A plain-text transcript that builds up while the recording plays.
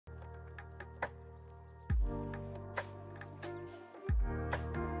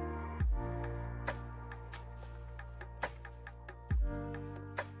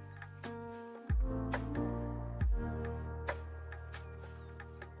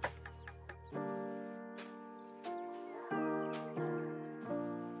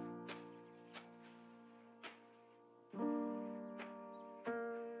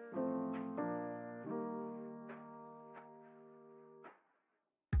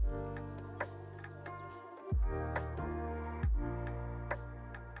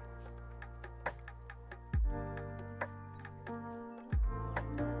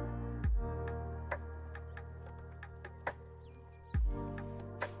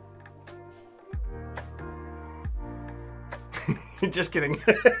Just kidding.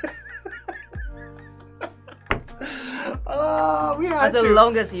 We had That's to. the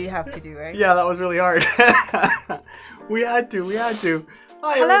longest you have to do, right? Yeah, that was really hard. We had to.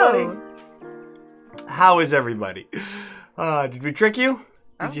 Hi, Hello. everybody. How is everybody? Did we trick you?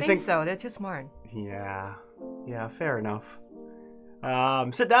 I don't think so. They're too smart. Yeah, fair enough.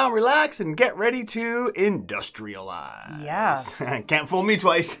 Sit down, relax, and get ready to industrialize. Yes. Can't fool me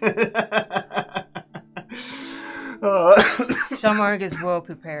twice. Jean-Marc is well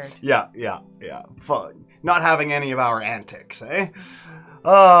prepared. Yeah. Fun. Not having any of our antics, eh?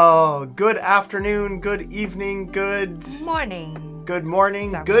 Oh, good afternoon, good evening, good morning. Good morning,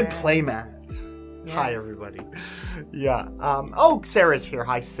 Somewhere. good playmat. Yes. Hi, everybody. Yeah. Oh, Sarah's here.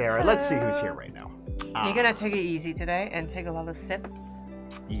 Hi, Sarah. Let's see who's here right now. You're gonna take it easy today and take a lot of sips.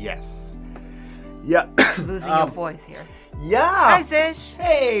 Yes. Yeah. Losing your voice here. Yeah. Hi, Zish.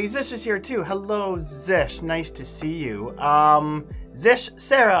 Hey, Zish is here too. Hello, Zish. Nice to see you. Zish,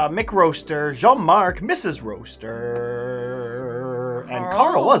 Sarah, Mick Roaster, Jean-Marc, Mrs. Roaster, and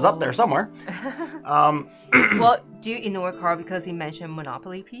Carl was up there somewhere. Well, do you ignore Carl because he mentioned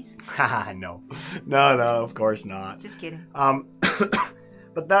Monopoly piece? Haha, no, of course not. Just kidding.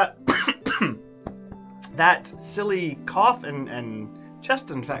 But that that silly cough and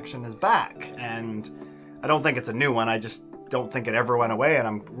chest infection is back, and I don't think it's a new one. I just don't think it ever went away, and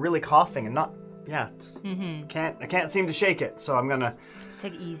I'm really coughing and not. Yeah, I can't seem to shake it, so I'm gonna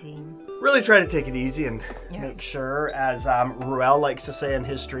take it easy. Really try to take it easy and make sure, as Ruel likes to say in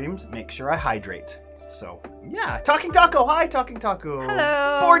his streams, make sure I hydrate. So yeah, Talking Taco, hi Talking Taco.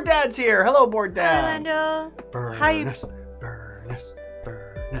 Hello. Board Dad's here. Hello, Board Dad. Hi, Lando. Furnace.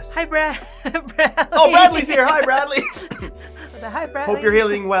 Hi, Bradley. Oh, Bradley's here. Hi, Bradley. Hi, Bradley. Hope you're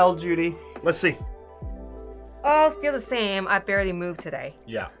healing well, Judy. Let's see. Oh, still the same. I barely moved today.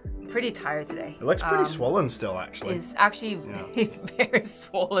 Yeah. Pretty tired today. It looks pretty swollen still, actually. It's actually very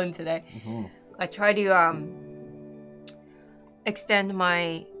swollen today. I try to extend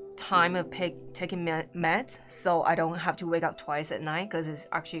my time of taking meds so I don't have to wake up twice at night because it's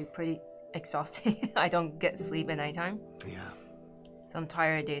actually pretty exhausting. I don't get sleep at nighttime. Yeah. So I'm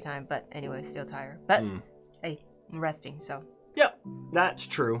tired at daytime, but anyway, still tired. But hey, I'm resting, so. Yep, that's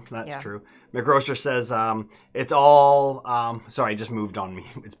true. That's true. McGrocer says it's all sorry, it just moved on me.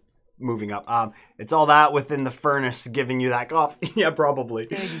 It's moving up. It's all that within the furnace giving you that cough. Yeah, probably.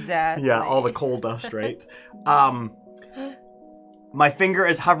 Exactly. Yeah, all the coal dust, right? My finger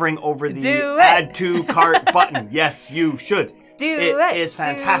is hovering over the add to cart button. Yes, you should. It is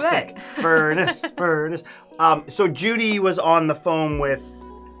fantastic. Furnace. So Judy was on the phone with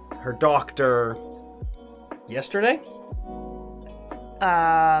her doctor yesterday.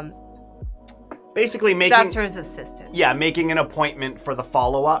 Basically making doctor's assistant. Yeah, making an appointment for the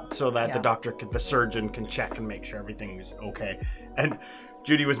follow-up so that the surgeon can check and make sure everything's okay. And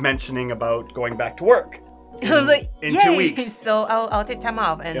Judy was mentioning about going back to work. I was like, in 2 weeks. So I'll take time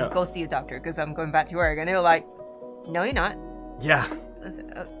off and go see a doctor because I'm going back to work. And they were like, no, you're not. Yeah. I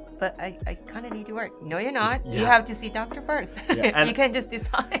said, but I kind of need to work. No, you're not. You have to see doctor first. You can't just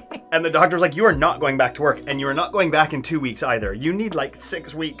decide. And the doctor's like, you are not going back to work. And you are not going back in 2 weeks either. You need like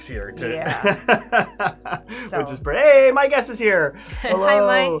 6 weeks here to... Yeah. Which is pretty... Hey, my guest is here. Hello. Hi,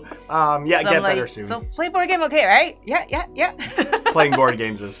 Mike. Yeah, so get better soon. So play board game okay, right? Yeah. Playing board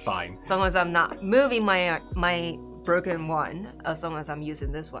games is fine. As long as I'm not moving my broken one, as long as I'm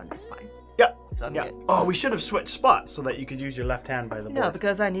using this one, it's fine. Yeah. So I'm good. Oh, we should have switched spots so that you could use your left hand by the board. No,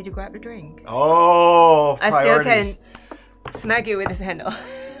 because I need to grab the drink. Oh, priorities. I still can smack you with this handle.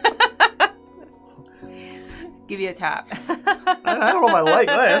 Give you a tap. I don't know if I like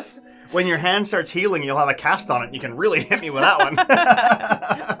this. When your hand starts healing, you'll have a cast on it. And you can really hit me with that one.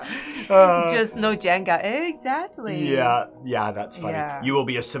 Just no Jenga. Exactly. Yeah, that's funny. Yeah. You will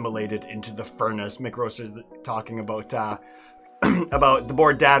be assimilated into the furnace. Mick Roaster talking about about the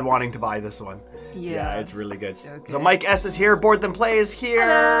board dad wanting to buy this one. Yeah, it's really good. So Mike S is here. Board Them Play is here.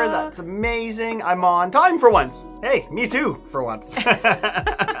 Hello. That's amazing. I'm on time for once. Hey, me too for once.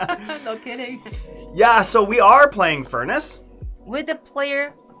 No kidding. Yeah, so we are playing Furnace. With the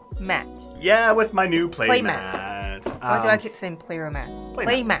player mat. Yeah, with my new play mat. Why do I keep saying player mat?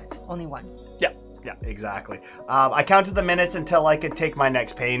 Play mat. Only one. Yeah, exactly. I counted the minutes until I could take my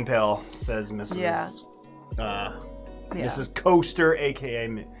next pain pill, says Mrs. Mrs. Coaster,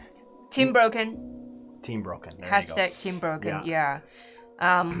 aka Team Broken. Team Broken. There Hashtag Team Broken. Yeah.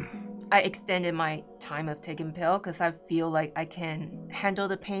 I extended my time of taking pill because I feel like I can handle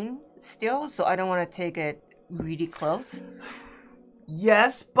the pain still, so I don't want to take it really close.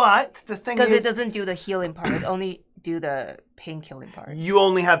 Yes, but the thing is... Because it doesn't do the healing part. It only do the painkilling part. You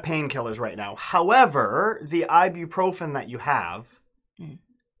only have painkillers right now. However, the ibuprofen that you have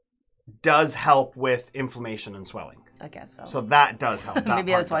does help with inflammation and swelling. I guess so. So that does help.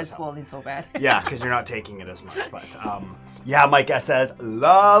 Maybe that's why it's swelling so bad. Yeah, because you're not taking it as much. But yeah, Mike S says,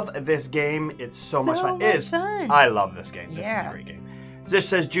 love this game. It's so much fun. It is fun. I love this game. This is a great game. Zish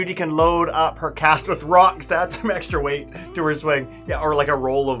says Judy can load up her cast with rocks to add some extra weight to her swing. Yeah, or like a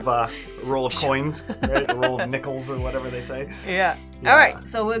roll of coins, right? A roll of nickels or whatever they say. Yeah. All right,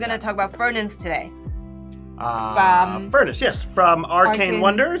 so we're gonna talk about furnace today. Furnace, yes, from Arcane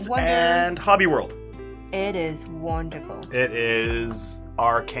Wonders and Hobby World. It is wonderful. It is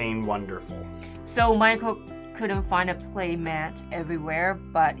arcane wonderful. So Michael couldn't find a play mat everywhere,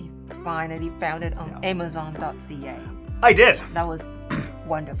 but he finally found it on Amazon.ca. I did. That was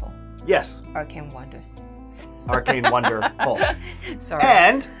wonderful. Yes. Arcane Wonder. Arcane Wonderful. Sorry.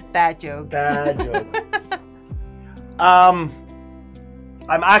 And bad joke. Bad joke. I'm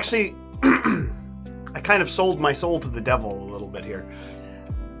actually I kind of sold my soul to the devil a little bit here.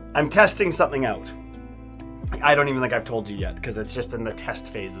 I'm testing something out. I don't even think I've told you yet because it's just in the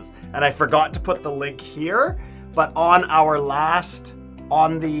test phases. And I forgot to put the link here, but on our last,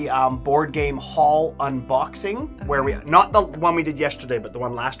 on the board game haul unboxing, where we, not the one we did yesterday, but the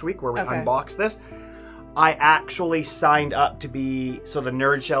one last week where we unboxed this, I actually signed up to be, so the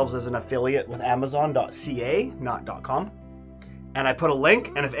Nerd Shelves is an affiliate with Amazon.ca, not .com. And I put a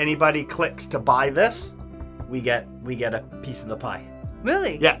link, and if anybody clicks to buy this, we get a piece of the pie.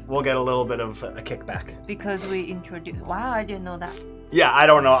 Really? Yeah, we'll get a little bit of a kickback. Because we introduced... Wow, I didn't know that. Yeah, I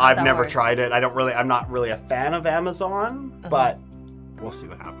don't know. I've never tried it. I'm not really a fan of Amazon, but we'll see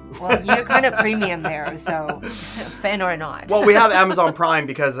what happens. Well, you're kind of premium there, so fan or not. Well, we have Amazon Prime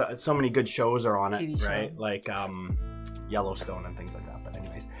because so many good shows are on it, TV right? Like Yellowstone and things like that. But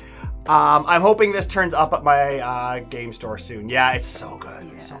anyways, I'm hoping this turns up at my game store soon. Yeah, it's so good.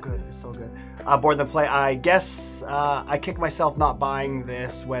 It's so good. It's so good. Board Than Play. I guess I kicked myself not buying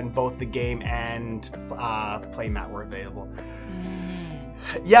this when both the game and playmat were available.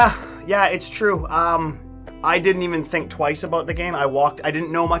 Yeah, it's true. I didn't even think twice about the game. I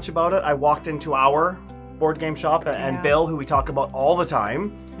didn't know much about it. I walked into our board game shop and Bill, who we talk about all the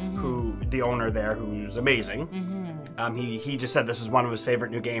time, who the owner there, who's amazing. He just said this is one of his favorite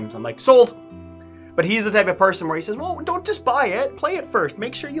new games. I'm like, sold. But he's the type of person where he says, well, don't just buy it. Play it first.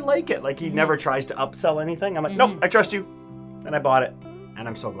 Make sure you like it. Like, he never tries to upsell anything. I'm like, nope, I trust you. And I bought it. And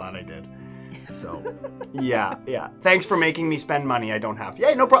I'm so glad I did. So, yeah. Thanks for making me spend money I don't have.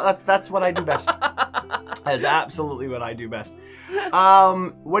 Yeah, no problem. That's what I do best. That's absolutely what I do best.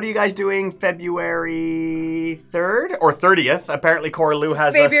 What are you guys doing February 3rd or 30th? Apparently Coraloo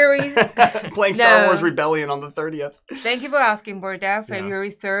has us playing Star Wars Rebellion on the 30th. Thank you for asking, Borda.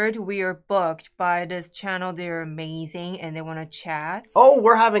 February 3rd, we are booked by this channel. They're amazing and they want to chat. Oh,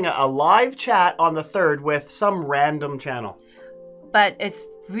 we're having a live chat on the 3rd with some random channel. But it's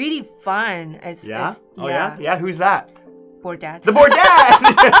really fun. Yeah, who's that? Board Dad. The Board Dad!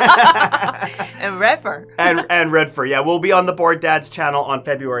 And Redfur. and Redfur, yeah. We'll be on the Board Dad's channel on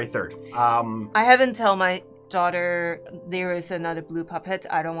February 3rd. I haven't told my daughter there is another blue puppet.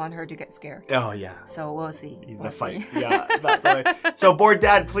 I don't want her to get scared. Oh, yeah. So we'll see. The fight. Yeah, that's all right. So Board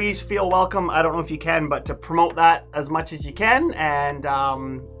Dad, please feel welcome. I don't know if you can, but to promote that as much as you can. And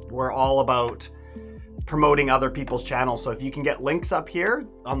we're all about promoting other people's channels. So if you can get links up here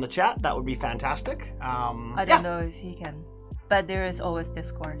on the chat, that would be fantastic. I don't know if he can. But there is always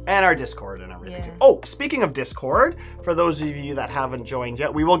Discord. And our Discord and everything. Yeah. Oh, speaking of Discord, for those of you that haven't joined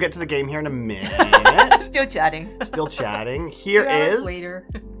yet, we will get to the game here in a minute. Still chatting. Still chatting. Here is... later.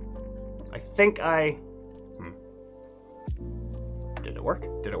 I think I... Did it work?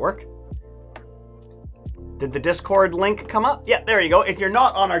 Did it work? Did the Discord link come up? Yeah, there you go. If you're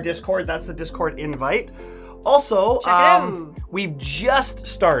not on our Discord, that's the Discord invite. Also, we've just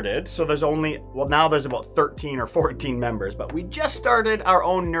started, so there's only, well, now there's about 13 or 14 members, but we just started our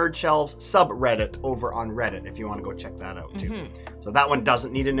own Nerd Shelves subreddit over on Reddit, if you want to go check that out, too. So that one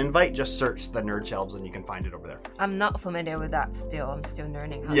doesn't need an invite. Just search the Nerd Shelves and you can find it over there. I'm not familiar with that still. I'm still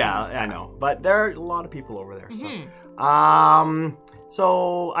learning how to use that. I know, but there are a lot of people over there. So.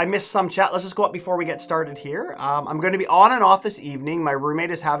 So I missed some chat. Let's just go up before we get started here. I'm going to be on and off this evening. My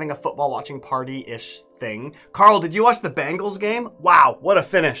roommate is having a football watching party-ish thing. Carl, did you watch the Bengals game? Wow, what a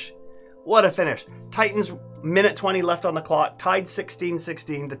finish. What a finish. Titans, minute 20 left on the clock. Tied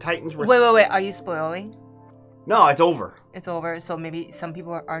 16-16. The Titans were... Wait. Are you spoiling? No, it's over. It's over, so maybe some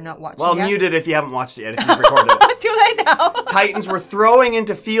people are not watching Well, yet. mute it if you haven't watched it yet, if you've recorded it. Too late now. Titans were throwing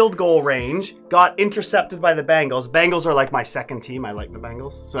into field goal range, got intercepted by the Bengals. Bengals are like my second team. I like the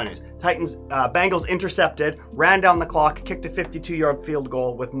Bengals. So anyways, Bengals intercepted, ran down the clock, kicked a 52-yard field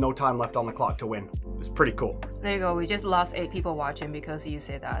goal with no time left on the clock to win. It was pretty cool. There you go. We just lost 8 people watching because you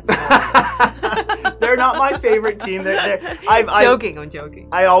said that. So. They're not my favorite team. I'm joking.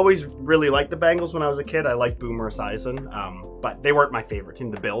 I always really liked the Bengals when I was a kid. I liked Boomer Esiason, but they weren't my favorite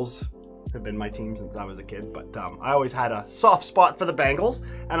team. The Bills have been my team since I was a kid, but I always had a soft spot for the Bengals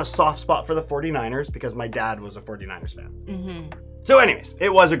and a soft spot for the 49ers because my dad was a 49ers fan. Mm-hmm. So anyways,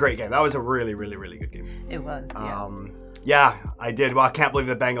 it was a great game. That was a really, really, really good game. It was, yeah. Yeah, I did. Well, I can't believe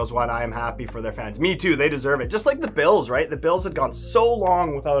the Bengals won. I am happy for their fans. Me too. They deserve it. Just like the Bills, right? The Bills had gone so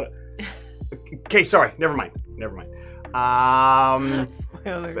long without it. Okay, sorry. Never mind.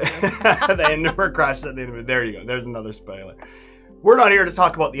 Spoiler. They never crashed at the end of it. There you go. There's another spoiler. We're not here to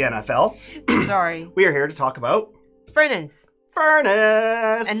talk about the NFL. Sorry. We are here to talk about Furnace.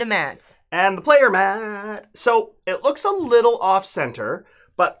 And the mats. And the player mat. So it looks a little off center,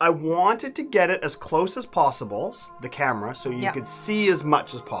 but I wanted to get it as close as possible, the camera, so you could see as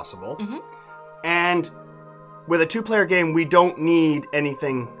much as possible. Mm-hmm. And with a 2-player game, we don't need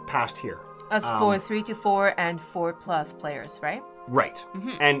anything past here. As for 3 to 4 and 4+ players, right? Right.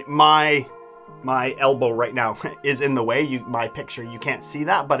 Mm-hmm. And my elbow right now is in the way. My picture, you can't see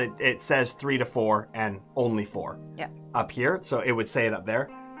that, but it says 3 to 4 and only 4 up here. So it would say it up there.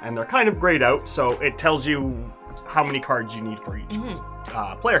 And they're kind of grayed out, so it tells you how many cards you need for each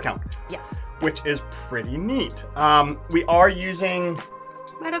player count. Yes. Which is pretty neat. We are using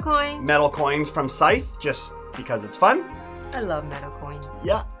metal coins from Scythe just because it's fun. I love metal coins.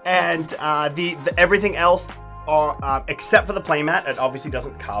 Yeah, and the everything else, except for the playmat, it obviously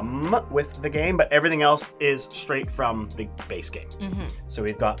doesn't come with the game, but everything else is straight from the base game. Mm-hmm. So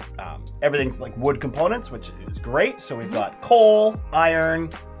we've got everything's like wood components, which is great. So we've got coal, iron,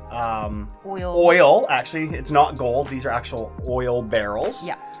 oil. Actually, it's not gold; these are actual oil barrels.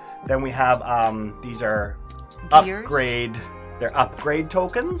 Yeah. Then we have these are upgrade. They're upgrade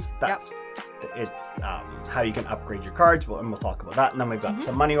tokens. That's it's how you can upgrade your cards, and we'll talk about that. And then we've got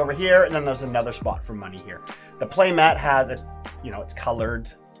some money over here, and then there's another spot for money here. The playmat has it's colored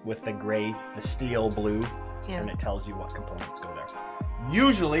with the gray, the steel blue, and it tells you what components go there.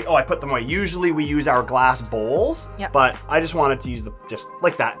 Usually, I put them away. Usually we use our glass bowls, but I just wanted to use just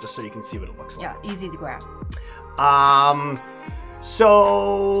like that, just so you can see what it looks like. Yeah, easy to grab.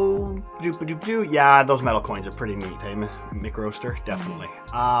 So, yeah, those metal coins are pretty neat, hey, Mick Roaster? Definitely.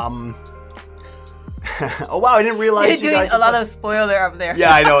 Oh wow, I didn't realize you're doing a lot of spoiler up there.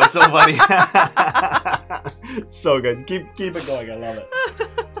 Yeah, I know, it's so funny. So good. Keep it going, I love it.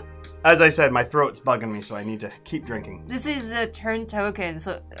 As I said, my throat's bugging me, so I need to keep drinking. This is a turn token,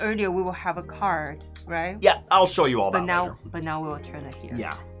 so earlier we will have a card, right? Yeah, I'll show you all that later. But now we will turn it here.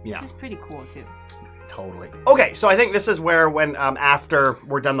 Yeah. Which is pretty cool too. Totally. Okay, so I think this is where when after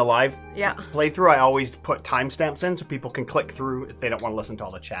we're done the live playthrough, I always put timestamps in so people can click through if they don't want to listen to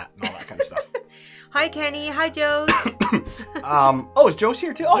all the chat and all that kind of stuff. Hi, Kenny. Hi, Joe. Is Joe's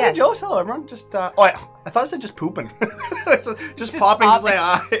here too? Oh, yes. Hey, Joe. Hello, everyone. Just, I thought it said just pooping. just popping to say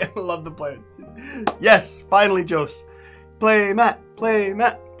I love the play. Yes, finally, Joe's. Play, Matt.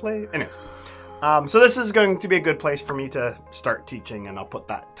 Anyways. So this is going to be a good place for me to start teaching, and I'll put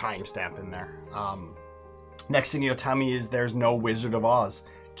that timestamp in there. Next thing you'll tell me is there's no Wizard of Oz.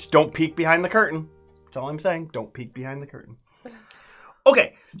 Just don't peek behind the curtain. That's all I'm saying. Don't peek behind the curtain.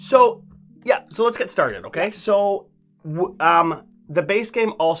 Okay, so let's get started, okay? So the base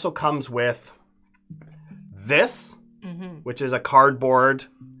game also comes with this, which is a cardboard.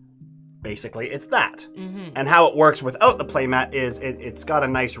 Basically, it's that. And how it works without the playmat is it's got a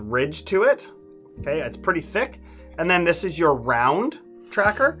nice ridge to it. Okay, it's pretty thick. And then this is your round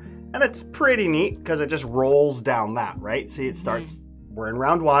tracker. And it's pretty neat because it just rolls down that, right? See, it starts, we're in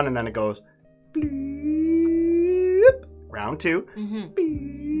round 1, and then it goes, beep, round 2,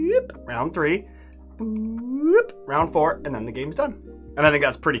 beep, round 3, beep, round 4, and then the game's done. And I think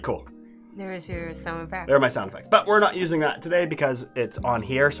that's pretty cool. There is your sound effect. There are my sound effects. But we're not using that today because it's on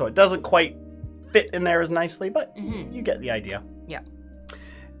here, so it doesn't quite fit in there as nicely, but you get the idea. Yeah.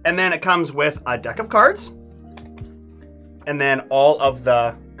 And then it comes with a deck of cards. And then all of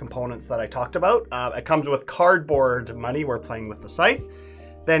the components that I talked about. It comes with cardboard money. We're playing with the Scythe.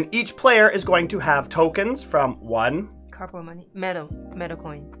 Then each player is going to have tokens from 1. Cardboard money. Metal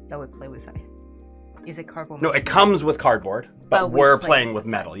coin that we play with Scythe. Is it cardboard? No, it comes with cardboard, but we're playing with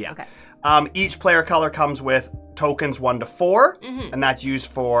metal, yeah. Okay. Each player color comes with tokens 1 to 4, and that's used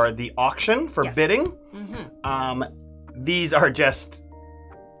for the auction, for bidding. These are just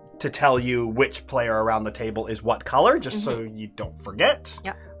to tell you which player around the table is what color, just so you don't forget.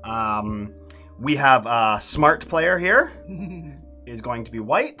 Yeah. We have a smart player here, is going to be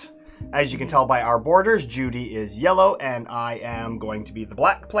white. As you can tell by our borders, Judy is yellow, and I am going to be the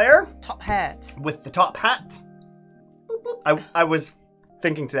black player. Top hat. With the top hat. I was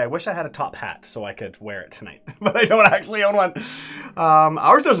thinking today, I wish I had a top hat so I could wear it tonight, but I don't actually own one.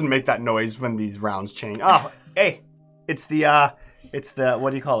 Ours doesn't make that noise when these rounds change. Oh, hey, it's the, what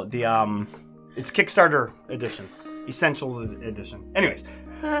do you call it? It's Kickstarter edition, Essentials edition. Anyways,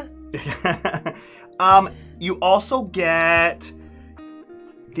 you also get,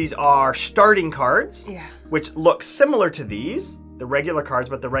 these are starting cards, which look similar to these, the regular cards,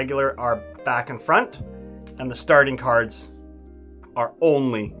 but the regular are back and front, and the starting cards are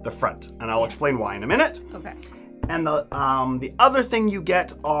only the front, and I'll explain why in a minute. Okay. And the other thing you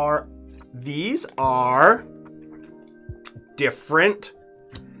get are, these are different,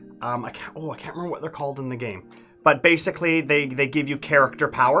 I can't remember what they're called in the game. But basically, they give you character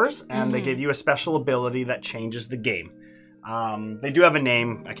powers, and they give you a special ability that changes the game. They do have a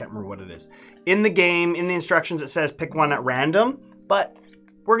name. I can't remember what it is. In the game, in the instructions, it says pick one at random, but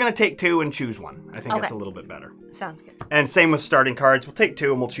we're going to take 2 and choose one. I think it's a little bit better. Sounds good. And same with starting cards. We'll take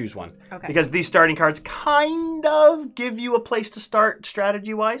 2 and we'll choose one. Okay. Because these starting cards kind of give you a place to start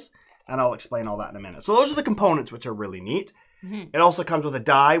strategy-wise, and I'll explain all that in a minute. So those are the components, which are really neat. It also comes with a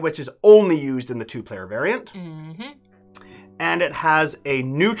die, which is only used in the 2-player variant. And it has a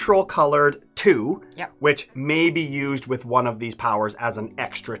neutral colored 2, which may be used with one of these powers as an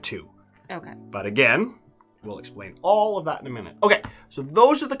extra 2. Okay. But again, we'll explain all of that in a minute. Okay, so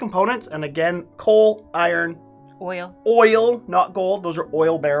those are the components. And again, coal, iron, oil. Oil, not gold. Those are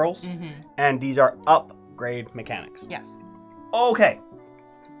oil barrels. And these are upgrade mechanics. Yes. Okay.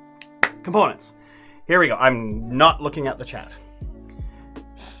 Components. Here we go. I'm not looking at the chat.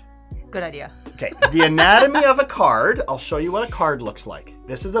 Good idea. Okay, the anatomy of a card. I'll show you what a card looks like.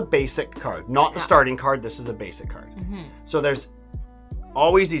 This is a basic card, not the starting card. This is a basic card. So there's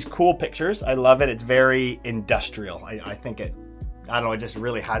always these cool pictures. I love it. It's very industrial. I think it, I don't know, it just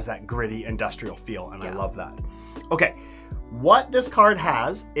really has that gritty industrial feel, and I love that. Okay, what this card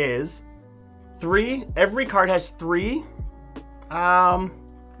has is 3, every card has 3,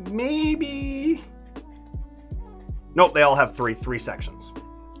 maybe, nope, they all have 3 sections.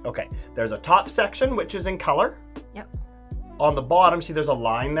 Okay, there's a top section, which is in color. Yep. On the bottom, see there's a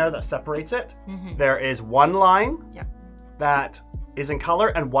line there that separates it. There is one line that is in color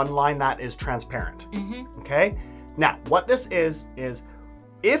and one line that is transparent. Okay, now what this is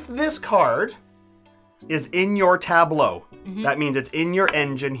if this card is in your tableau, that means it's in your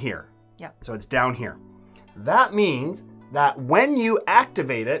engine here. Yep. So it's down here. That means that when you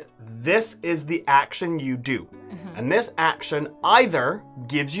activate it, this is the action you do. And this action either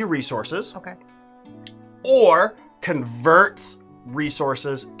gives you resources or converts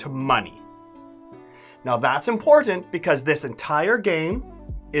resources to money. Now that's important because this entire game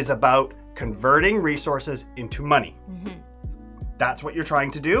is about converting resources into money. That's what you're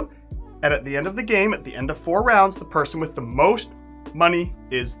trying to do. And at the end of the game, at the end of 4 rounds, the person with the most money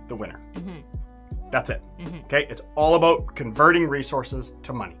is the winner. That's it. Okay, it's all about converting resources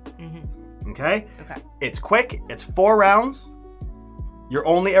to money. Okay? It's quick. It's 4 rounds. You're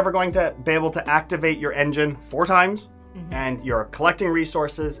only ever going to be able to activate your engine 4 times, and you're collecting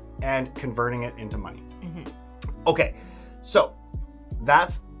resources and converting it into money. Okay, so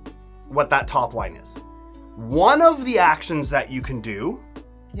that's what that top line is. One of the actions that you can do,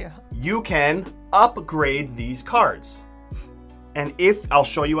 you can upgrade these cards. And I'll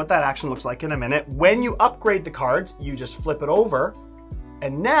show you what that action looks like in a minute. When you upgrade the cards, you just flip it over,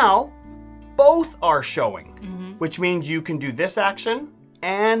 and now both are showing, which means you can do this action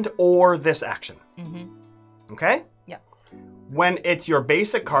and or this action. Okay? Yeah. When it's your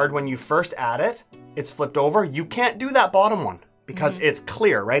basic card, when you first add it, it's flipped over. You can't do that bottom one because it's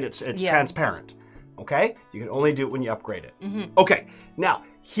clear, right? It's transparent. Okay? You can only do it when you upgrade it. Okay, now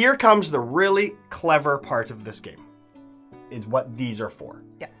here comes the really clever part of this game, is what these are for.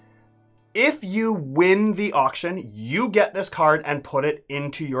 Yeah. If you win the auction, you get this card and put it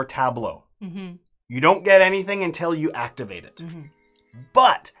into your tableau. You don't get anything until you activate it.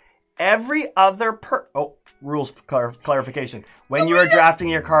 But every other rules clarification. When you are drafting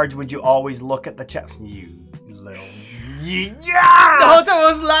your cards, would you always look at the chat? You little Yeah! The whole time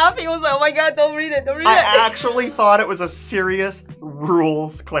I was laughing. I was like, oh my god, don't read it, don't read it. I actually thought it was a serious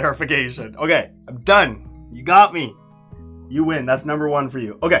rules clarification. Okay, I'm done. You got me. You win. That's number 1 for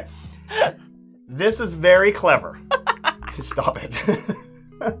you. Okay. This is very clever. Stop it.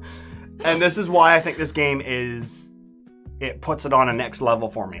 And this is why I think this game it puts it on a next level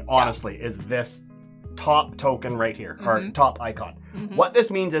for me, honestly, is this top token right here, or top icon. What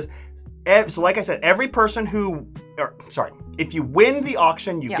this means is, so like I said, every person if you win the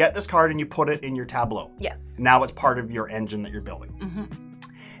auction, you get this card and you put it in your tableau. Yes. Now it's part of your engine that you're building.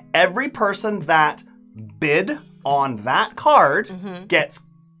 Every person that bid on that card gets,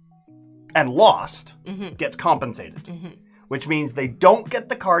 and lost, gets compensated. Which means they don't get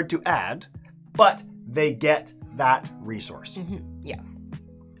the card to add, but they get that resource. Yes.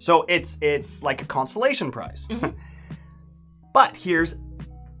 So it's like a consolation prize. But here's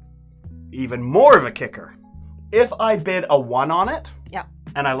even more of a kicker. If I bid a 1 on it,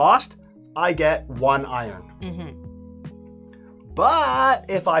 and I lost, I get 1 iron. But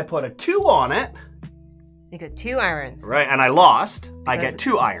if I put a 2 on it, you get 2 irons. Right, and I lost, I get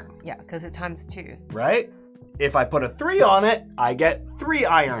 2 iron. Yeah, because it times 2. Right? If I put a 3 on it, I get 3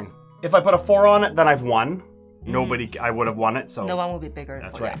 iron. If I put a 4 on it, then I've won. I would have won it, so... No one will be bigger.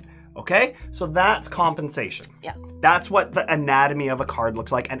 That's right. Okay? So that's compensation. Yes. That's what the anatomy of a card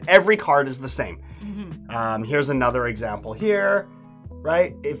looks like, and every card is the same. Here's another example here,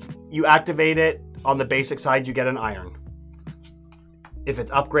 right? If you activate it on the basic side, you get an iron. If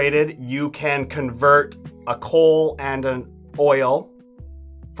it's upgraded, you can convert a coal and an oil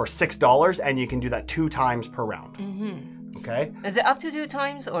for $6, and you can do that 2 times per round. Okay? Is it up to 2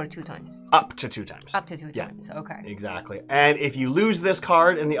 times or 2 times? Up to 2 times. Up to 2 times, okay. Exactly. And if you lose this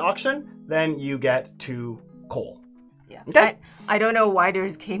card in the auction, then you get 2 coal. Yeah. Okay? I don't know why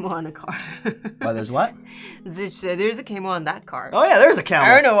there's camo on the car. Why there's what? There's a camo on that car. Oh yeah, there's a camo.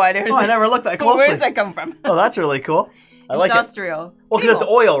 I don't know why there's I never looked that closely. Where does that come from? Oh, that's really cool. I like it. Industrial. Well, because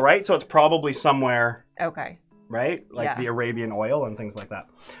it's oil, right? So it's probably somewhere... Okay. Right? Like the Arabian oil and things like that.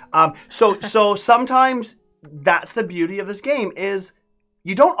 So sometimes that's the beauty of this game is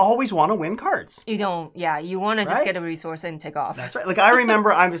you don't always want to win cards. You don't, you want to just get a resource and take off. That's right. Like I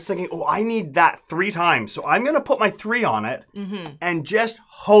remember I was thinking, oh, I need that 3 times. So I'm going to put my 3 on it and just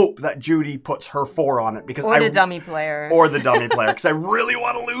hope that Judy puts her 4 on it. Because the dummy player. Or the dummy player. Because I really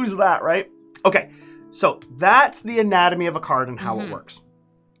want to lose that, right? Okay. So that's the anatomy of a card and how it works.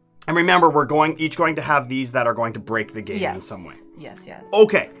 And remember, we're each going to have these that are going to break the game in some way. Yes, yes.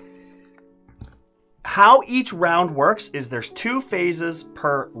 Okay. How each round works is there's 2 phases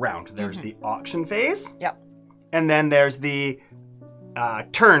per round. There's the auction phase. Yep. And then there's the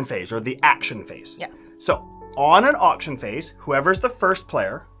turn phase or the action phase. Yes. So on an auction phase, whoever's the first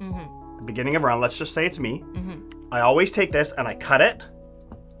player, the beginning of a round, let's just say it's me. I always take this and I cut it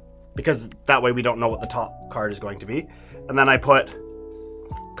because that way we don't know what the top card is going to be. And then I put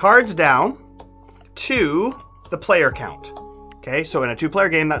cards down to the player count. Okay, so in a 2-player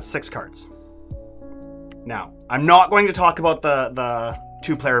game, that's 6 cards. Now, I'm not going to talk about the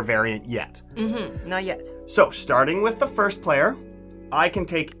 2-player variant yet. Not yet. So, starting with the first player, I can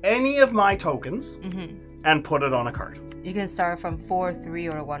take any of my tokens and put it on a card. You can start from 4, 3,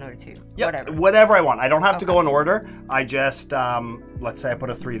 or 1 or 2. Yep, whatever I want. I don't have to go in order. I just, let's say I put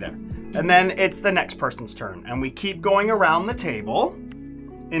a 3 there. And then it's the next person's turn. And we keep going around the table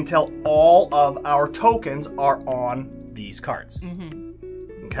until all of our tokens are on these cards.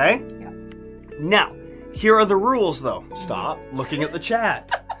 Okay? Yeah. Now, here are the rules, though. Stop looking at the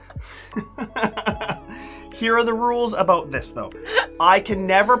chat. Here are the rules about this, though. I can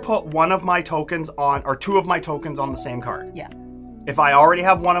never put one of my tokens on, or 2 of my tokens on the same card. Yeah. If I already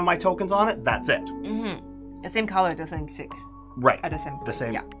have one of my tokens on it, that's it. The same color doesn't exist. Right. At the same place. The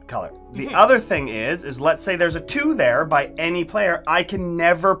same color. The other thing is let's say there's a 2 there by any player, I can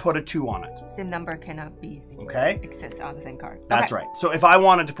never put a 2 on it. Same number cannot be exist on the same card. That's right. So if I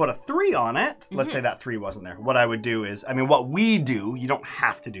wanted to put a 3 on it, let's say that 3 wasn't there. What I would do is, what we do, you don't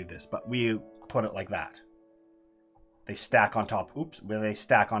have to do this, but we put it like that. They stack on top. They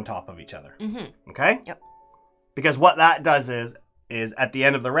stack on top of each other. Okay? Yep. Because what that does is at the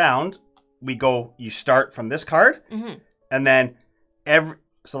end of the round, you start from this card, and then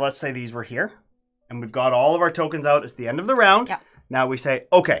so let's say these were here, and we've got all of our tokens out. It's the end of the round. Yep. Now we say,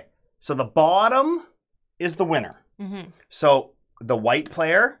 okay, so the bottom is the winner. So the white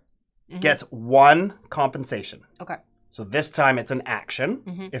player gets 1 compensation. Okay. So this time it's an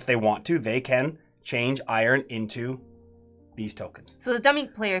action. If they want to, they can change iron into these tokens. So the dummy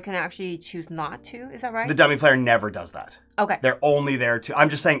player can actually choose not to, is that right? The dummy player never does that. Okay. They're only there to... I'm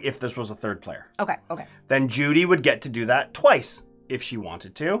just saying if this was a third player. Okay, okay. Then Judy would get to do that twice if she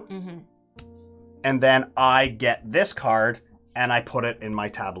wanted to. And then I get this card and I put it in my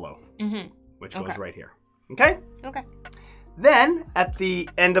tableau, which goes right here. Okay? Okay. Then at the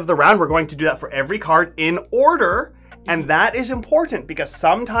end of the round, we're going to do that for every card in order. And that is important because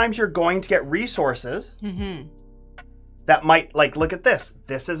sometimes you're going to get resources that might, like, look at this.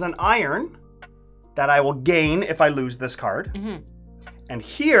 This is an iron that I will gain if I lose this card. And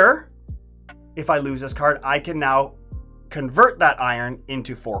here, if I lose this card, I can now convert that iron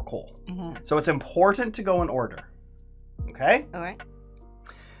into 4 coal. So it's important to go in order. Okay? All right.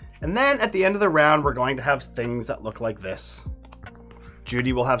 And then at the end of the round, we're going to have things that look like this.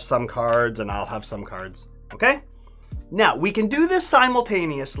 Judy will have some cards and I'll have some cards. Okay? Now, we can do this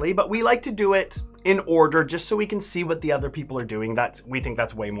simultaneously, but we like to do it in order just so we can see what the other people are doing. We think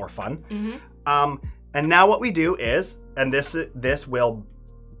that's way more fun. And now what we do is, and this will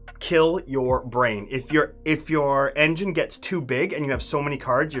kill your brain. If your engine gets too big and you have so many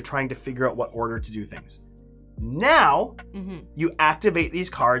cards, you're trying to figure out what order to do things. Now, you activate these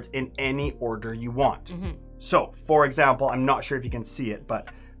cards in any order you want. So, for example, I'm not sure if you can see it, but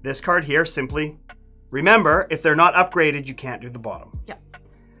this card here, simply remember, if they're not upgraded, you can't do the bottom. Yeah.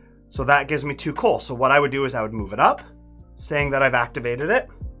 So that gives me 2 coal. So what I would do is I would move it up, saying that I've activated it,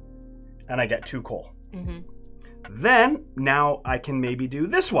 and I get 2 coal. Then, now I can maybe do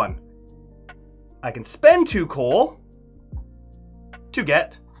this one. I can spend 2 coal to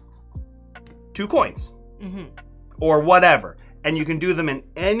get 2 coins. Or whatever. And you can do them in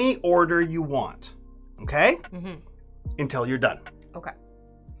any order you want. Okay? Until you're done. Okay.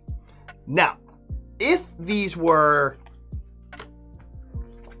 Now, if these were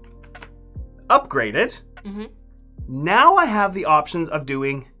upgraded, now I have the options of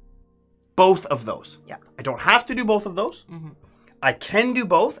doing both of those. Yeah. I don't have to do both of those. I can do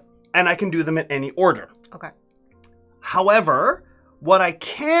both, and I can do them in any order. Okay. However, what I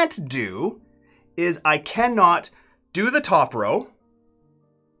can't do is I cannot do the top row,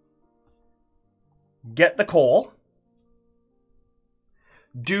 get the coal,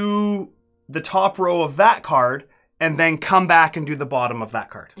 do the top row of that card, and then come back and do the bottom of that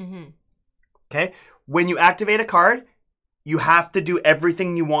card. Okay? When you activate a card, you have to do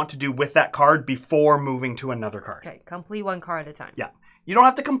everything you want to do with that card before moving to another card. Okay, complete one card at a time. Yeah. You don't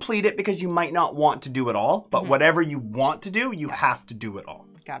have to complete it because you might not want to do it all, but whatever you want to do, you have to do it all.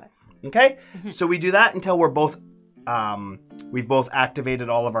 Got it. Okay? So we do that until we're both, we've both activated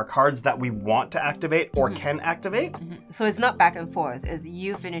all of our cards that we want to activate or can activate. So it's not back and forth. It's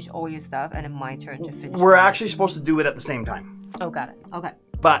you finish all your stuff and then my turn to finish. We're actually supposed to do it at the same time. Oh, got it. Okay.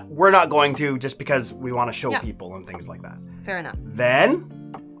 But we're not going to just because we want to show people and things like that. Fair enough.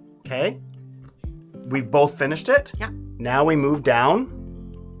 Then, okay, we've both finished it. Yeah. Now we move down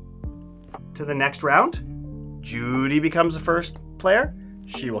to the next round. Judy becomes the first player.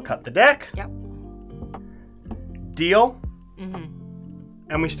 She will cut the deck. Yep. Deal.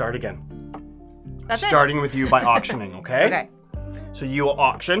 And we start again. That's Starting with you by auctioning, okay? Okay. So you will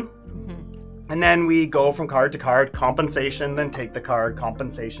auction. And then we go from card to card, compensation, then take the card,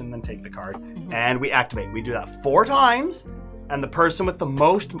 compensation, then take the card, and we activate. We do that 4 times, and the person with the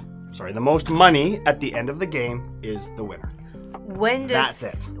most money at the end of the game is the winner. That's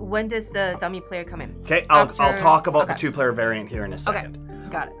it. When does the dummy player come in? Okay, I'll talk about the 2-player variant here in a second. Okay,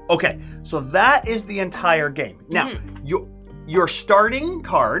 got it. Okay, so that is the entire game. Now, your starting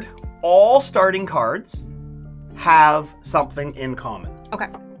card, all starting cards have something in common. Okay.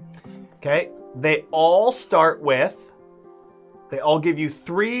 Okay, they all give you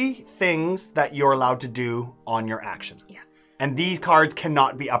 3 things that you're allowed to do on your action. Yes. And these cards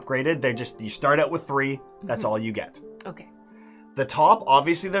cannot be upgraded. You start out with 3, that's all you get. Okay. The top,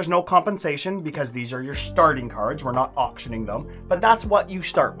 obviously there's no compensation because these are your starting cards. We're not auctioning them, but that's what you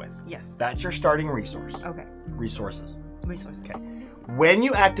start with. Yes. That's your starting resource. Okay. Resources. Okay. When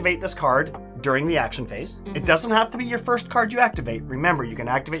you activate this card during the action phase, it doesn't have to be your first card you activate. Remember, you can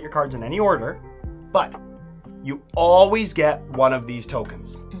activate your cards in any order, but you always get one of these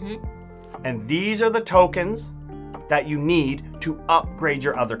tokens. And these are the tokens that you need to upgrade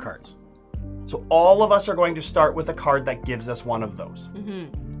your other cards. So all of us are going to start with a card that gives us one of those.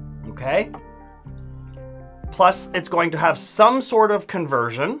 Okay? Plus, it's going to have some sort of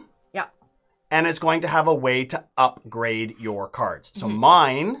conversion. Yeah. And it's going to have a way to upgrade your cards. So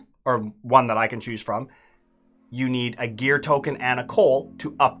mine, or one that I can choose from, you need a gear token and a coal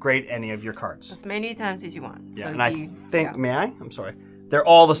to upgrade any of your cards. As many times as you want. Yeah, so and I think, may I? I'm sorry. They're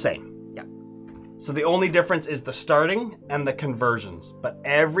all the same. Yeah. So the only difference is the starting and the conversions. But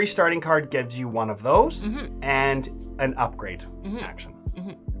every starting card gives you one of those and an upgrade action.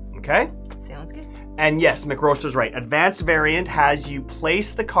 Okay? Sounds good. And yes, McRoaster's right. Advanced variant has you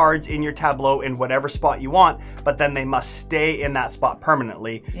place the cards in your tableau in whatever spot you want, but then they must stay in that spot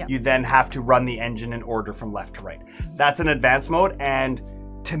permanently. Yep. You then have to run the engine in order from left to right. That's an advanced mode, and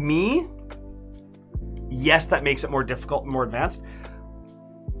to me, yes, that makes it more difficult and more advanced,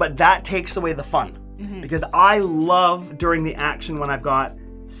 but that takes away the fun. Because I love during the action when I've got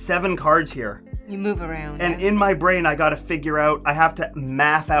 7 cards here. You move around. And in my brain, I got to figure out, I have to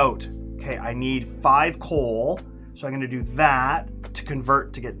math out, okay, I need 5 coal, so I'm going to do that to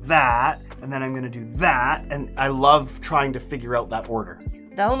convert to get that, and then I'm going to do that, and I love trying to figure out that order.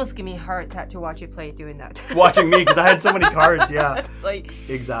 That almost gave me a heart attack to watch you play doing that. Watching me, because I had so many cards, yeah. It's like...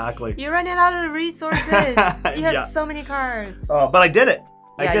 Exactly. You're running out of resources. You have so many cards. But I did it.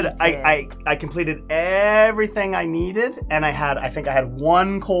 Yeah, I did it. I completed everything I needed, and I think I had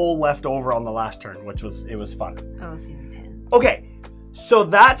 1 coal left over on the last turn, which was fun. Oh, it's intense. Okay, so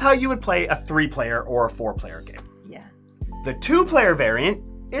that's how you would play a 3-player or a 4-player game. Yeah. The 2-player variant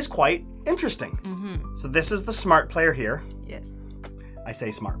is quite interesting. So this is the smart player here. Yes. I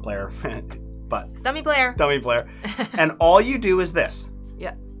say smart player, but it's dummy player. Dummy player. And all you do is this.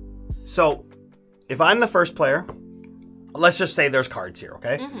 Yeah. So if I'm the first player, let's just say there's cards here,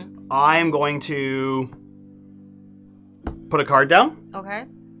 okay? I'm going to put a card down. Okay.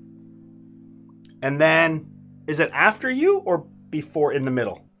 And then, is it after you or before in the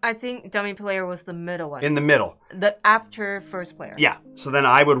middle? I think dummy player was the middle one. In the middle. The after first player. Yeah. So then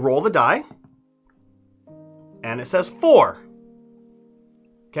I would roll the die. And it says 4.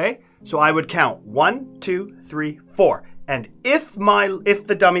 Okay? So I would count 1, 2, 3, 4. And if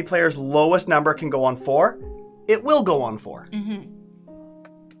the dummy player's lowest number can go on 4, it will go on 4.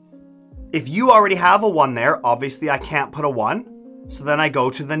 If you already have a 1 there, obviously I can't put a 1. So then I go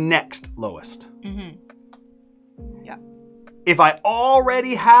to the next lowest. Yeah. If I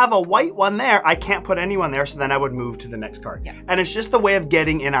already have a white 1 there, I can't put anyone there. So then I would move to the next card. Yeah. And it's just the way of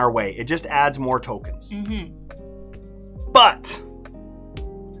getting in our way. It just adds more tokens. But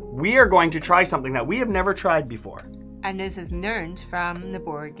we are going to try something that we have never tried before. And this is learned from the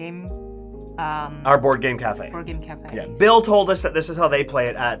board game. Our board game cafe. Board game cafe. Yeah. Bill told us that this is how they play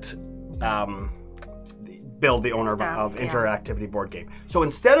it at Bill, the owner of Interactivity Board Game. So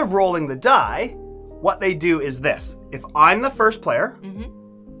instead of rolling the die, what they do is this. If I'm the first player,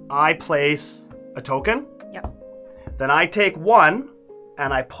 I place a token. Yep. Then I take 1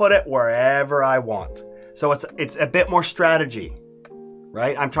 and I put it wherever I want. So it's a bit more strategy,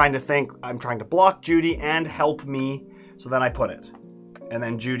 right? I'm trying to block Judy and help me. So then I put it. And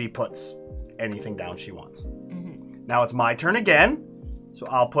then Judy puts anything down she wants. Now it's my turn again. So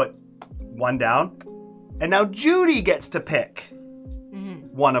I'll put 1 down. And now Judy gets to pick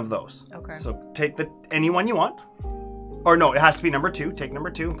one of those. Okay. So take any one you want. Or no, it has to be number 2. Take number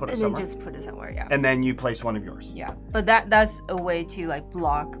 2 and put it somewhere. And then just put it somewhere, yeah. And then you place one of yours. Yeah. But that's a way to like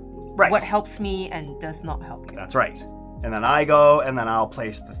block what helps me and does not help you. That's right. And then I go, and then I'll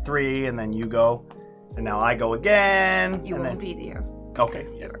place the 3, and then you go. And now I go again. You won't be there. Okay.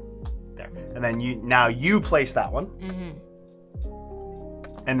 Yeah. There. And then you place that one.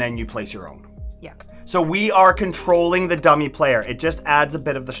 And then you place your own. Yeah. So we are controlling the dummy player. It just adds a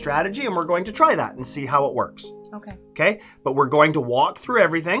bit of the strategy, and we're going to try that and see how it works. Okay. Okay? But we're going to walk through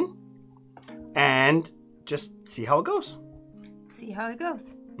everything and just see how it goes. See how it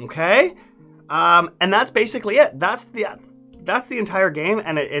goes. Okay? And that's basically it. That's the entire game,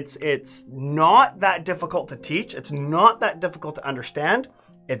 and it's not that difficult to teach. It's not that difficult to understand.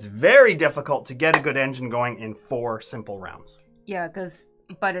 It's very difficult to get a good engine going in 4 simple rounds. Yeah, because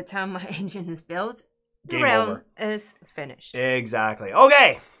by the time my engine is built, the Game round over. is finished. Exactly.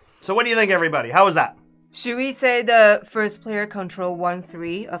 Okay. So what do you think, everybody? How was that? Should we say the first player control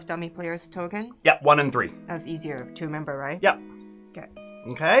 1/3 of dummy player's token? Yep, 1 and 3. That's easier to remember, right? Yep. Okay.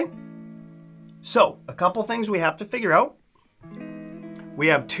 Okay. So, a couple things we have to figure out. We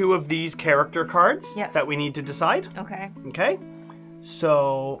have 2 of these character cards that we need to decide. Okay. Okay.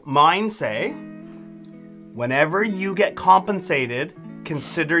 So, mine say, whenever you get compensated,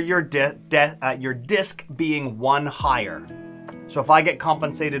 consider your disc being 1 higher. So if I get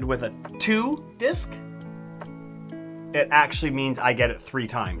compensated with a 2 disc, it actually means I get it 3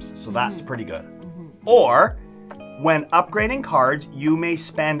 times. So that's pretty good. Or, when upgrading cards, you may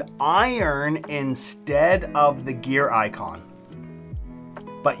spend iron instead of the gear icon.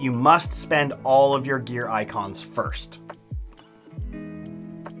 But you must spend all of your gear icons first.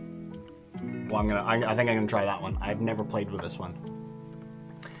 Well, I think I'm gonna try that one. I've never played with this one.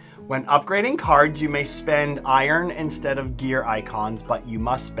 When upgrading cards, you may spend iron instead of gear icons, but you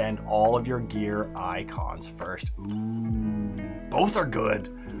must spend all of your gear icons first. Ooh, both are good.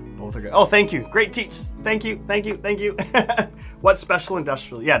 Both are good. Oh, thank you. Great teach. Thank you. Thank you. Thank you. What special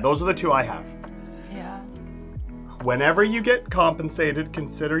industrial? Yeah, those are the two I have. Yeah. Whenever you get compensated,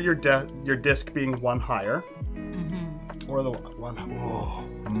 consider your disc being one higher. Or the one. Whoa.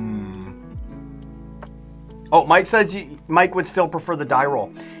 Oh, Mike says Mike would still prefer the die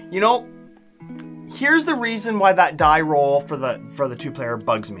roll. You know, here's the reason why that die roll for the two-player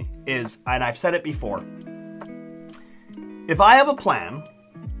bugs me is, and I've said it before. If I have a plan,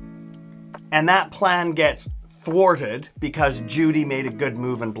 and that plan gets thwarted because Judy made a good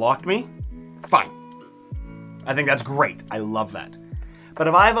move and blocked me, fine. I think that's great. I love that. But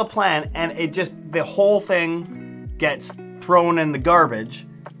if I have a plan and the whole thing gets thrown in the garbage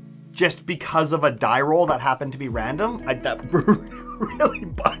just because of a die roll that happened to be random, that really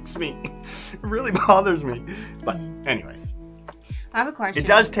bugs me. It really bothers me. But anyways. I have a question. It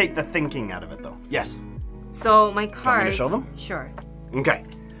does take the thinking out of it though. Yes. So my cards. Do you want me to show them? Sure. Okay.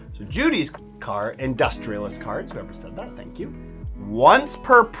 So Judy's card, industrialist cards, whoever said that, thank you. Once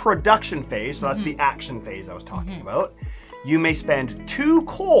per production phase, so that's the action phase I was talking about, you may spend 2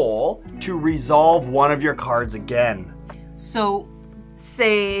 coal to resolve one of your cards again. So,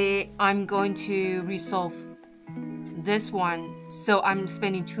 say I'm going to resolve this one, so I'm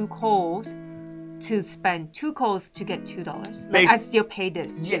spending 2 coals to spend 2 coals to get $2. Like I still pay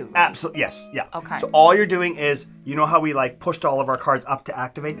this too. Yeah, absolutely. Yes. Yeah. Okay. So all you're doing is, you know how we like pushed all of our cards up to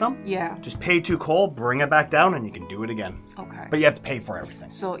activate them? Yeah. Just pay 2 coal, bring it back down, and you can do it again. Okay. But you have to pay for everything.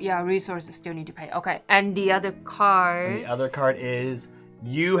 So yeah, resources still need to pay. Okay. And the other card. The other card is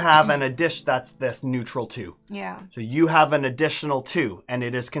you have an addition. That's this neutral 2. Yeah. So you have an additional 2, and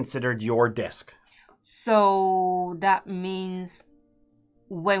it is considered your disc. So that means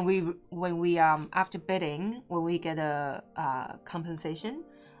when we after bidding, when we get a compensation,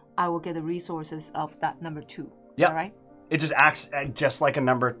 I will get the resources of that number 2. Yeah. All right. It just acts just like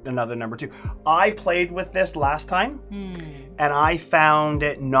another number 2. I played with this last time, and I found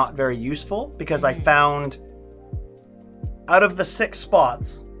it not very useful because I found out of the 6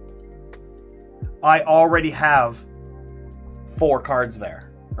 spots, I already have 4 cards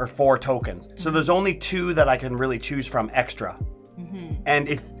there, or 4 tokens. So there's only 2 that I can really choose from extra. And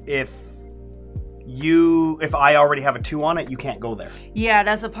if I already have a 2 on it, you can't go there. Yeah,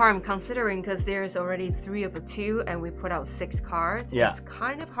 that's the part I'm considering because there's already 3 of a 2 and we put out 6 cards. Yeah. It's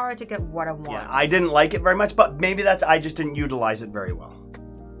kind of hard to get what I want. Yeah, I didn't like it very much, but maybe I just didn't utilize it very well.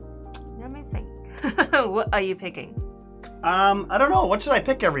 Let me think. What are you picking? I don't know. What should I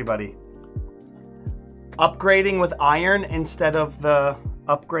pick, everybody? Upgrading with iron instead of the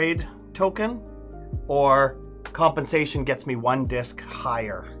upgrade token? Or compensation gets me 1 disc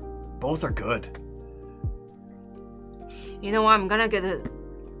higher? Both are good. You know what? I'm gonna get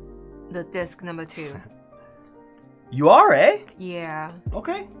the disc number 2. You are, eh? Yeah.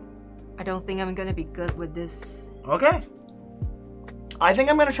 Okay. I don't think I'm gonna be good with this. Okay. I think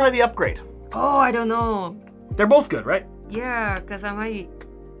I'm gonna try the upgrade. Oh, I don't know. They're both good, right? Yeah, because I might.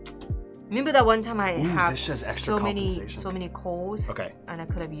 Remember that one time I had so many coals. Okay. And I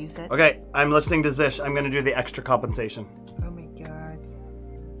could have used it. Okay, I'm listening to Zish. I'm gonna do the extra compensation. Oh my god.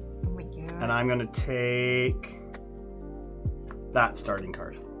 Oh my god. And I'm gonna take that starting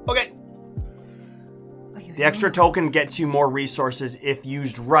card. Okay. The extra token gets you more resources if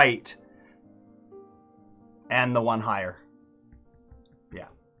used right. And the 1 higher. Yeah.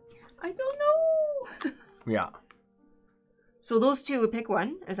 I don't know. Yeah. So those 2, we pick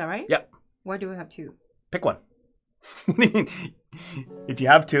 1, is that right? Yep. Why do we have 2? Pick 1. What do you mean? If you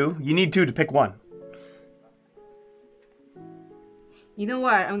have 2, you need 2 to pick 1. You know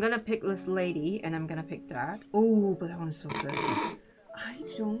what? I'm gonna pick this lady and I'm gonna pick that. Oh, but that one's so good. I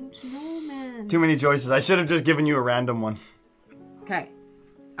don't know, man. Too many choices. I should have just given you a random one. Okay.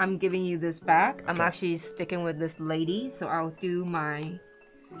 I'm giving you this back. Okay. I'm actually sticking with this lady, so I'll do my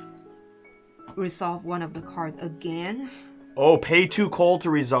resolve one of the cards again. Oh, pay 2 coal to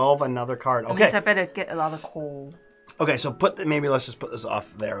resolve another card. Okay. I better get a lot of coal. Okay, so maybe let's just put this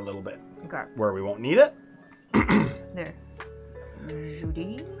off there a little bit. Okay. Where we won't need it. There.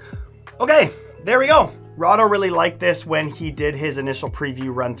 Judy. Okay, there we go. Rado really liked this when he did his initial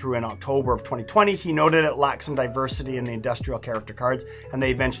preview run through in October of 2020. He noted it lacked some diversity in the industrial character cards, and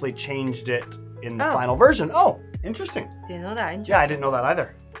they eventually changed it in the final version. Oh, interesting. Didn't know that. Yeah, I didn't know that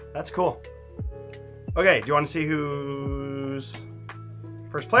either. That's cool. Okay, do you want to see who's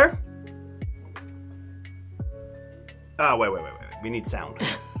first player? Oh, wait. We need sound.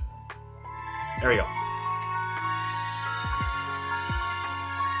 There we go.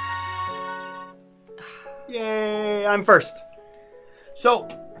 Yay, I'm first. So,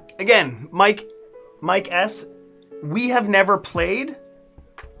 again, Mike S., we have never played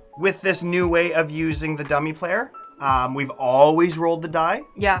with this new way of using the dummy player. We've always rolled the die.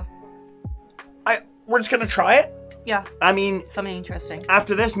 Yeah. We're just going to try it. Yeah. I mean... something interesting.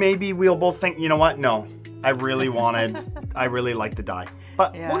 After this, maybe we'll both think, you know what? No, I really like the die.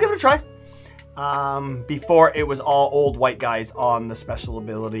 But we'll give it a try. Before it was all old white guys on the special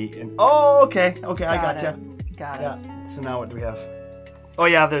ability. And okay, I gotcha. Got it. So now what do we have? Oh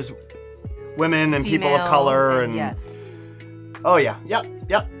yeah, there's women and people of color and yes. Oh yeah, yep.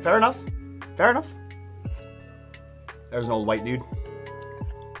 Fair enough. There's an old white dude.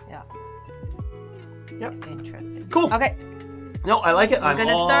 Yeah. Yep. Interesting. Cool. Okay. No, I like it. I'm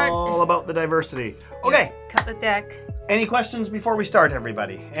gonna start. All about the diversity. Okay. Cut the deck. Any questions before we start,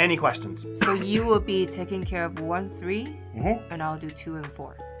 everybody? Any questions? So you will be taking care of 1, 3, Mm-hmm. and I'll do 2 and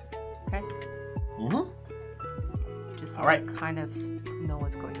 4. Okay? Mm-hmm. Just so All right. I kind of know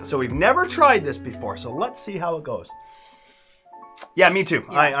what's going on. So we've never tried this before, so let's see how it goes. Yeah, me too.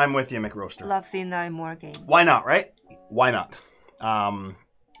 Yes. I'm with you, McRoaster. Love seeing that in more games. Why not, right? Why not?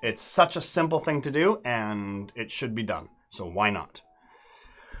 It's such a simple thing to do, and it should be done. So why not?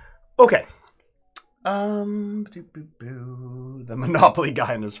 Okay. The Monopoly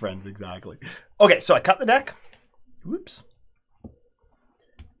guy and his friends, exactly. Okay, so I cut the deck. Whoops.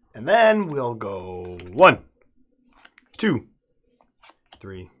 And then we'll go 1, 2,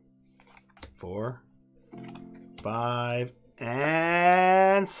 3, 4, 5,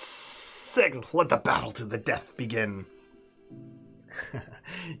 and 6. Let the battle to the death begin.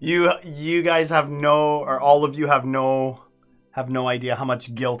 You guys have all of you have no idea how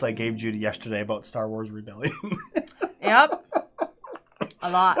much guilt I gave Judy yesterday about Star Wars Rebellion. Yep. A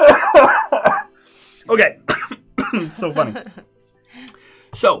lot. Okay. So funny.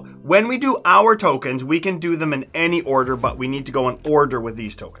 So, when we do our tokens, we can do them in any order, but we need to go in order with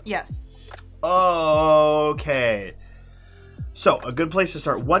these tokens. Yes. Okay. So, a good place to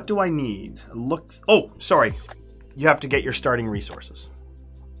start. What do I need? Oh, sorry. You have to get your starting resources.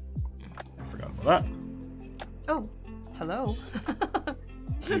 I forgot about that. Oh, hello.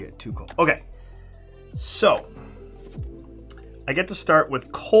 You get 2 coal. Okay. So, I get to start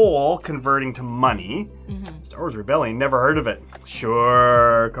with coal converting to money. Mm-hmm. Star Wars Rebellion, never heard of it.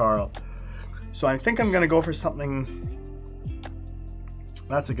 Sure, Carl. So I think I'm going to go for something...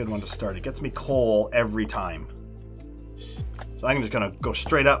 That's a good one to start. It gets me coal every time. So I'm just going to go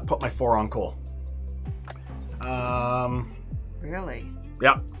straight up, put my 4 on coal. Really?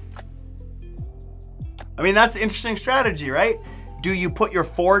 Yeah. I mean, that's an interesting strategy, right? Do you put your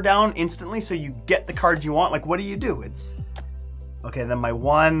 4 down instantly so you get the cards you want? Like, what do you do? It's... Okay, then my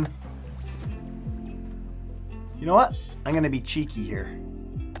 1... You know what? I'm going to be cheeky here.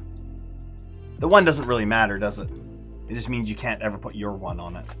 The 1 doesn't really matter, does it? It just means you can't ever put your 1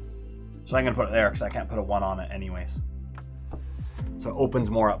 on it. So I'm going to put it there because I can't put a 1 on it anyways. So it opens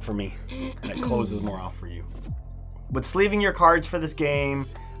more up for me. And it closes more off for you. Would sleeving your cards for this game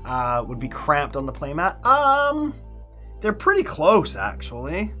would be cramped on the playmat? They're pretty close,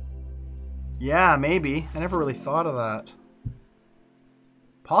 actually. Yeah, maybe. I never really thought of that.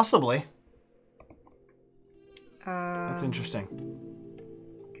 Possibly. That's interesting.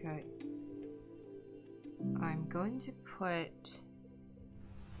 Okay. I'm going to put...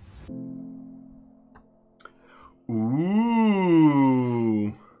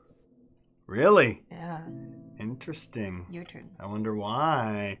 Ooh. Really? Yeah. Interesting. Your turn. I wonder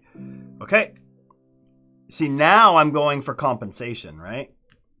why. Okay. See, now I'm going for compensation, right?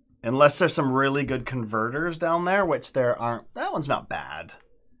 Unless there's some really good converters down there, which there aren't. That one's not bad.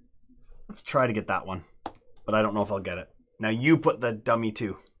 Let's try to get that one. But I don't know if I'll get it. Now you put the dummy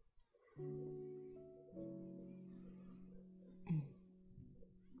 2.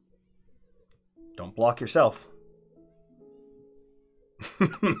 Don't block yourself.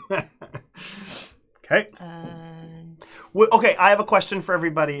 Okay. Okay, I have a question for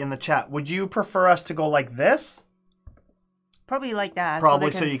everybody in the chat. Would you prefer us to go like this? Probably like that.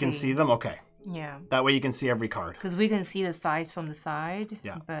 Probably so you can see them? Okay. Yeah. That way you can see every card. Because we can see the size from the side,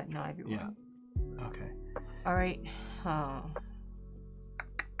 yeah. But not everyone. Yeah. Okay. All right.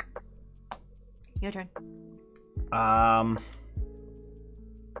 Your turn.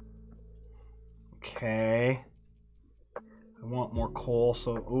 Okay. I want more coal,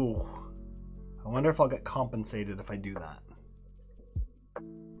 so... Ooh. I wonder if I'll get compensated if I do that.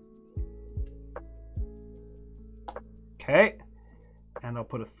 Okay. And I'll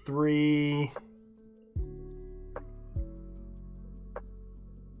put a 3.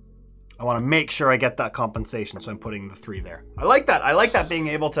 I want to make sure I get that compensation, so I'm putting the 3 there. I like that. I like that being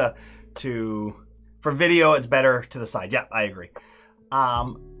able to For video, it's better to the side. Yeah, I agree.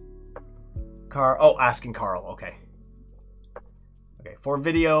 Asking Carl. Okay. Okay, for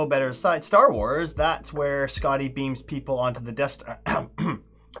video, better to side. Star Wars, that's where Scotty beams people onto the Death Star.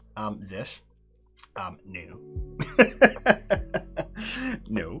 Zish. No.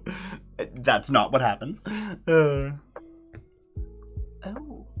 No. That's not what happens. Oh.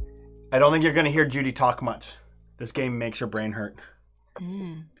 I don't think you're going to hear Judy talk much. This game makes her brain hurt.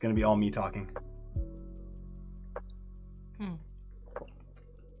 It's going to be all me talking.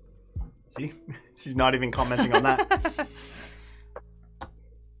 See? She's not even commenting on that.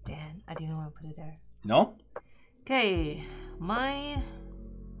 Dan, I didn't want to put it there. No? Okay, my...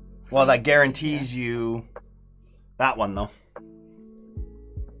 Well, that guarantees you that one, though.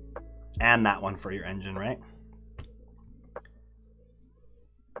 And that one for your engine, right?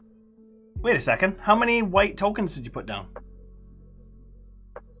 Wait a second. How many white tokens did you put down?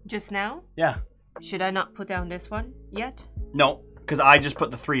 Just now? Yeah. Should I not put down this one yet? No, because I just put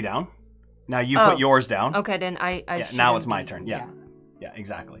the 3 down. Now you put yours down. Okay, then I yeah, now it's my turn. Yeah. Yeah,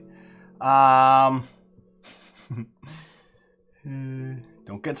 exactly. Don't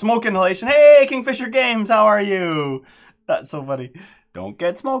get smoke inhalation. Hey, Kingfisher Games, how are you? That's so funny. Don't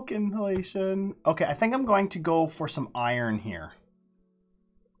get smoke inhalation. Okay, I think I'm going to go for some iron here.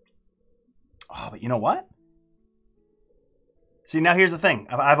 Oh, but you know what? See, now here's the thing.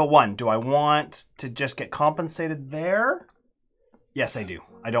 I have a 1. Do I want to just get compensated there? Yes, I do.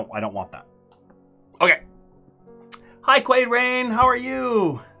 I don't want that. Okay. Hi, Quaid Rain. How are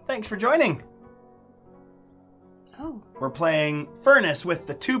you? Thanks for joining. Oh. We're playing Furnace with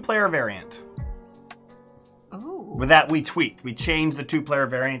the 2-player variant. Oh. With that, we tweaked. We changed the 2-player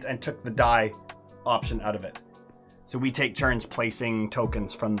variant and took the die option out of it. So we take turns placing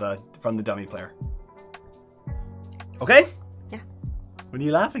tokens from the dummy player. Okay? Yeah. What are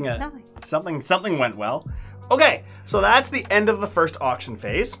you laughing at? Nothing. Something went well. Okay, so that's the end of the first auction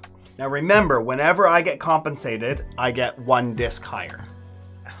phase. Now remember, whenever I get compensated, I get 1 disc higher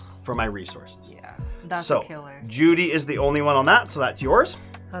for my resources. Yeah, that's a killer. Judy is the only one on that, so that's yours.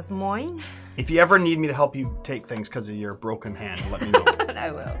 That's mine. If you ever need me to help you take things because of your broken hand, let me know.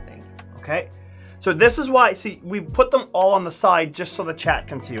 I will, thanks. Okay. So this is why, see, we put them all on the side just so the chat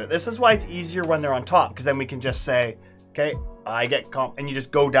can see it. This is why it's easier when they're on top, because then we can just say, okay, I get and you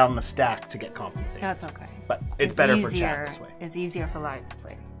just go down the stack to get compensated. That's okay. But it's better for chat this way. It's easier for live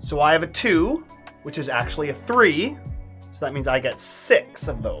play. So I have a 2, which is actually a 3. So that means I get 6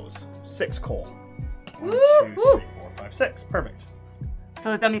 of those. 6 coal. 1, 2, 3, 4, 5, 6. Perfect.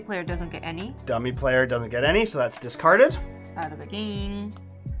 So the dummy player doesn't get any? Dummy player doesn't get any, so that's discarded. Out of the game.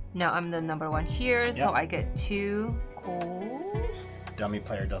 Now I'm the number 1 here, so I get 2 coals. Dummy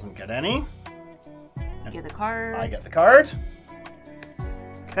player doesn't get any. You get the card. I get the card.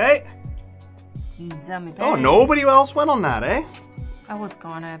 Okay. Dummy player. Oh, nobody else went on that, eh? I was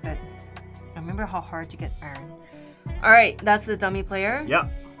gonna, but I remember how hard to get iron. Alright, that's the dummy player. Yep.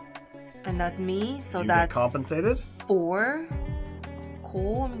 And that's me, so you that's get compensated. 4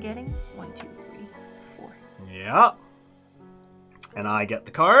 coal I'm getting. 1, 2, 3, 4. Yeah. And I get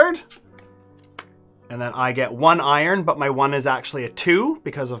the card. And then I get 1 iron, but my 1 is actually a 2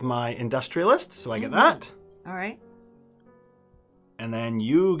 because of my industrialist, so I get that. Alright. And then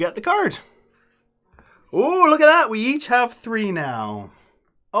you get the card. Oh, look at that. We each have 3 now.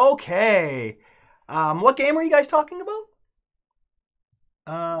 Okay. What game are you guys talking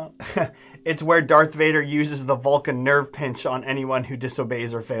about? It's where Darth Vader uses the Vulcan nerve pinch on anyone who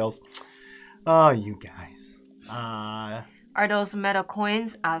disobeys or fails. Oh, you guys. Are those metal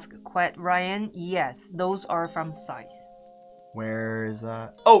coins? Asked Quet Ryan. Yes, those are from Scythe. Where is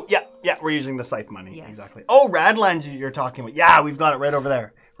that? Oh, yeah, we're using the Scythe money. Yes. Exactly. Oh, Radlands you're talking about. Yeah, we've got it right over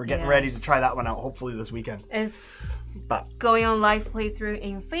there. We're getting ready to try that one out, hopefully this weekend. It's going on live playthrough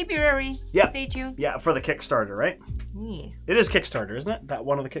in February. Yeah. Stay tuned. Yeah, for the Kickstarter, right? Yeah. It is Kickstarter, isn't it? That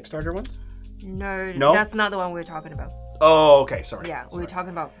one of the Kickstarter ones? No, No? that's not the one we're talking about. Oh, okay, sorry. Yeah, we were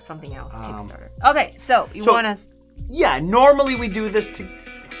talking about something else, Kickstarter. Okay, so you want us... Yeah, normally we do this to...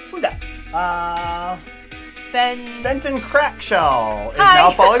 Who's that? Fenton Crackshell is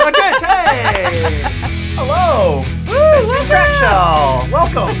now following on Twitch. Hey! Hello! Fenton Crackshell!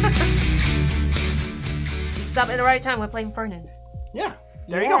 Welcome! You stopped at the right time. We're playing Furnace. Yeah,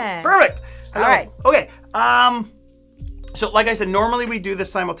 there you go. Perfect! Hello. All right. Okay, so like I said, normally we do this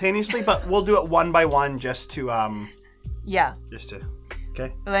simultaneously, but we'll do it one by one just to, Yeah. Just to,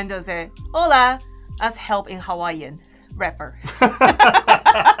 okay? Lendo said, Hola! As help in Hawaiian. Rapper.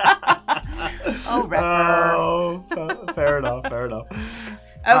 Oh, rapper. Oh, fair enough, fair enough.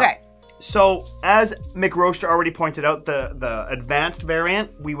 Okay. So, as Mick Roaster already pointed out, the advanced variant,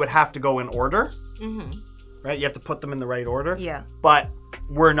 we would have to go in order. Right? You have to put them in the right order. Yeah. But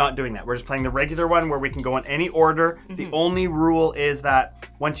we're not doing that. We're just playing the regular one where we can go in any order. The only rule is that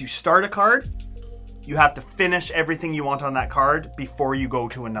once you start a card, you have to finish everything you want on that card before you go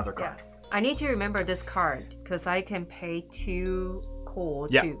to another card. Yes. I need to remember this card because I can pay 2 coal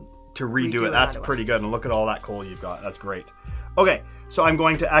to redo it. That's pretty good. And look at all that coal you've got. That's great. Okay, so I'm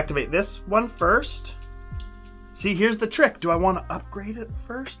going to activate this one first. See, here's the trick. Do I want to upgrade it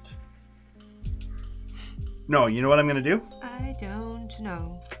first? No, you know what I'm going to do? I don't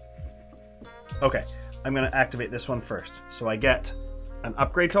know. Okay, I'm going to activate this one first. So I get an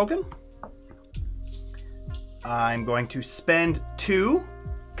upgrade token. I'm going to spend 2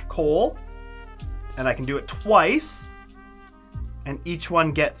 coal, and I can do it twice, and each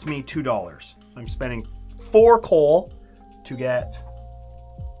one gets me $2. I'm spending 4 coal to get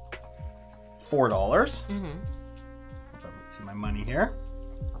 $4. Let's see my money here.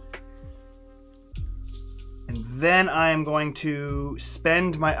 And then I am going to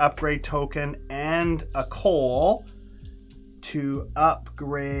spend my upgrade token and a coal to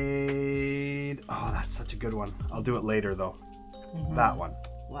upgrade. Oh, that's such a good one. I'll do it later though. That one.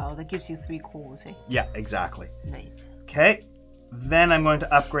 Wow, that gives you 3 coals, eh? Yeah, exactly. Nice. Okay. Then I'm going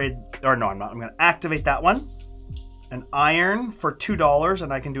to upgrade, or no, I'm not. I'm going to activate that one. An iron for $2,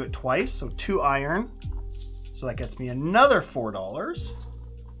 and I can do it twice. So 2 iron. So that gets me another $4.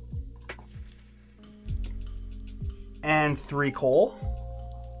 And 3 coal.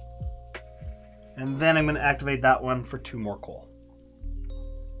 And then I'm going to activate that one for 2 more coal.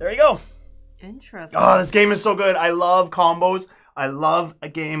 There you go. Interesting. Oh, this game is so good. I love combos. I love a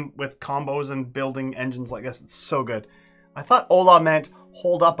game with combos and building engines like this. It's so good. I thought Ola meant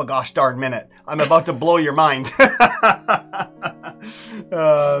hold up a gosh darn minute. I'm about to blow your mind.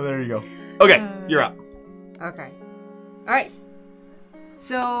 There you go. Okay, you're up. Okay. All right.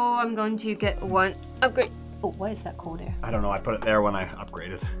 So I'm going to get 1 upgrade. Oh, why is that coal there? I don't know. I put it there when I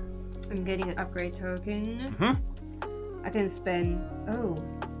upgraded. I'm getting an upgrade token. I can spend. Oh,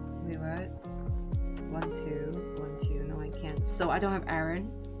 wait, what? 1, 2, 1, 2. No, I can't. So I don't have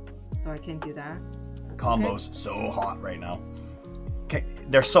iron, so I can't do that. Combos so hot right now. Okay,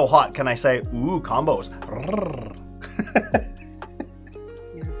 they're so hot. Can I say, ooh, combos?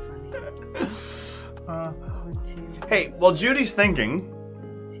 You're funny. 1, 2. Hey, well, Judy's thinking.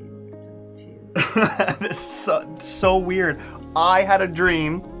 2 times 2. This is so weird. I had a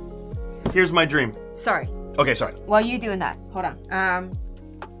dream. Here's my dream. Sorry. Okay, sorry. While you doing that, hold on.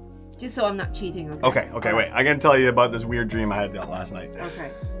 Just so I'm not cheating. Okay, wait. I gotta tell you about this weird dream I had last night.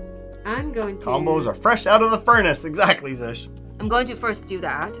 Okay. I'm going to... Combos are fresh out of the furnace. Exactly, Zish. I'm going to first do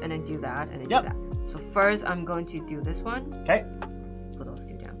that, and then do that, and then do that. So first, I'm going to do this one. Okay. Put those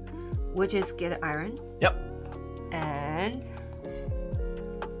 2 down. Which is get iron. Yep. And...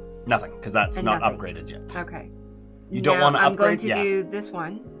 Nothing, because that's not upgraded yet. Okay. You don't want to upgrade? I'm going to do this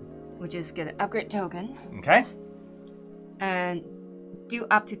one, which is get an upgrade token. Okay. And do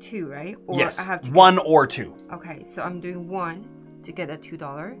up to 2, right? Or yes, I have to 1 or 2. Okay, so I'm doing 1 to get a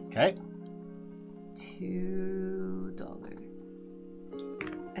 $2. Okay. $2.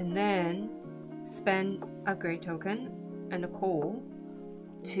 And then spend upgrade token and a coal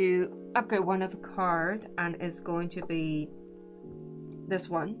to upgrade one of the card, and it's going to be this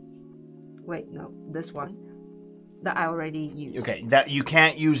one. Wait, no, this one that I already used. Okay, that you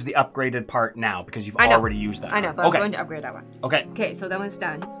can't use the upgraded part now because you've already used that. I know, but I'm going to upgrade that one. Okay. Okay, so that one's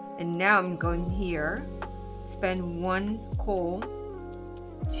done. And now I'm going here, spend 1 coal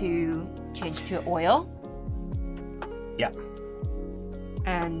to change to oil. Yeah.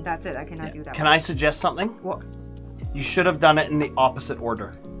 And that's it. I cannot do that. Can I suggest something? What? You should have done it in the opposite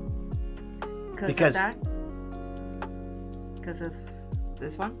order. Because of that? Because of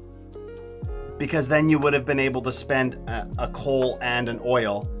this one? Because then you would have been able to spend a coal and an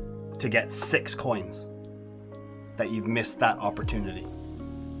oil to get 6 coins. That you've missed that opportunity.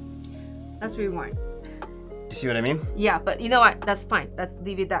 Let's rewind. Do you see what I mean? Yeah, but you know what? That's fine. Let's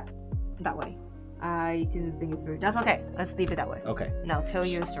leave it that way. I didn't think it through. That's okay. Let's leave it that way. Okay. Now tell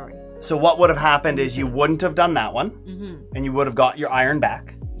your story. So what would have happened is you wouldn't have done that one, and you would have got your iron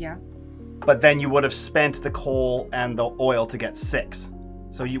back. Yeah. But then you would have spent the coal and the oil to get 6.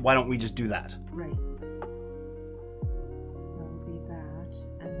 So why don't we just do that? Right. That'll be that,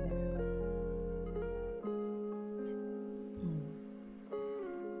 and then.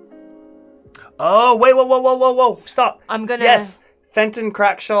 Oh wait! Whoa! Stop! I'm gonna. Yes, Fenton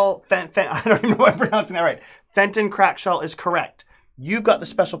Crackshell. I don't even know if I'm pronouncing that right. Fenton Crackshell is correct. You've got the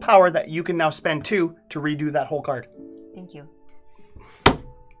special power that you can now spend 2 to redo that whole card. Thank you.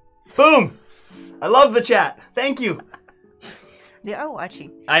 Boom! I love the chat. Thank you. They are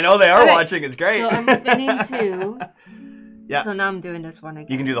watching. I know they are watching. It's great. So I'm spinning 2. Yeah. So now I'm doing this one again.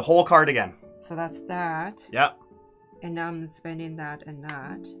 You can do the whole card again. So that's that. Yeah. And now I'm spinning that and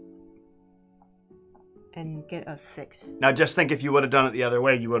that. And get a 6. Now just think if you would have done it the other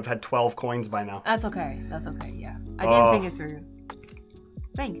way, you would have had 12 coins by now. That's okay. That's okay, yeah. I didn't think it through.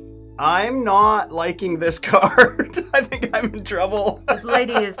 Thanks. I'm not liking this card. I think I'm in trouble. This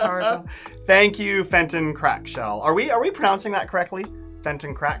lady is powerful. Thank you, Fenton Crackshell. Are we pronouncing that correctly?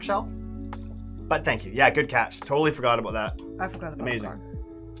 Fenton Crackshell? But thank you. Yeah, good catch. Totally forgot about that. I forgot about Amazing. the card.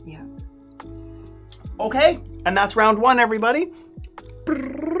 Yeah. Okay, and that's round 1, everybody.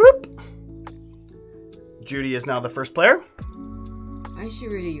 Judy is now the first player. I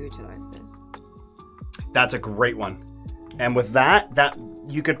should really utilize this. That's a great one. And with that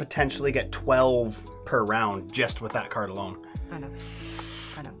you could potentially get 12 per round just with that card alone. I know.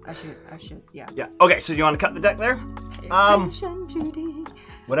 I should, yeah. Yeah. Okay, so do you want to cut the deck there? Pay attention, Judy.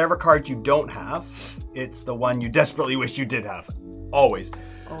 Whatever card you don't have, it's the one you desperately wish you did have. Always.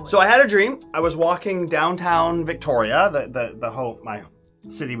 So I had a dream. I was walking downtown Victoria, my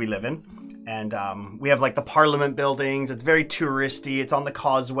city we live in. And we have like the Parliament buildings. It's very touristy. It's on the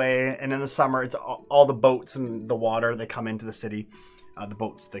causeway. And in the summer, it's all the boats and the water. They come into the city. The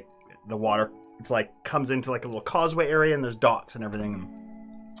boats, the water, it's like comes into like a little causeway area and there's docks and everything.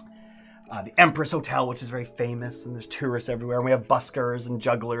 The Empress Hotel, which is very famous, and there's tourists everywhere. And we have buskers and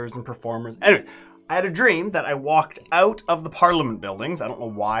jugglers and performers. Anyway, I had a dream that I walked out of the Parliament buildings. I don't know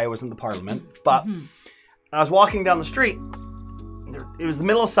why I was in the Parliament, but I was walking down the street. It was the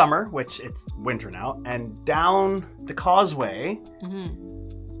middle of summer, which it's winter now, and down the causeway,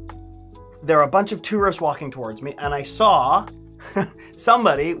 there are a bunch of tourists walking towards me, and I saw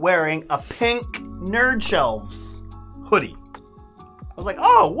somebody wearing a pink Nerd Shelves hoodie. I was like,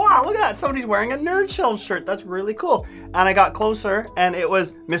 oh, wow, look at that. Somebody's wearing a Nerd Shelves shirt. That's really cool. And I got closer, and it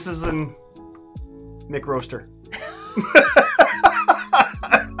was Mrs. and Mick Roaster.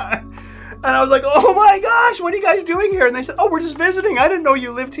 And I was like, oh my gosh, what are you guys doing here? And they said, oh, we're just visiting. I didn't know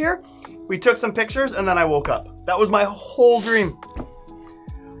you lived here. We took some pictures, and then I woke up. That was my whole dream.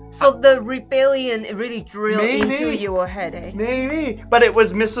 So the rebellion really drilled into your head, eh? Maybe. But it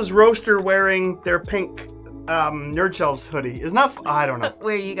was Mrs. Roaster wearing their pink Nerd Shelves hoodie. Isn't that I don't know.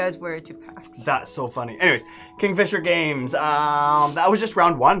 Where you guys wear 2 packs. That's so funny. Anyways, Kingfisher Games. That was just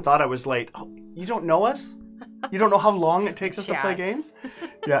round 1. Thought I was late. Oh, you don't know us? You don't know how long it takes us to play games?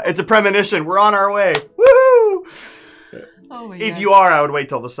 Yeah, it's a premonition. We're on our way. Woohoo! Oh if you are, I would wait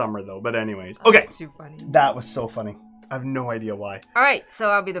till the summer, though. But anyways. Okay. That's too funny. That was so funny. I have no idea why. All right,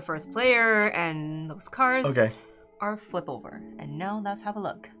 so I'll be the first player, and those cards are flip over. And now let's have a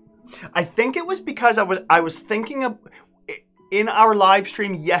look. I think it was because I was thinking of... In our live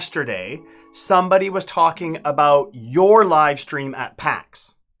stream yesterday, somebody was talking about your live stream at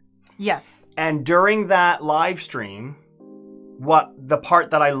PAX. Yes. And during that live stream, the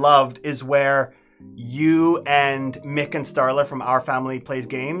part that I loved is where you and Mick and Starla from Our Family Plays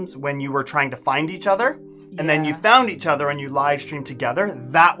Games, when you were trying to find each other, and then you found each other and you live streamed together,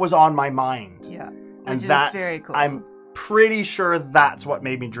 that was on my mind. Yeah. And that's very cool. I'm pretty sure that's what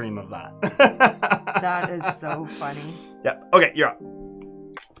made me dream of that. That is so funny. Yep. Okay, you're up.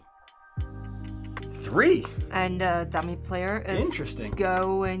 3. And dummy player is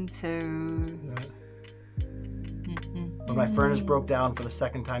going to... When my furnace broke down for the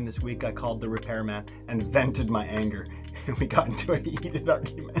 2nd time this week, I called the repairman and vented my anger. And we got into a heated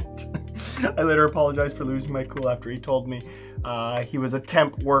argument. I later apologized for losing my cool after he told me he was a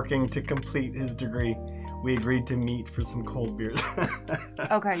temp working to complete his degree. We agreed to meet for some cold beers.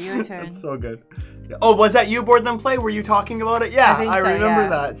 Okay, your turn. That's so good. Oh, was that you, Board Them Play? Were you talking about it? Yeah, I remember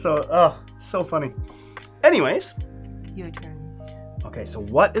that. So, oh, so funny. Anyways. Your turn. Okay, so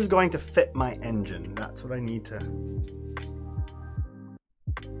what is going to fit my engine? That's what I need to...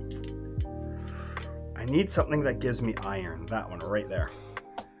 I need something that gives me iron. That one right there.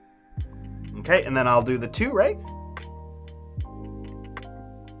 Okay, and then I'll do the 2, right?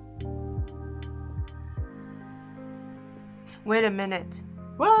 Wait a minute.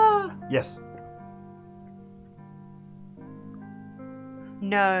 What? Yes.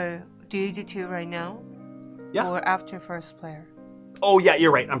 No. Do you do 2 right now? Yeah. Or after first player? Oh, yeah,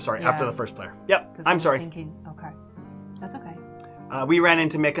 you're right. I'm sorry. Yeah. After the first player. Yep. I'm sorry. Thinking, okay. That's okay. We ran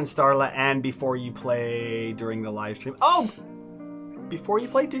into Mick and Starla and Before You Play during the live stream. Oh! Before You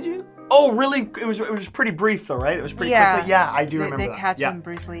Play, did you? Oh, really? It was pretty brief, though, right? It was pretty quickly? Yeah, I do remember that. They catch him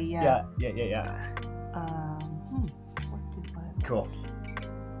briefly, yeah. Yeah. What did I... Cool.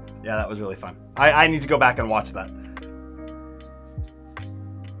 Yeah, that was really fun. I need to go back and watch that.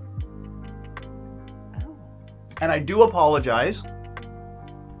 And I do apologize.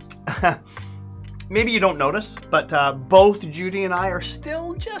 Maybe you don't notice, but both Judy and I are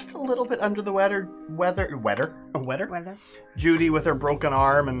still just a little bit under the weather. Judy with her broken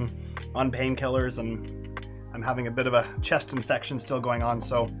arm and on painkillers, and I'm having a bit of a chest infection still going on,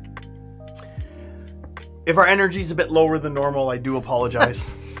 so if our energy's a bit lower than normal, I do apologize.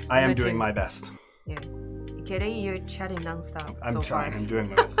 I am doing my best. Yeah. Kidding? You're chatting nonstop. I'm trying. I'm doing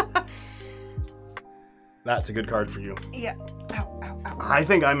my best. That's a good card for you. Yeah. Ow, ow, ow. I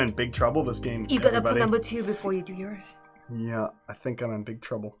think I'm in big trouble this game. You gotta put number 2 before you do yours. Yeah, I think I'm in big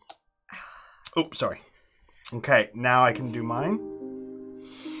trouble. Oh, sorry. Okay, now I can do mine.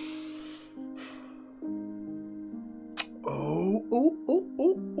 Oh.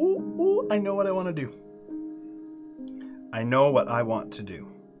 I know what I want to do. I know what I want to do.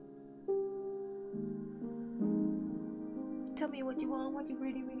 Tell me what you want, what you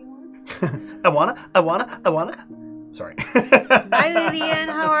really, really want. I wanna. Sorry. Hi, Lillian.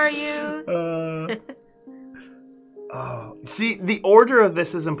 How are you? Oh, see, the order of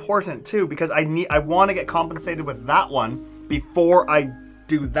this is important too, because I want to get compensated with that one before I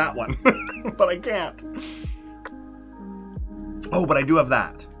do that one, but I can't. Oh, but I do have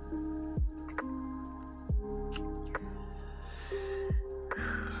that.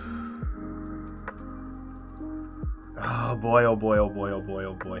 Oh boy, oh boy, oh boy, oh boy,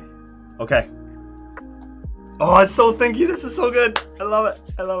 oh boy. Okay. Oh, it's so thinky. This is so good. I love it.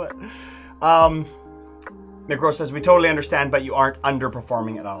 I love it. Nick Rose says, we totally understand, but you aren't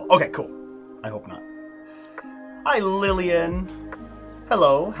underperforming at all. Okay, cool. I hope not. Hi, Lillian.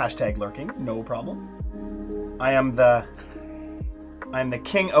 Hello. Hashtag lurking. No problem. I'm the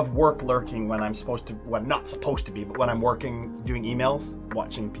king of work lurking when I'm supposed to, well, not supposed to be, but when I'm working, doing emails,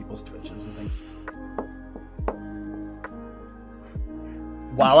 watching people's Twitches and things.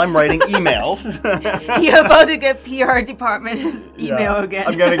 While I'm writing emails. You're about to get PR department's email again.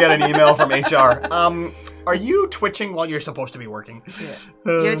 I'm going to get an email from HR. Are you twitching while you're supposed to be working? Yeah.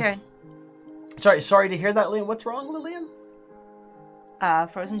 Your turn. Sorry to hear that, Lillian. What's wrong, Lillian?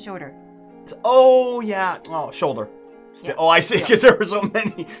 Frozen shoulder. Oh, yeah. Oh, shoulder. Still. Yeah. Oh, I see, because there were so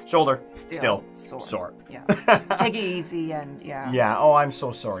many. Shoulder. Still. Sore. Yeah. Take it easy and yeah. Yeah. Oh, I'm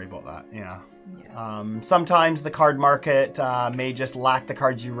so sorry about that. Yeah. Sometimes the card market may just lack the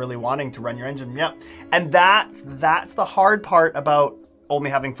cards you're really wanting to run your engine. Yep. And that's the hard part about only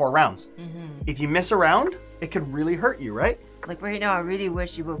having 4 rounds. Mm-hmm. If you miss a round, it could really hurt you, right? Like right now, I really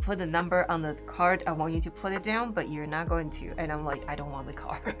wish you would put the number on the card. I want you to put it down, but you're not going to. And I'm like, I don't want the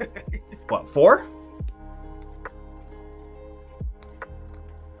card. What, 4?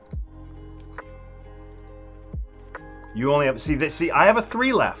 You only have, see, I have a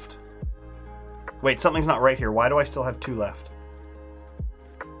 3 left. Wait, something's not right here. Why do I still have 2 left?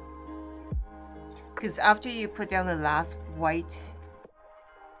 Because after you put down the last white,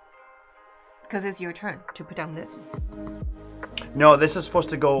 because it's your turn to put down this. No, this is supposed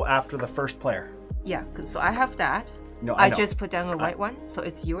to go after the first player. Yeah, so I have that. No, I just put down the white one, so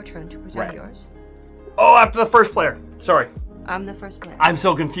it's your turn to put down yours. Oh, after the first player. Sorry. I'm the first player. I'm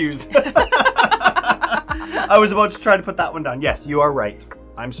so confused. I was about to try to put that one down. Yes, you are right.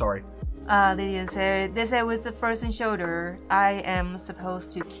 I'm sorry. Lydia said, they said with the frozen shoulder, I am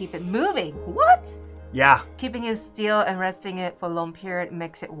supposed to keep it moving. What? Yeah. Keeping it still and resting it for a long period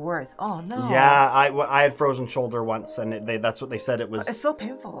makes it worse. Oh, no. Yeah, I had frozen shoulder once, and that's what they said it was. It's so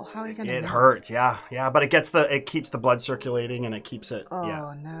painful. How are you going to It hurts, yeah. But it keeps the blood circulating, and it keeps it,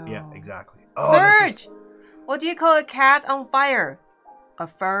 Oh, no. Yeah, exactly. Oh, Serge! What do you call a cat on fire? A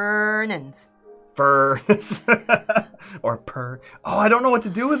furnace. Furnace. Or purr. Oh, I don't know what to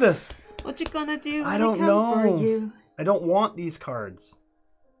do with this. What you gonna do? I don't know. I don't want these cards.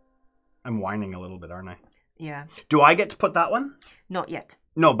 I'm whining a little bit, aren't I? Yeah. Do I get to put that one? Not yet.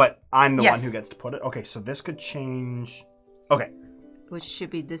 No, but I'm the one who gets to put it. Okay, so this could change. Okay. Which should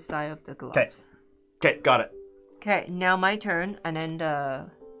be this side of the gloves. Okay, got it. Okay, now my turn, and then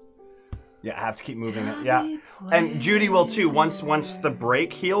the... Yeah, I have to keep moving it. Yeah. And Judy will too. Once the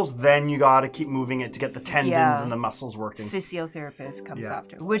break heals, then you gotta keep moving it to get the tendons and the muscles working. Physiotherapist comes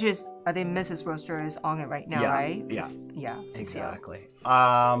after. Which is, I think Mrs. Roaster is on it right now, right? Yeah. Exactly.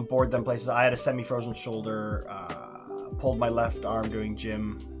 Bored them places. I had a semi-frozen shoulder, pulled my left arm doing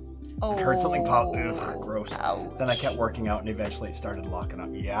gym. Oh. I heard something pop. Ugh, gross. Ouch. Then I kept working out and eventually it started locking up.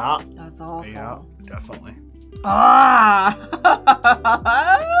 Yeah. That's awful. Yeah, definitely. Ah!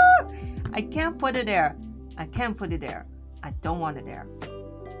 I can't put it there. I can't put it there. I don't want it there.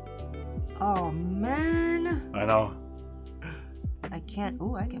 Oh, man. I know. I can't.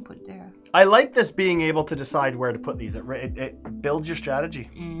 Ooh, I can put it there. I like this being able to decide where to put these. It builds your strategy.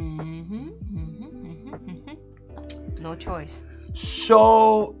 No choice.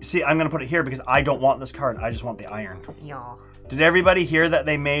 So, see, I'm going to put it here because I don't want this card. I just want the iron. Yeah. Did everybody hear that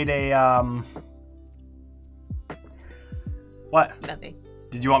they made a, What? Nothing.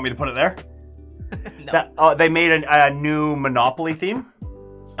 Did you want me to put it there? No. They made a new Monopoly theme.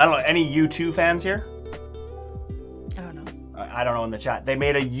 I don't know, any U2 fans here? I don't know. I don't know in the chat. They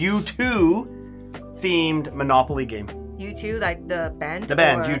made a U2 themed Monopoly game. U2, like the band? The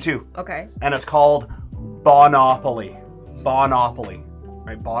band, U2. Okay. And it's called Bonopoly. Bonopoly.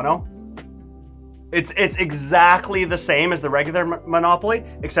 Right, Bono? It's exactly the same as the regular Monopoly,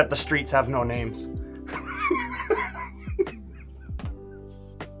 except the streets have no names.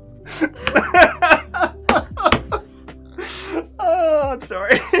 Oh, I'm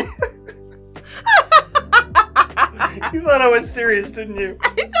sorry. You thought I was serious, didn't you?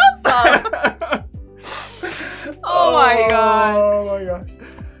 I thought so. Oh my god. Oh my gosh.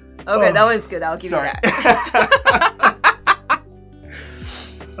 Okay, that was good. I'll give you that.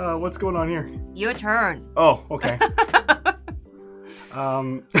 What's going on here? Your turn. Oh, okay.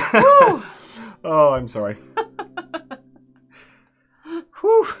 Oh, I'm sorry.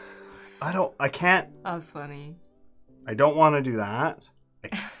 Whew. I can't. That was funny. I don't want to do that.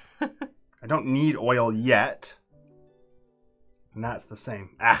 I don't need oil yet. And that's the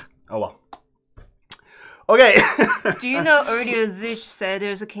same. Oh well. Okay. Do you know earlier Zish said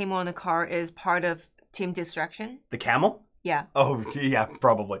there's a camel on the car is part of team distraction? The camel? Yeah. Oh, yeah,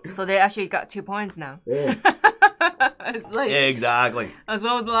 probably. So they actually got 2 points now. Yeah. It's like, exactly. as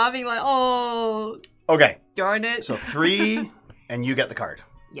well as laughing like, oh. Okay. Darn it. So 3, and you get the card.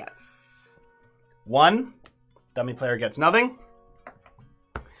 Yes. 1, dummy player gets nothing.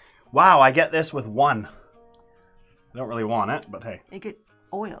 Wow, I get this with 1. I don't really want it, but hey. You get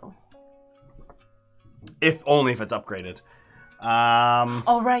oil. Only if it's upgraded.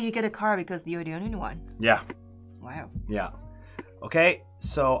 Oh, right, you get a card because you're the only one. Yeah. Wow. Yeah. Okay,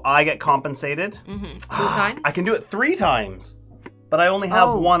 so I get compensated. 2 times? I can do it 3 times, but I only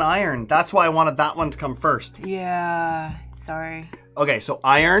have 1 iron. That's why I wanted that one to come first. Yeah, sorry. Okay, so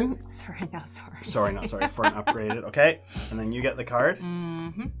iron. Sorry, not sorry. Sorry, not sorry. For an upgraded. Okay, and then you get the card.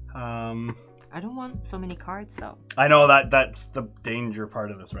 I don't want so many cards though. I know that's the danger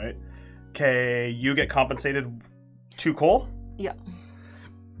part of this, right? Okay, you get compensated 2 coal. Yeah.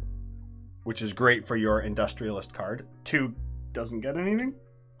 Which is great for your industrialist card. 2 doesn't get anything.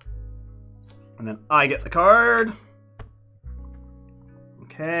 And then I get the card.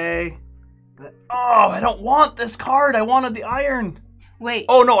 Okay. Oh, I don't want this card. I wanted the iron. Wait.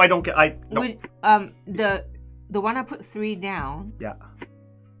 Oh no, I don't get. No. The one I put 3 down. Yeah.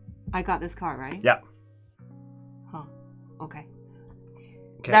 I got this card, right? Yeah. Huh. Okay.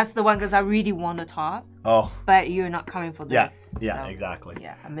 Okay. That's the one because I really want the top. Oh. But you're not coming for this. Yeah, so, exactly.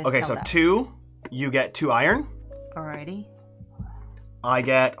 Yeah, I missed Okay, so that. 2, you get 2 iron. Alrighty. I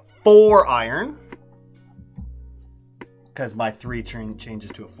get 4 iron. Because my 3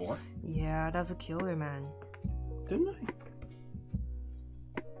 changes to a 4. Yeah, that's a killer, man. Didn't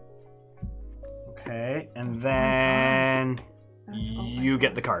I? Okay, and then you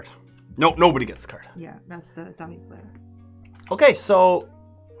get the card. No, nobody gets the card. Yeah, that's the dummy player. Okay, so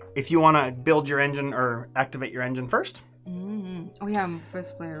if you want to build your engine or activate your engine first. Oh yeah, I'm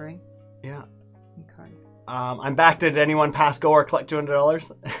first player, right? Yeah. Okay. I'm backed. Did anyone pass go or collect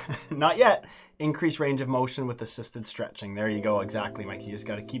 $200? Not yet. Increase range of motion with assisted stretching. There you go. Exactly, Mike. You just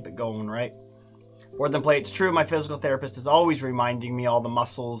got to keep it going, right? More than play, it's true. My physical therapist is always reminding me all the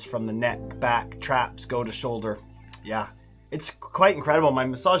muscles from the neck, back, traps, go to shoulder. Yeah. It's quite incredible. My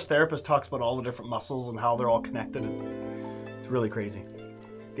massage therapist talks about all the different muscles and how they're all connected. It's really crazy.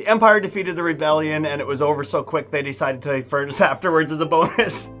 The Empire defeated the rebellion, and it was over so quick they decided to furnace afterwards as a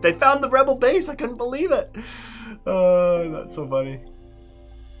bonus. They found the rebel base. I couldn't believe it. That's so funny.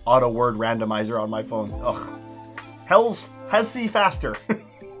 Auto word randomizer on my phone. Ugh. Has see faster.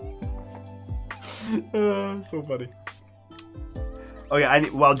 So funny. Okay,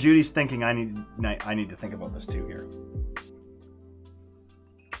 while Judy's thinking, I need to think about this too here.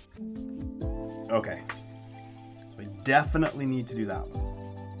 Okay. So I definitely need to do that one.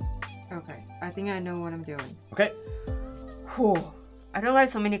 Okay, I think I know what I'm doing. Okay. Whew. I don't like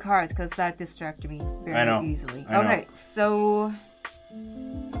so many cards because that distracted me very easily. I know. Okay, so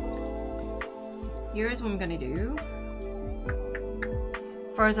here's what I'm gonna do.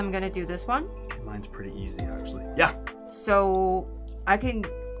 First, I'm gonna do this one. Mine's pretty easy, actually. Yeah. So I can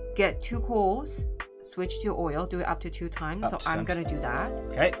get 2 coals, switch to oil, do it up to 2 times. So I'm gonna do that.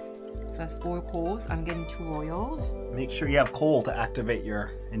 Okay. So that's 4 coals. I'm getting 2 oils. Make sure you have coal to activate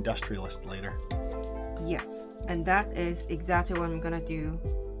your industrialist later. Yes, and that is exactly what I'm gonna do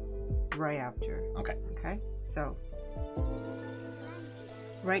right after. Okay. Okay, so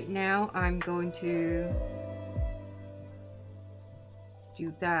Right now, I'm going to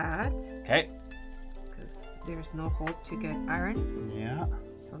do that. Okay. Because there's no hope to get iron. Yeah.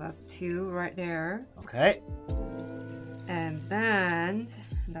 So that's 2 right there. Okay. And then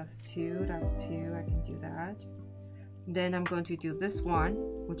that's 2. That's 2. I can do that. Then I'm going to do this one,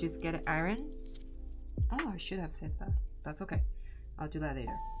 which is get iron. Oh, I should have said that. That's okay. I'll do that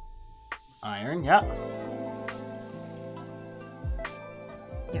later. Iron, yeah.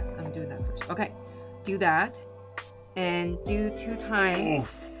 Yes, I'm doing that first. Okay, do that and do 2 times.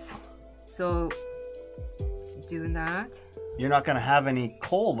 Oof. So doing that. You're not gonna have any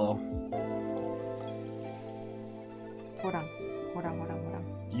coal though. Hold on.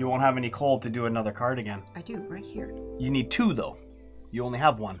 You won't have any coal to do another card again. I do, right here. You need 2 though. You only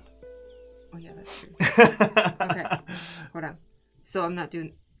have 1. Oh yeah, that's true. Okay, hold on. So I'm not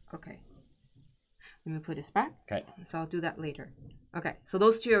doing, okay. Let me put this back. Okay. So I'll do that later. Okay, so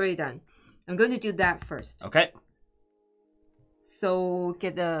those 2 are already done. I'm going to do that first. Okay. So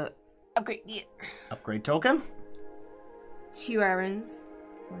get the upgrade gear. Upgrade token. 2 irons.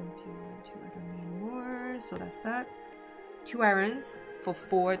 1, 2, 2. I don't need more. So that's that. 2 irons for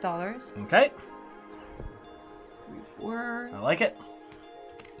 $4. Okay. 3, 4. I like it.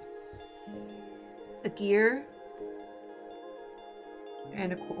 A gear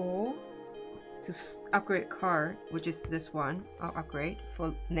and a coal to upgrade card, which is this one. I'll upgrade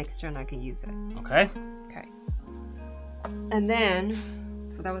for next turn. I can use it. Okay. Okay. And then,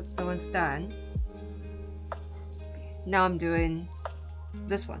 so that one's done. Now I'm doing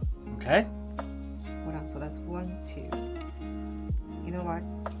this one. Okay. Hold on. So that's 1, 2. You know what?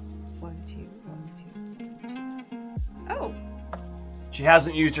 1, 2, 1, 2. Oh. She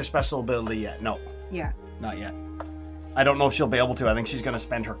hasn't used her special ability yet. No. Yeah. Not yet. I don't know if she'll be able to. I think she's going to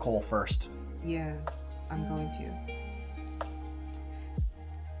spend her coal first. Yeah, I'm going to.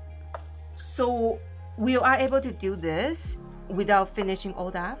 So we are able to do this without finishing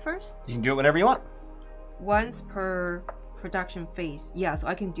all that first? You can do it whenever you want. Once per production phase. Yeah, so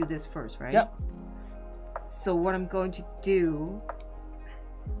I can do this first, right? Yep. So what I'm going to do...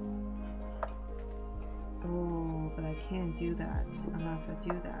 Oh, but I can't do that unless I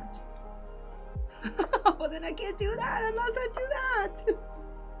do that. But then I can't do that unless I do that.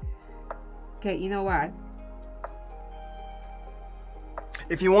 Okay, you know what?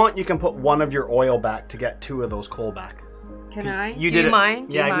 If you want, you can put 1 of your oil back to get 2 of those coal back. Can I? You do did you it. mind?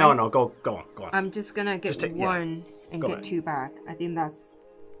 Do Yeah, you mind? no, go on. I'm just gonna get Just 1 and Go get ahead. 2 back. I think that's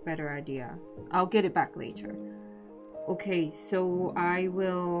a better idea. I'll get it back later. Okay, so I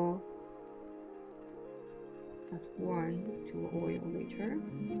will... That's 1 to oil later.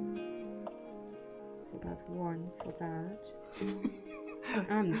 So that's 1 for that.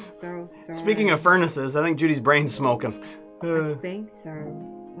 I'm so sorry. Speaking of furnaces, I think Judy's brain's smoking. I think so.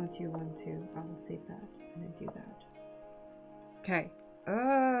 1, 2, 1, 2. I'll save that and then do that. Okay.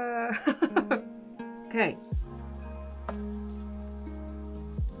 Okay.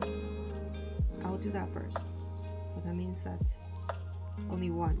 I'll do that first. But that means that's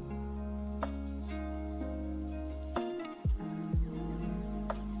only once.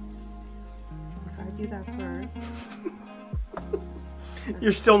 If I do that first...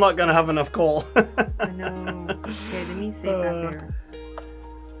 You're still not going to have enough coal. I know. Okay, let me save that there.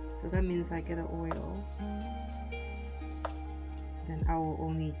 So that means I get an oil. Then I will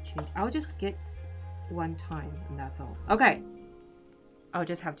only change. I'll just get 1 time and that's all. Okay. I'll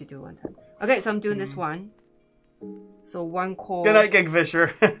just have to do 1 time. Okay, so I'm doing this one. So 1 coal. Good night,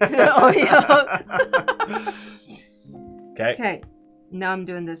 Kingfisher. 2 oil. Okay. Okay. Now I'm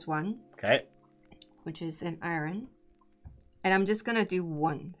doing this one. Okay. Which is an iron. And I'm just gonna do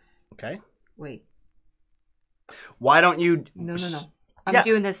once. Okay. Wait. Why don't you... No. I'm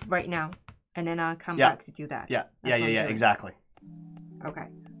doing this right now. And then I'll come back to do that. Yeah, That's yeah, exactly. Okay.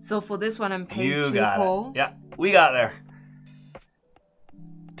 So for this one, I'm paying 2 got coal. it. Yeah, we got there.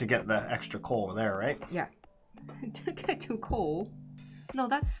 To get the extra coal there, right? Yeah. To get 2 coal? No,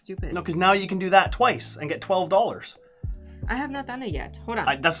 that's stupid. No, because now you can do that twice and get $12. I have not done it yet. Hold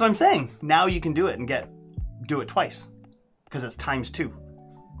on. That's what I'm saying. Now you can do it and do it twice. Because it's ×2.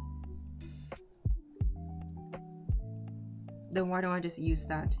 Then why don't I just use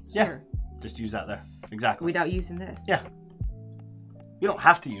that Yeah. here? Just use that there. Exactly. Without using this? Yeah. You don't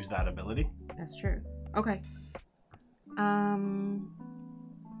have to use that ability. That's true. Okay.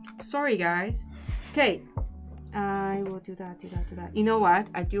 Sorry guys. Okay. I will do that. You know what?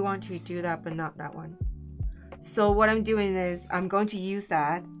 I do want to do that, but not that one. So what I'm doing is I'm going to use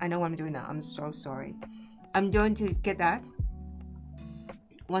that. I know I'm doing that. I'm so sorry. I'm going to get that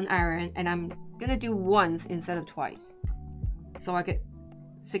 1 iron and I'm gonna do once instead of twice. So I get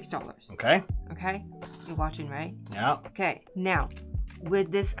 $6. Okay. Okay? You're watching, right? Yeah. Okay, now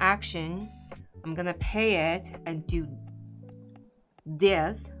with this action, I'm gonna pay it and do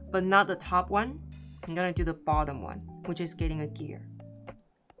this, but not the top one. I'm gonna do the bottom one, which is getting a gear.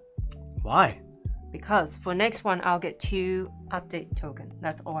 Why? Because for next one, I'll get 2 update token.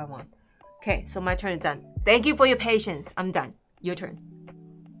 That's all I want. Okay, so my turn is done. Thank you for your patience. I'm done. Your turn.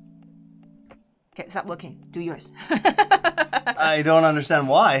 Okay, stop looking. Do yours. I don't understand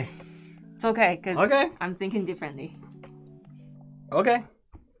why. It's okay, because I'm thinking differently. Okay.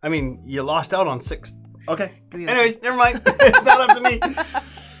 I mean, you lost out on 6. Okay. Anyways, never mind. It's not up to me.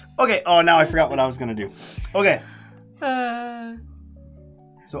 Okay. Oh, now I forgot what I was going to do. Okay.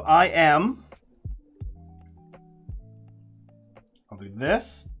 So I am... I'll do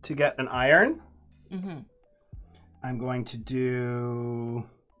this to get an iron. Mm-hmm. I'm going to do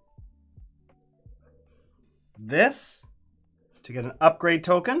this to get an upgrade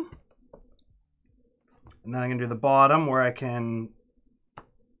token. And then I'm going to do the bottom where I can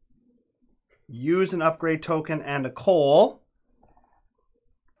use an upgrade token and a coal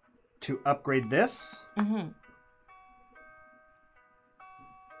to upgrade this. Mm-hmm.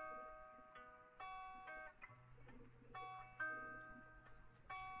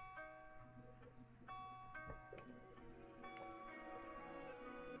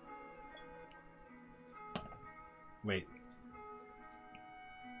 Wait.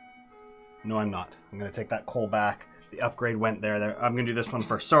 No, I'm not. I'm going to take that coal back. The upgrade went there. I'm going to do this one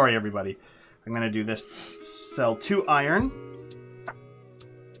first. Sorry, everybody. I'm going to do this. Sell 2 iron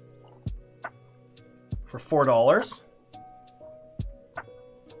for $4.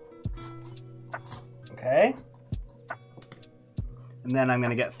 Okay. And then I'm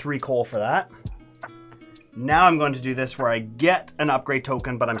going to get 3 coal for that. Now I'm going to do this where I get an upgrade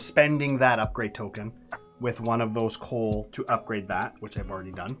token, but I'm spending that upgrade token with one of those coal to upgrade that, which I've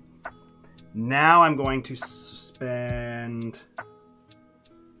already done. Now I'm going to spend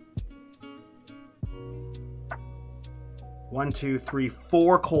 1, 2, 3,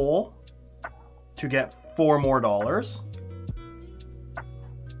 4 coal to get $4 more.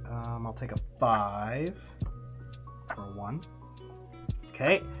 I'll take a 5 for 1.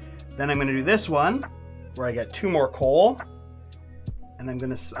 Okay, then I'm going to do this one where I get 2 more coal, and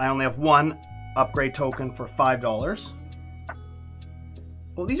I only have 1 upgrade token for $5.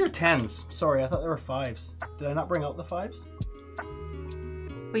 Well, these are 10s. Sorry, I thought they were 5s. Did I not bring out the 5s?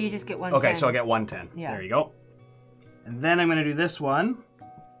 But you just get 1 Okay, 10. so I get 1 10. Yeah. There you go. And then I'm going to do this one.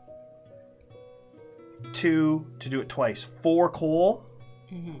 2 to do it twice. 4 coal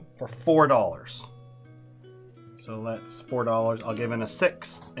for $4. So that's $4. I'll give in a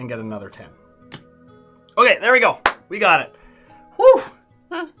 6 and get another 10. Okay, there we go. We got it. Whew.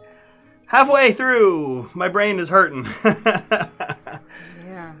 Halfway through. My brain is hurting.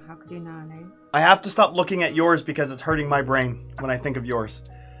 Yeah, how could you not, eh? I have to stop looking at yours because it's hurting my brain when I think of yours.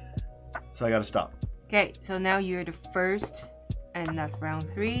 So I gotta stop. Okay, so now you're the first, and that's round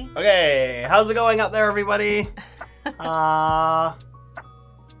 3. Okay, how's it going out there, everybody? Oh,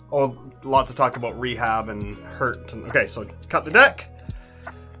 lots of talk about rehab and hurt. Okay, so cut the deck.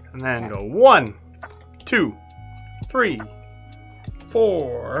 And then go 1, 2, 3,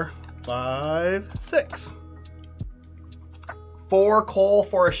 4, 5, 6. 4 coal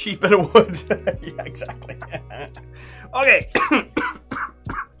for a sheep and a wood. Yeah, exactly. Okay.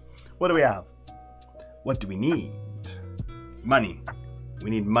 What do we have? What do we need? Money. We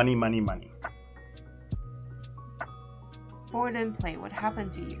need money, money, money. Board and play. What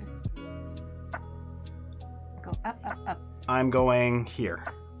happened to you? Go up, up, up. I'm going here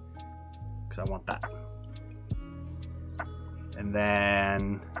because I want that. And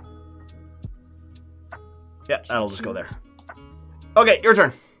then, yeah, that'll just go there. Okay, your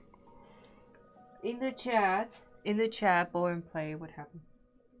turn. In the chat, board and play. What happened?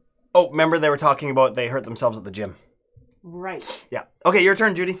 Oh, remember they were talking about they hurt themselves at the gym. Right. Yeah. Okay, your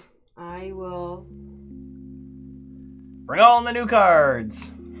turn, Judy. I will bring on the new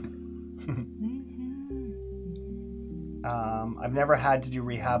cards. I've never had to do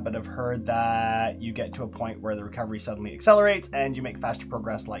rehab, but I've heard that you get to a point where the recovery suddenly accelerates and you make faster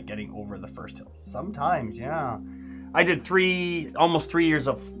progress, like getting over the first hill. Sometimes, yeah. I did almost 3 years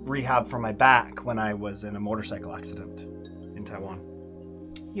of rehab for my back when I was in a motorcycle accident in Taiwan.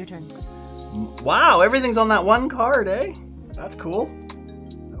 Your turn. Wow, everything's on that one card, eh? That's cool.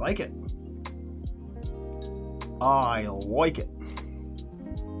 I like it. I like it.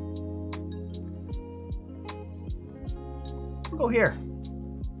 We'll go here.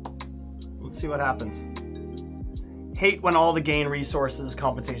 Let's see what happens. hate when all the gain resources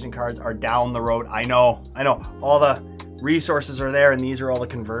compensation cards are down the road. I know. All the resources are there and these are all the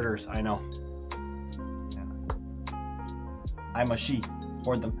converters. I know. Yeah. I'm a she.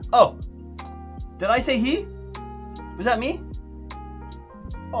 Hoard them. Oh, did I say he? Was that me?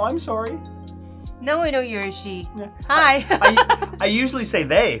 Oh, I'm sorry. Now I know you're a she. Yeah. Hi. I usually say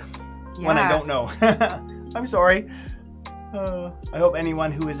they when I don't know. I'm sorry. I hope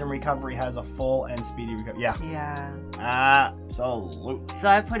anyone who is in recovery has a full and speedy recovery. Yeah. Yeah. Absolutely. So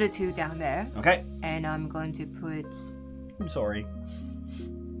I put a 2 down there. Okay. And I'm going to put... I'm sorry.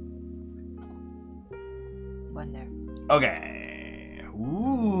 1 there. Okay.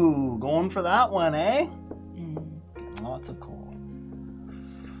 Ooh, going for that one, eh? Mm. Lots of coal.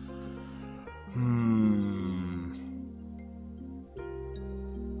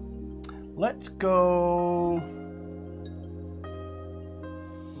 Let's go...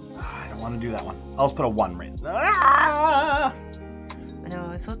 I don't want to do that one. I'll just put a 1 right. Ah! I know,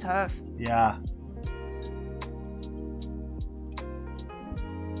 it's so tough. Yeah.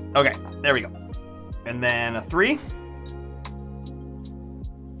 Okay, there we go. And then a 3.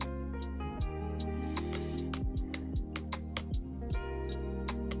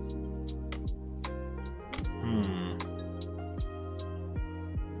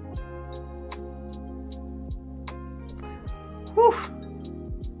 Whew.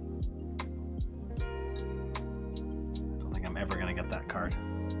 Don't think I'm ever gonna get that card.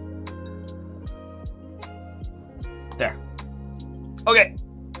 There. Okay.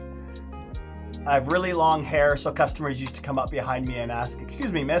 I have really long hair, so customers used to come up behind me and ask,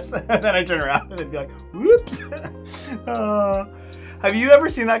 "Excuse me, miss?" And then I turn around and they'd be like, "Whoops." Have you ever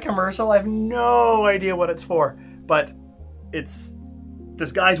seen that commercial? I have no idea what it's for, but it's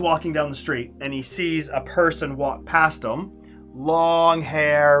this guy's walking down the street and he sees a person walk past him. Long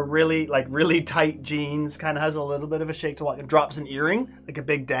hair, really tight jeans, kind of has a little bit of a shake to walk, and drops an earring, like a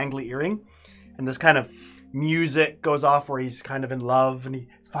big dangly earring. And this kind of music goes off where he's kind of in love and he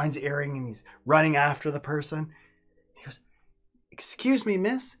finds the earring and he's running after the person. He goes, "Excuse me,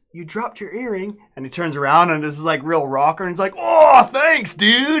 miss, you dropped your earring." And he turns around and this is like real rocker and he's like, "Oh, thanks,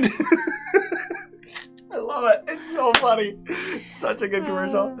 dude." I love it. It's so funny. It's such a good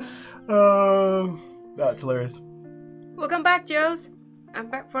commercial. That's hilarious. Welcome back, Joes. I'm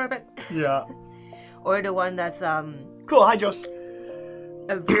back for a bit. Yeah. Or the one that's cool. Hi, Joes.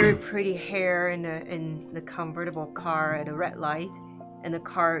 A very pretty hair in the convertible car at a red light, and the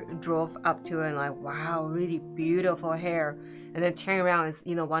car drove up to it and like, wow, really beautiful hair. And then turn around, it's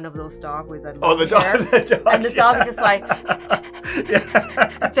one of those dogs with a long hair. And the dog is just like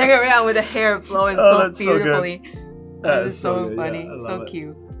turn around with the hair flowing so beautifully. That is so funny, yeah, so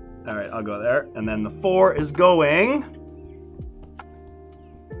cute. All right, I'll go there, and then the 4 is going.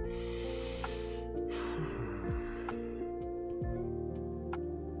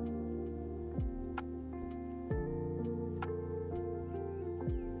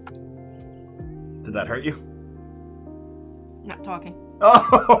 Did that hurt you? Not talking.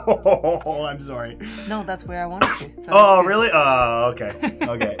 Oh, I'm sorry. No, that's where I wanted to. So oh, really? Oh, okay.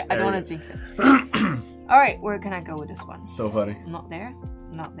 Okay. I don't want to jinx it. All right, where can I go with this one? So funny. Not there.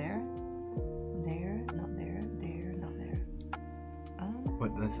 Not there. There. Not there. There. Not there.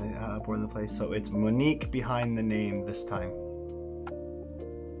 What did I say? Born in the place. So it's Monique behind the name this time.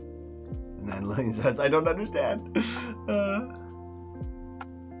 And then Lillian says, "I don't understand."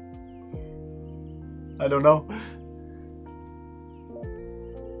 I don't know.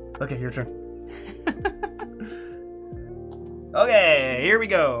 Okay, your turn. Okay, here we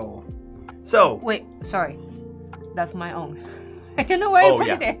go. So. Wait, sorry. That's my own. I don't know why I put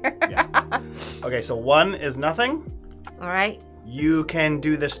it there. Yeah. Okay, so 1 is nothing. All right. You can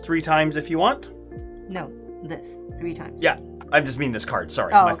do this 3 times if you want. No, this 3 times. Yeah, I just mean this card.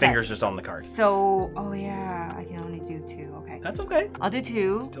 Sorry, my finger's just on the card. So, oh yeah, I can only do 2. Okay. That's okay. I'll do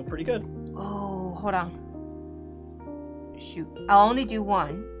 2. Still pretty good. Oh, hold on. Shoot. I'll only do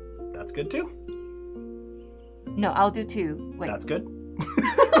 1. That's good too. No, I'll do 2. Wait. That's good.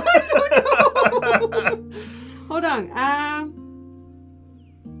 Hold on.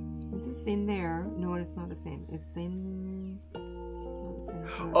 It's the same there. No, it's not the same. It's same. It's not the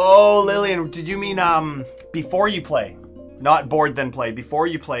same. Oh, Lillian, did you mean before you play? Not board then play. Before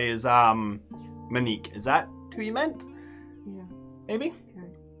you play is Monique. Is that who you meant? Yeah. Maybe?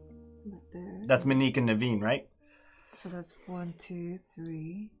 Okay. Right there. That's Monique and Naveen, right? So that's 1, 2,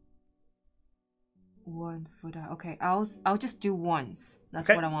 3. 1 for that. Okay, I'll just do once. That's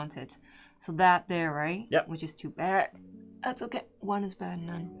what I wanted. So that there, right? Yep. Which is too bad. That's okay. 1 is better than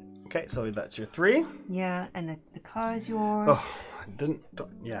none. Okay, so that's your 3. Yeah, and the car is yours. Oh, I didn't.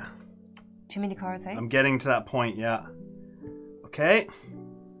 Yeah. Too many cards, eh? I'm getting to that point, yeah. Okay.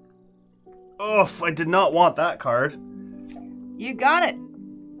 Oof, I did not want that card. You got it.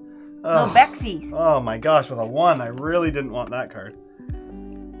 Little Bexies. Oh my gosh, with a 1, I really didn't want that card.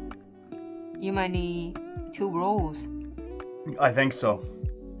 You might need 2 rolls. I think so.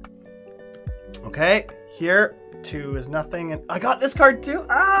 Okay, here, 2 is nothing, and I got this card too.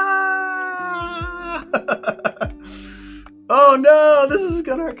 Ah! Oh no, this is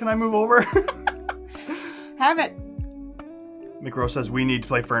gonna hurt. Can I move over? Have it. McRose says we need to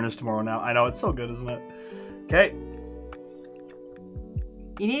play Furnace tomorrow now. I know, it's so good, isn't it? Okay.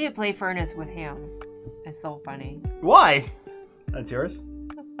 You need to play Furnace with him. It's so funny. Why? That's yours?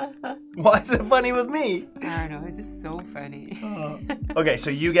 Why is it funny with me? I don't know, it's just so funny. Okay, so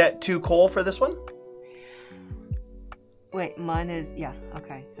you get 2 coal for this one? Wait, mine is, yeah,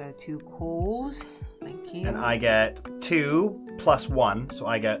 okay, so 2 coals. Thank you. And I get 2 plus 1, so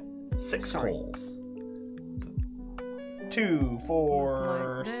I get 6 coals. 2,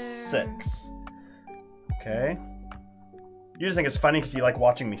 4, 6. Okay. You just think it's funny because you like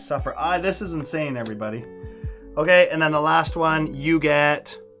watching me suffer. This is insane, everybody. Okay, and then the last one, you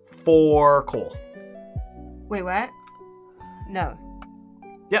get 4 coal. Wait, what? No.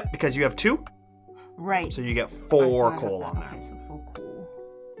 Yep, because you have 2. Right. So you get 4 coal on that. Okay, so 4 coal.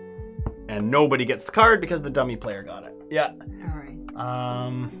 And nobody gets the card because the dummy player got it. Yeah.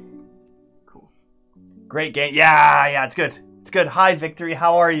 Alright. Cool. Great game. Yeah, it's good. It's good. Hi, Victory.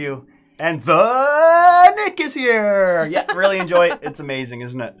 How are you? And the Nick is here. Yeah, really enjoy it. It's amazing,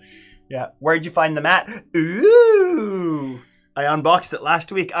 isn't it? Yeah. Where'd you find the mat? Ooh. I unboxed it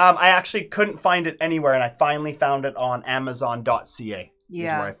last week. I actually couldn't find it anywhere, and I finally found it on Amazon.ca. Yeah.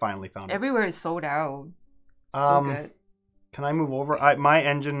 Is where I finally found it. Everywhere is sold out. So good. Can I move over? My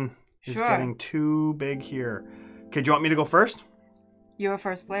engine is getting too big here. Okay, do you want me to go first? You're a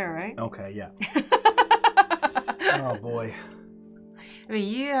first player, right? Okay, yeah. Oh, boy. I mean,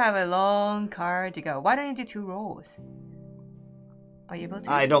 you have a long card to go. Why don't you do 2 rolls? Are you able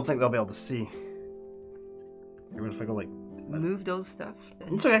to? I don't think they'll be able to see. Even if I go like... Move those stuff.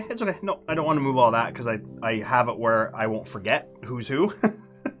 Then. It's okay, it's okay. No, I don't want to move all that because I have it where I won't forget who's who.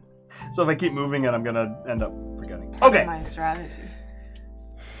 So if I keep moving it, I'm going to end up forgetting. Okay. My strategy.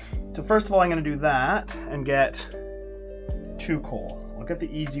 So first of all, I'm going to do that and get 2 coal. I'll get the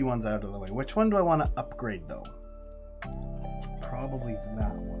easy ones out of the way. Which one do I want to upgrade, though? Probably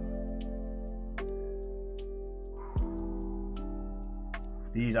that one.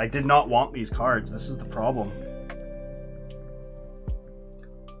 These, I did not want these cards. This is the problem.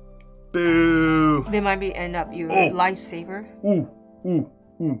 Boo! They might be end up your lifesaver. Ooh.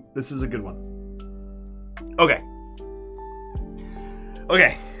 This is a good one. Okay.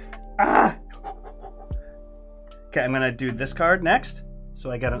 Okay. Okay, I'm gonna do this card next.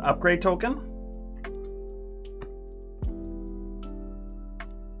 So I get an upgrade token.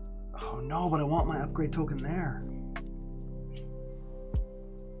 Oh no, but I want my upgrade token there.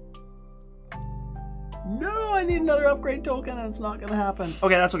 No, I need another upgrade token and it's not gonna happen.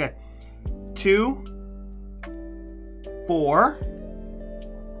 Okay, that's okay. 2, 4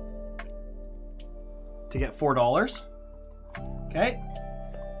 to get $4. Okay.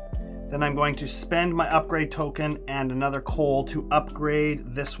 Then I'm going to spend my upgrade token and another coal to upgrade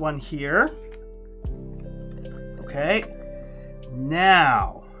this one here. Okay.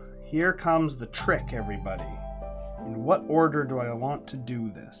 Now, here comes the trick, everybody. In what order do I want to do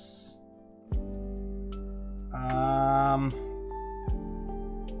this?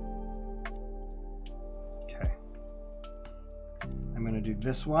 Okay. I'm going to do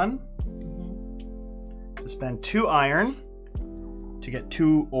this one. To spend 2 iron to get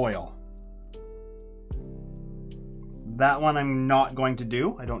 2 oil. That one I'm not going to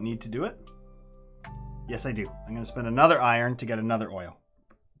do. I don't need to do it. Yes, I do. I'm going to spend another iron to get another oil.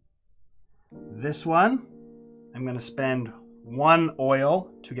 This one, I'm going to spend 1 oil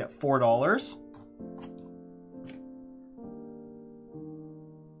to get $4.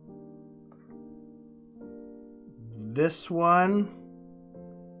 This one,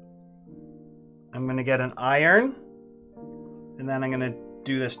 I'm going to get an iron, and then I'm going to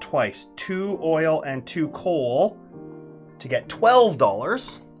do this twice. 2 oil and 2 coal to get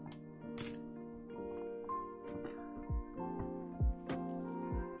 $12.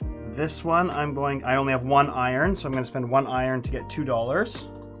 This one, I only have 1 iron, so I'm going to spend 1 iron to get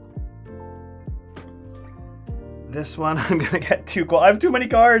 $2. This one, I'm going to get 2 coal. I have too many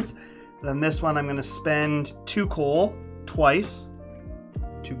cards. Then this one, I'm going to spend 2 coal twice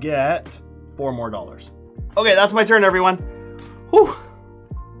to get $4 more. Okay, that's my turn, everyone. Whew.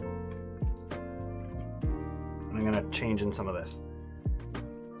 I'm going to change in some of this.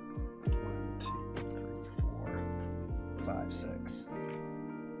 1, 5, 6,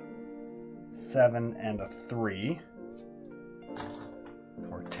 7, and a 3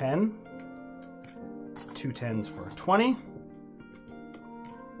 for 10. 2 10s for a 20.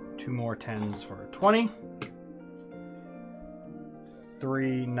 2 more 10s for a 20.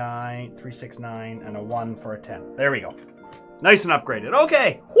 3, 9, 3, 6, 9, and a 1 for a 10. There we go. Nice and upgraded.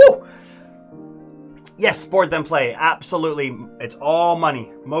 Okay. Whew. Yes, board then play. Absolutely. It's all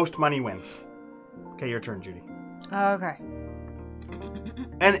money. Most money wins. Okay, your turn, Judy. Okay.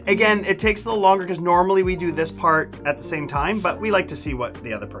 And again, it takes a little longer because normally we do this part at the same time, but we like to see what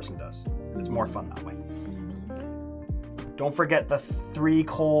the other person does. It's more fun that way. Don't forget the 3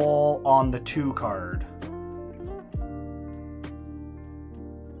 coal on the 2 card.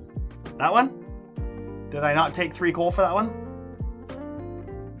 That one? Did I not take 3 coal for that one?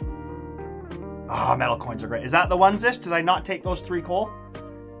 Ah, oh, metal coins are great. Is that the one, Zish? Did I not take those 3 coal?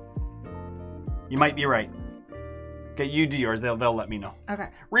 You might be right. Okay, you do yours. They'll let me know. Okay.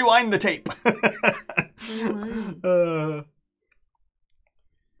 Rewind the tape.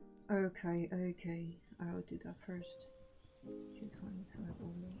 Okay. I will do that first. 2 times, so that's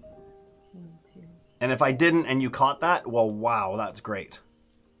only 1, 2. And if I didn't and you caught that, well, wow, that's great.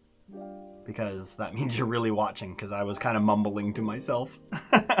 Because that means you're really watching, because I was kind of mumbling to myself.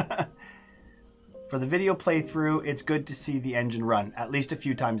 For the video playthrough, it's good to see the engine run, at least a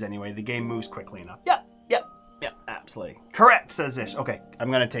few times anyway. The game moves quickly enough. Yep, absolutely. Correct, says Ish. Okay, I'm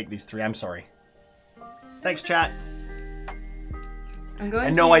going to take these 3. I'm sorry. Thanks, chat.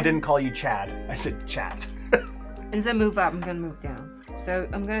 And no, I didn't call you Chad. I said chat. Instead of move up, I'm going to move down. So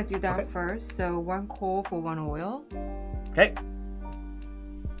I'm going to do that first. So 1 coal for 1 oil. Okay.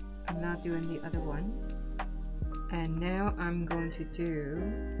 I'm not doing the other one. And now I'm going to do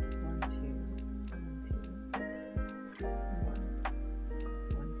 1, 2, 1, 2.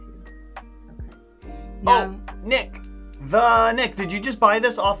 Okay. Now, Oh, Nick, did you just buy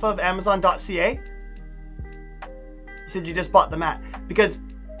this off of Amazon.ca? You said you just bought the mat. Because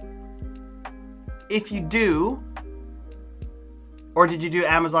if you do, or did you do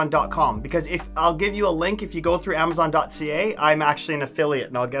Amazon.com? Because if I'll give you a link if you go through Amazon.ca, I'm actually an affiliate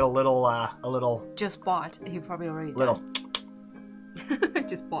and I'll get a little. Just bought. He probably already little.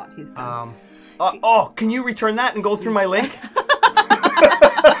 Just bought his done. Oh, can you return that and go through my link?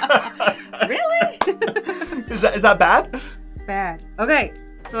 Really? Is that bad? Bad. Okay,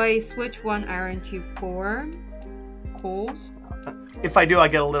 so I switch 1 iron to 4 coals. If I do, I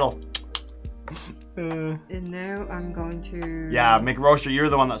get a little. And now I'm going to... Yeah, McRoaster, you're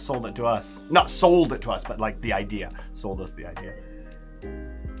the one that sold it to us. Not sold it to us, but like the idea. Sold us the idea.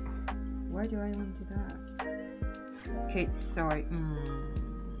 Why do I want to do that? Okay, sorry.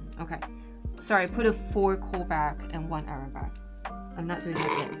 Okay. Sorry, put a 4 coal back and 1 iron back. I'm not doing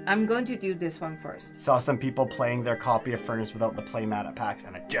that yet. I'm going to do this one first. Saw some people playing their copy of Furnace without the playmat at PAX,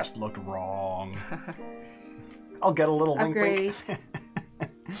 and it just looked wrong. I'll get a little wink wink.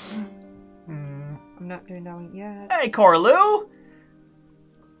 I'm not doing that one yet. Hey, Coraloo!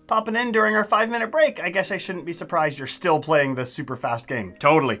 Popping in during our 5-minute break. I guess I shouldn't be surprised you're still playing this super fast game.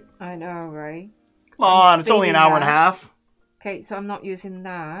 Totally. I know, right? Come on, it's only an hour and a half. Okay, so I'm not using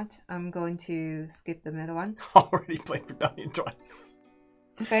that. I'm going to skip the middle one. Already played Rebellion twice.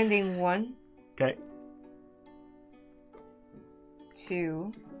 Spending 1. Okay.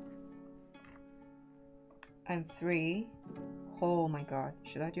 2. And 3. Oh my god.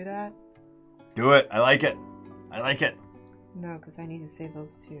 Should I do that? Do it. I like it. I like it. No, because I need to save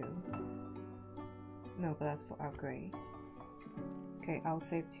those 2. No, but that's for upgrade. Okay, I'll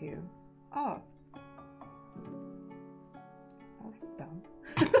save 2. Oh. That's dumb.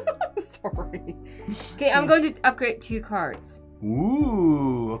 Sorry. Okay, I'm going to upgrade 2 cards.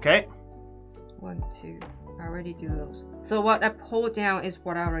 Ooh, okay. 1, 2. I already do those. So what I pulled down is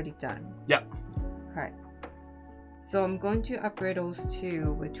what I already done. Yep. Okay. So I'm going to upgrade those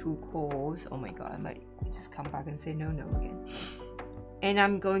 2 with 2 coals. Oh my god, I might just come back and say no again. And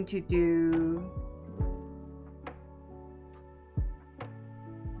I'm going to do...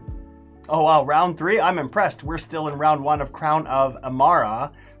 Oh wow, round 3? I'm impressed. We're still in round 1 of Crown of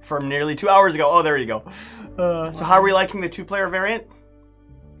Amara from nearly 2 hours ago. Oh, there you go. So how are we liking the 2-player variant?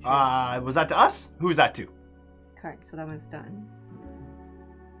 2. Was that to us? Who's that to? Okay, so that one's done.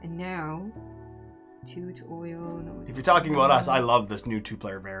 And now... 2 to oil. No, if you're talking about us, I love this new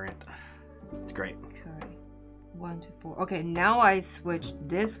 2-player variant. It's great. Okay. 1 to 4. Okay, now I switched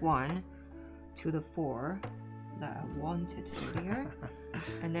this one to the 4 that I wanted earlier.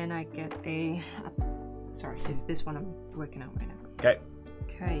 And then I get a... Sorry, it's this one I'm working on right now. Okay.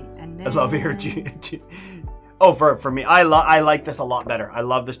 Okay, and then... I love here. Oh, for me, I like this a lot better. I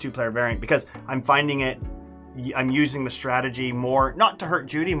love this 2-player variant because I'm finding it I'm using the strategy more, not to hurt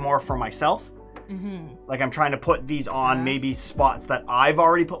Judy, more for myself. Like I'm trying to put these on maybe spots that I've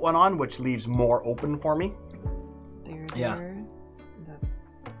already put one on, which leaves more open for me. There. That's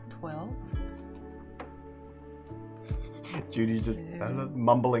 12. Judy's just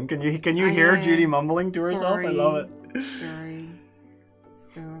mumbling. Can you hear Judy mumbling to herself? I love it. Sorry.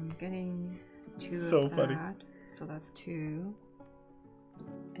 So I'm getting 2 so of that. funny. So that's 2.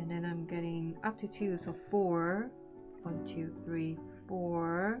 And then I'm getting up to 2, so 4. 1, 2, 3,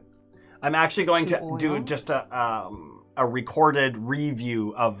 4. I'm actually going to do just a recorded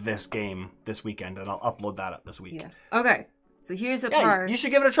review of this game this weekend, and I'll upload that up this week. Yeah. Okay. So here's a part. You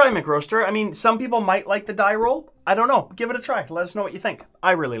should give it a try, McRoaster. I mean, some people might like the die roll. I don't know. Give it a try. Let us know what you think.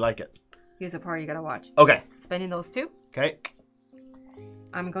 I really like it. Here's a part you gotta watch. Okay. Spending those 2. Okay.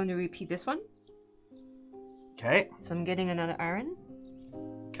 I'm going to repeat this one. Okay. So I'm getting another iron.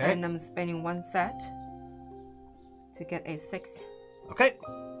 Okay. And I'm spending 1 set to get a 6. Okay.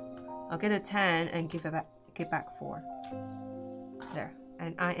 I'll get a 10 and give back 4. There.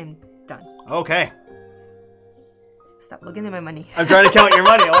 And I am done. Okay. Stop looking at my money. I'm trying to count your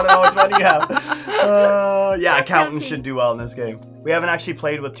money. I want to know which money you have. Yeah, accountants should do well in this game. We haven't actually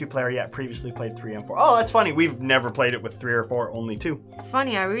played with 2-player yet. Previously played 3 and 4. Oh, that's funny. We've never played it with 3 or 4, only 2. It's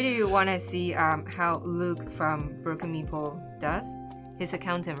funny. I really want to see how Luke from Broken Meeple does. His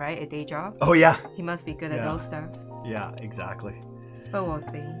accountant, right? A day job. Oh, yeah. He must be good at those stuff. Yeah, exactly. But we'll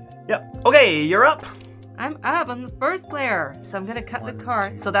see. Yep. Okay, you're up. I'm up. I'm the first player. So I'm going to cut the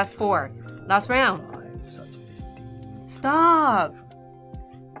card. So that's 4. Last round. 5, so that's 15. Stop.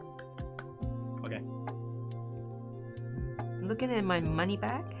 Okay. I'm looking at my money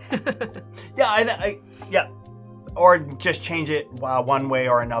back. Yeah, yeah. Or just change it one way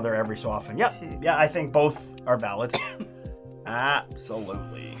or another every so often. Yep. Yeah, I think both are valid.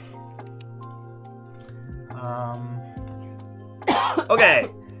 Absolutely. Okay.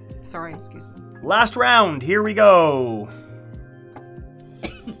 Sorry, excuse me. Last round. Here we go.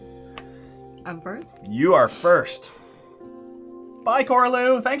 I'm first? You are first. Bye,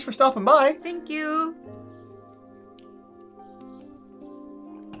 Coraloo. Thanks for stopping by. Thank you.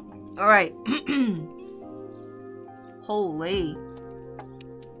 All right. Holy.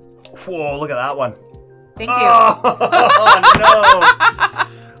 Whoa, look at that one. Thank you. Oh,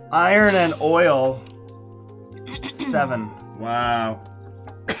 no. Iron and oil. 7. Wow.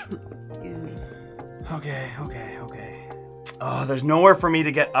 Excuse me. Okay. Oh, there's nowhere for me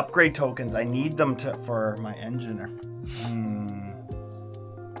to get upgrade tokens. I need them for my engine.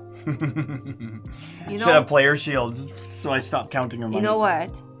 Should have player shields, so I stopped counting your money. You know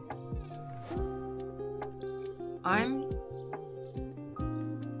what? I'm...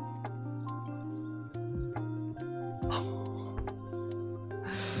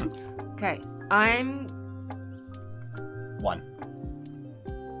 Okay, I'm...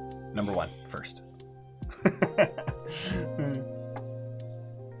 1. Number 1, first.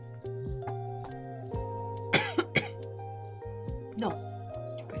 No.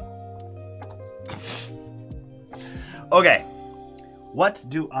 Stupid. Okay. What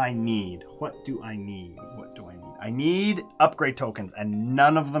do I need? I need upgrade tokens, and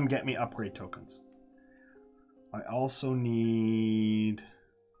none of them get me upgrade tokens. I also need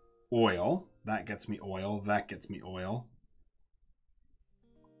oil. That gets me oil.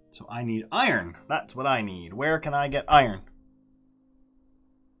 So I need iron. That's what I need. Where can I get iron?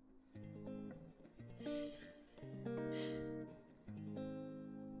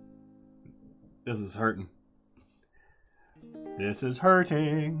 This is hurting.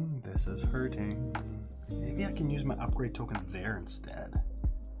 Maybe I can use my upgrade token there instead.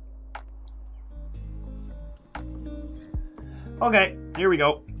 Okay, here we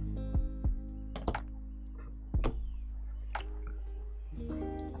go.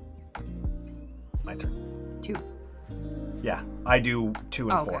 My turn. 2. Yeah, I do 2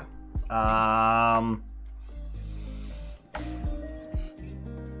 and 4. Okay.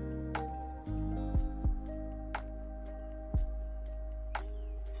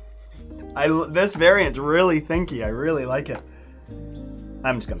 This variant's really thinky. I really like it.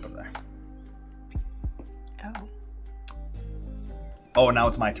 I'm just gonna put it there. Oh. Oh, now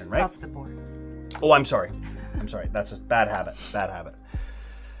it's my turn, right? Off the board. Oh, I'm sorry. That's just bad habit.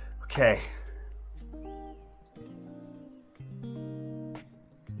 Okay.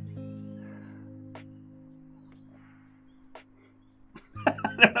 I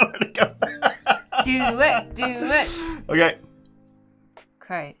don't know where to go. Do it. Okay.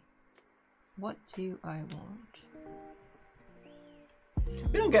 Okay. What do I want?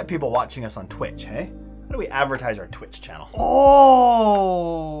 We don't get people watching us on Twitch, hey? How do we advertise our Twitch channel?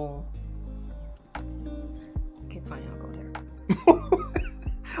 Oh.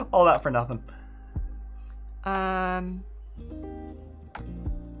 All that for nothing.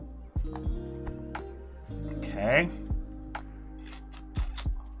 Okay.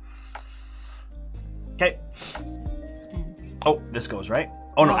 Okay. Oh, this goes, right?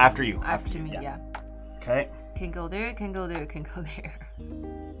 Oh, no, after you. After me, yeah. Okay. Can go there, can go there, can go there.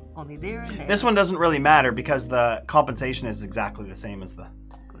 Only there and there. This one doesn't really matter because the compensation is exactly the same as the...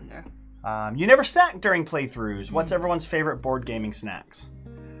 Go in there. You never snack during playthroughs. What's everyone's favorite board gaming snacks?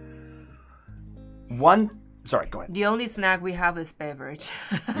 Sorry, go ahead. The only snack we have is beverage.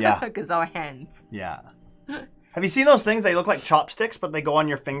 Yeah. Because our hands. Yeah. Have you seen those things? They look like chopsticks, but they go on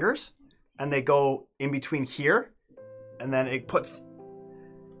your fingers. And they go in between here. And then it puts...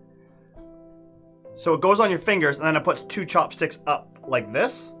 So it goes on your fingers, and then it puts 2 chopsticks up like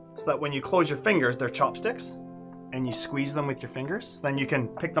this. So that when you close your fingers, they're chopsticks. And you squeeze them with your fingers. Then you can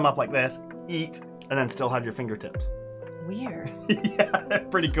pick them up like this, eat, and then still have your fingertips. Weird. Yeah,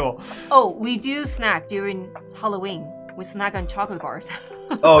 pretty cool. Oh, we do snack during Halloween. We snack on chocolate bars.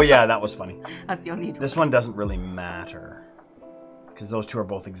 Oh, yeah, that was funny. That's the only This one doesn't really matter. Because those two are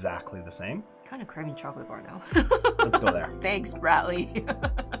both exactly the same. Kind of craving chocolate bar now. Let's go there. Thanks, Bradley.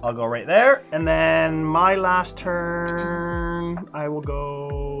 I'll go right there. And then my last turn, I will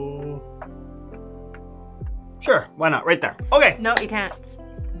go... Sure, why not? Right there. Okay. No, you can't.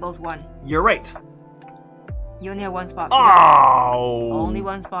 Both one. You're right. You only have one spot. Oh! Only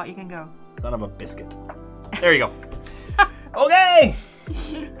one spot you can go. Son of a biscuit. There you go. Okay!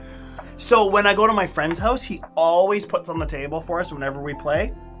 So when I go to my friend's house, he always puts on the table for us whenever we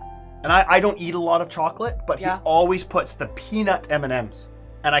play. And I don't eat a lot of chocolate, but he always puts the peanut M&Ms.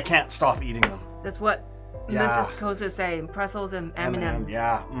 And I can't stop eating them. That's what Mrs. Kosa say. Pretzels and M&Ms.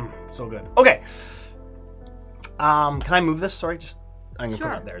 Yeah, so good. Okay. Can I move this? Sorry, I'm going to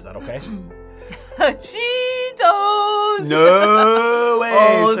put it up there. Is that okay? Cheetos! No way,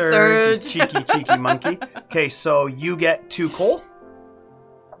 oh, Serge. Cheeky monkey. Okay, so you get 2 coal.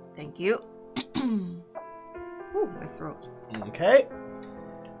 Thank you. Ooh, my throat. Okay.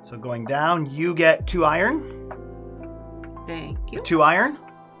 So going down, you get 2 iron. Thank you. 2 iron.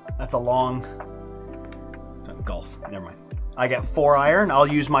 That's a long golf. Never mind. I get 4 iron. I'll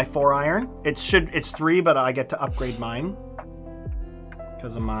use my 4 iron. It's 3, but I get to upgrade mine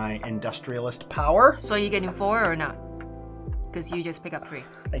because of my industrialist power. So are you getting 4 or not? Because you just pick up 3.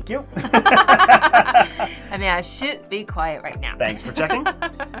 Thank you. I mean, I should be quiet right now. Thanks for checking.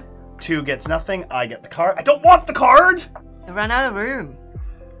 2 gets nothing. I get the card. I don't want the card. I ran out of room.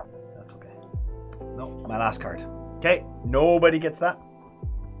 That's okay. No, my last card. Okay, nobody gets that.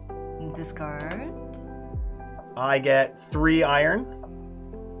 Discard. I get 3 iron.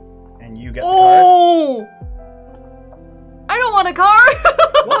 And you get the card. I don't want a card.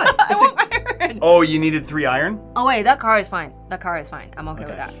 What? I want iron. Oh, you needed 3 iron? Oh wait, that card is fine. That card is fine. I'm okay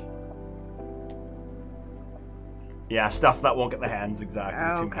with that. Yeah, stuff that won't get the hands exactly.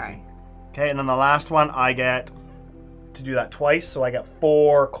 Okay. Too messy. Okay, and then the last one, I get to do that twice, so I get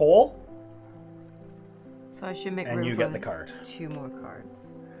 4 coal. So I should make room and you for get the card. 2 more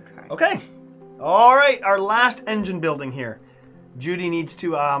cards. Okay. All right, our last engine building here. Judy needs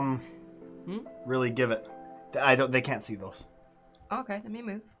to really give it. They can't see those. Okay, let me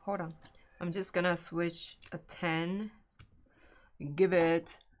move. Hold on. I'm just gonna switch a 10. Give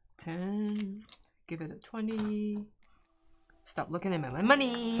it 10. Give it a 20. Stop looking at my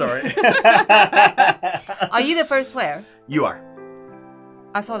money. Sorry. Are you the first player? You are.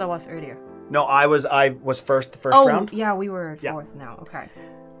 I thought I was earlier. No, I was first the first round. Oh, yeah, we were fourth now. Okay.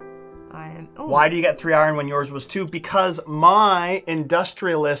 I am. Ooh. Why do you get 3 iron when yours was 2? Because my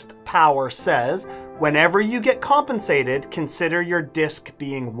industrialist power says whenever you get compensated, consider your disc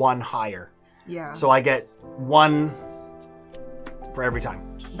being 1 higher. Yeah. So I get 1 for every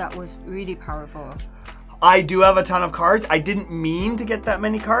time. That was really powerful. I do have a ton of cards. I didn't mean to get that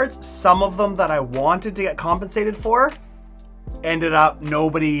many cards. Some of them that I wanted to get compensated for ended up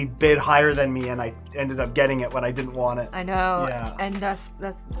nobody bid higher than me, and I ended up getting it when I didn't want it. I know. Yeah. And that's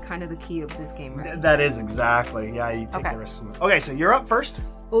kind of the key of this game, right? That is exactly. Yeah, you take the risks. Okay, so you're up first.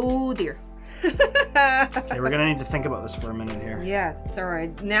 Oh dear. Okay, we're gonna need to think about this for a minute here. Yes,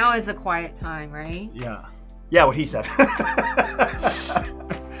 sorry. Now is a quiet time, right? Yeah. Yeah, what he said.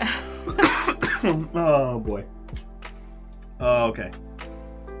 Oh boy. Okay.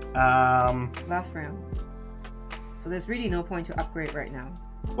 Last round. So there's really no point to upgrade right now.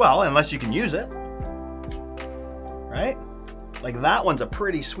 Well, unless you can use it. Right? Like that one's a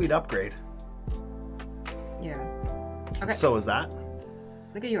pretty sweet upgrade. Yeah. Okay. So is that.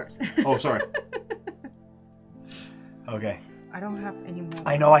 Look at yours. Oh, sorry. Okay. I don't have any more.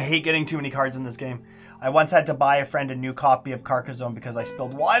 I know, I hate getting too many cards in this game. I once had to buy a friend a new copy of Carcassonne because I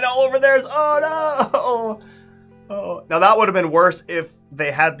spilled wine all over theirs. Oh no! Oh. Now that would have been worse if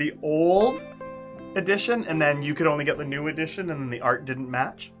they had the old edition and then you could only get the new edition and then the art didn't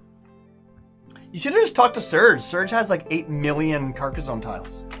match. You should have just talked to Serge. Serge has like 8 million Carcassonne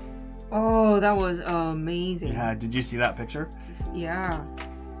tiles. Oh, that was amazing. Yeah, did you see that picture? Yeah.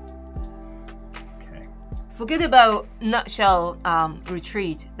 Okay. Forget about nutshell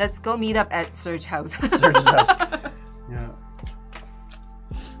retreat. Let's go meet up at Serge's house. Serge's house. Yeah.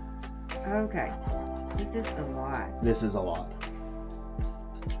 Okay. This is a lot. This is a lot.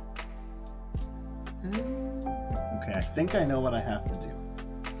 Okay, I think I know what I have to do.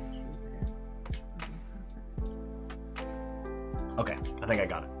 Okay, I think I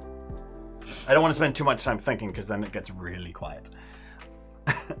got it. I don't want to spend too much time thinking because then it gets really quiet.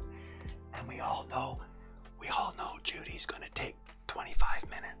 And we all know Judy's going to take 25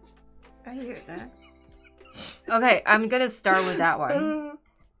 minutes. I hear that. Okay, I'm going to start with that one.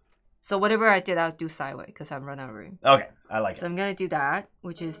 So whatever I did, I'll do sideways because I'm running out of room. Okay, I like it. So I'm going to do that,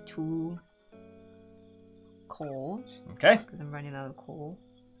 which is 2 coals. Okay. Because I'm running out of coal.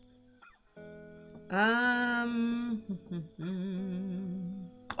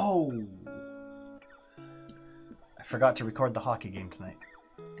 Oh. I forgot to record the hockey game tonight.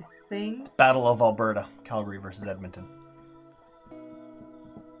 I think. Battle of Alberta, Calgary versus Edmonton.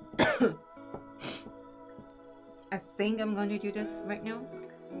 I think I'm going to do this right now.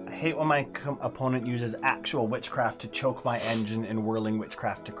 I hate when my opponent uses actual witchcraft to choke my engine and whirling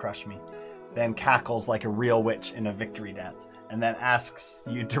witchcraft to crush me. Then cackles like a real witch in a victory dance. And then asks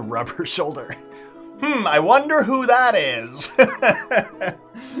you to rub her shoulder. I wonder who that is.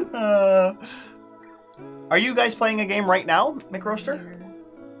 Are you guys playing a game right now, McRoaster?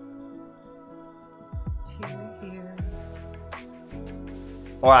 Here.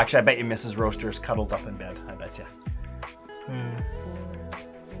 Or actually, I bet you Mrs. Roaster is cuddled up in bed. I bet you.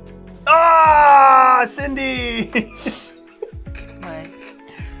 Ah, Cindy! What?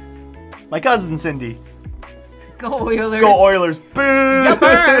 My cousin Cindy. Go Oilers. Go Oilers. Boo! You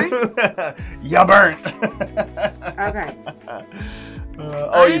burnt. You burnt. Okay.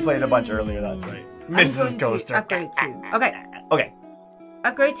 You played a bunch earlier. That's right. Mrs. Coaster. Upgrade 2. Okay. Okay.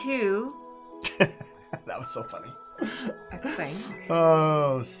 Upgrade 2. That was so funny. I think.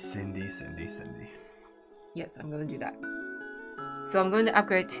 Oh, Cindy. Yes, I'm going to do that. So I'm going to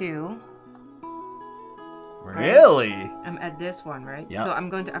upgrade 2. Really? I'm at this one, right? Yeah. So I'm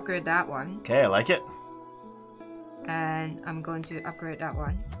going to upgrade that one. Okay, I like it. And I'm going to upgrade that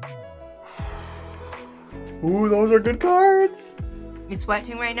one. Ooh, those are good cards. You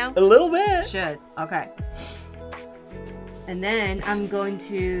sweating right now? A little bit. Should. Okay. And then I'm going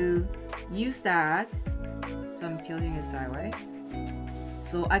to use that. So I'm tilting it sideways.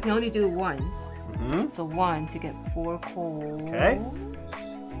 So I can only do it once. So 1 to get 4 coals. Okay.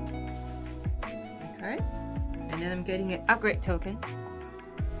 Okay. And then I'm getting an upgrade token.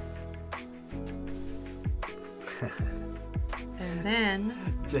 And then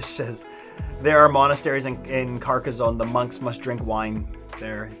It just says, there are monasteries in Carcassonne. The monks must drink wine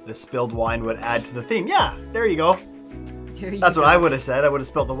there. The spilled wine would add to the theme. Yeah, there you go. That's what I would have said. I would have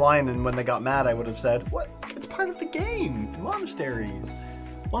spilled the wine, and when they got mad, I would have said, what? It's part of the game. It's monasteries.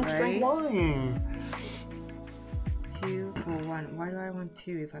 Monks drink wine. 2 for 1. Why do I want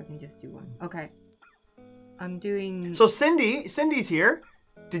 2 if I can just do 1? Okay. I'm doing... So Cindy's here.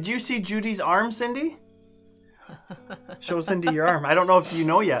 Did you see Judy's arm, Cindy? Show Cindy your arm. I don't know if you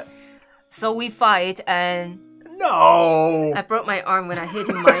know yet. So we fight and... No! I broke my arm when I hit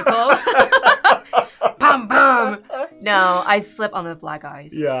Michael. Bam, bam! No, I slipped on the black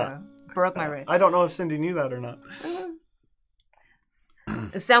ice. Yeah. So broke my wrist. I don't know if Cindy knew that or not.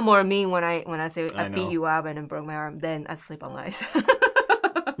 It sounds more mean when I say I know. beat you up and then broke my arm, then I slip on ice.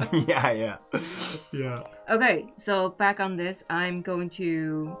 Yeah. Okay, so back on this, I'm going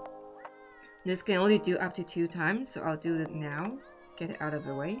to... This can only do up to 2 times, so I'll do it now. Get it out of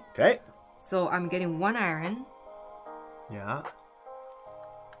the way. Okay. So I'm getting 1 iron. Yeah.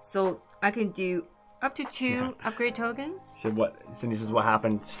 So I can do up to 2 upgrade tokens. So Cindy says what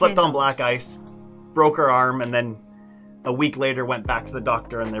happened. Slipped on black ice, broke her arm, and then a week later went back to the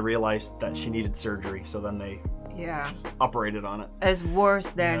doctor and they realized that she needed surgery. So then they operated on it. It's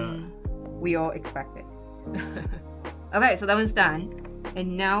worse than we all expected. Okay, so that one's done.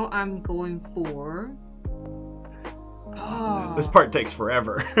 And now I'm going for... Oh. This part takes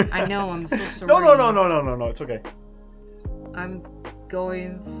forever. I know, I'm so sorry. No, it's okay. I'm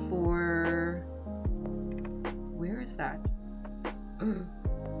going for... Where is that? I've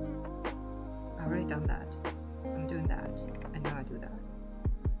already done that. I'm doing that. And now I do that.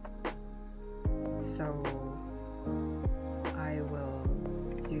 So I will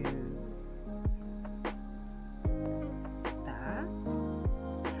do that.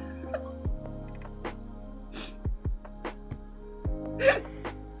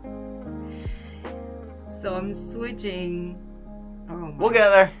 So I'm switching. Oh my. We'll get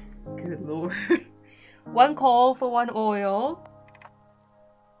there. Good lord. One coal for one oil.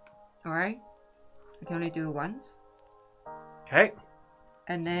 Alright. I can only do it once. Okay.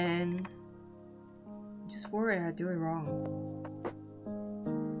 And then I'm just worried I do it wrong.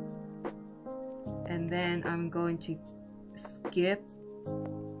 And then I'm going to skip.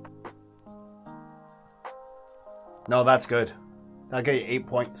 No, that's good. I'll get you 8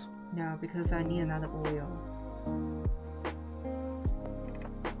 points. No, because I need another oil.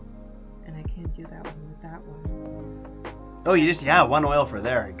 And I can't do that one with that one. Oh, you just, yeah, 1 oil for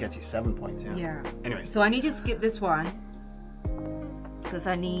there. It gets you 7 points, yeah. Yeah. Anyways. So I need to skip this one. Because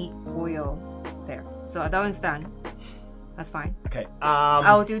I need oil there. So that one's done. That's fine. Okay.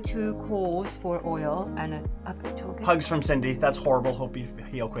 I'll do 2 coals for oil and a token. Hugs from Cindy. That's horrible. Hope you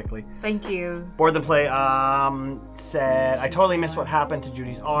heal quickly. Thank you. Board the play. Said, I totally missed what happened to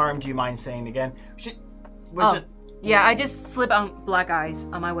Judy's arm. Do you mind saying it again? Yeah, I just slipped on black ice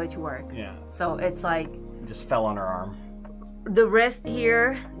on my way to work. Yeah. So it's like... Just fell on her arm. The wrist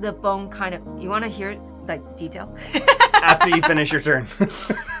here, the bone kind of... You want to hear, like, detail? After you finish your turn.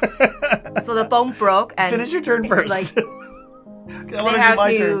 So the bone broke and... Finish your turn first. Like, I want to do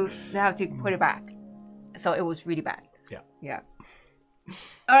my turn. They have to put it back. So it was really bad. Yeah. Yeah.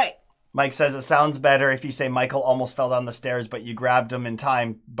 All right. Mike says it sounds better if you say Michael almost fell down the stairs, but you grabbed him in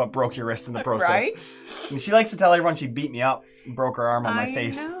time, but broke your wrist in the process. Right? And she likes to tell everyone she beat me up and broke her arm on my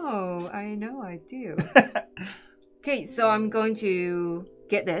face. I know, I do. Okay, so I'm going to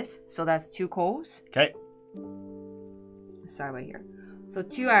get this. So that's 2 coals. Okay. Start right here. So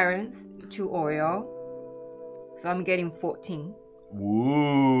 2 irons, 2 oil. So I'm getting 14.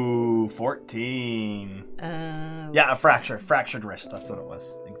 Ooh, 14. Yeah, a fractured wrist. That's what it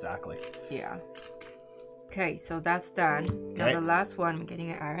was. Exactly. Yeah. Okay, so that's done. Okay. Now the last one, I'm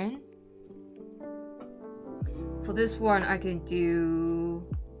getting an iron. For this one, I can do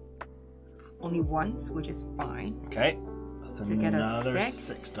only once, which is fine. Okay. That's to get another a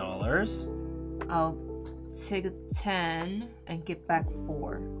 $6. I'll take a 10 and get back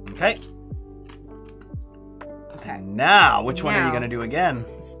 4. Okay. Okay. And now, which one are you going to do again?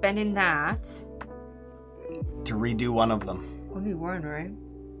 Spending that. To redo one of them. Only one, right?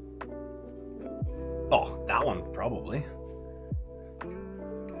 Oh, that one, probably.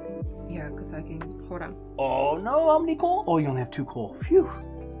 Yeah, because I can... Hold on. Oh, no. How many coal? Oh, you only have 2 coal. Phew.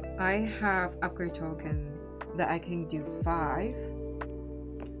 I have upgrade token that I can do 5.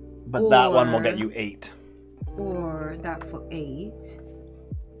 But that one will get you 8. Or that for 8.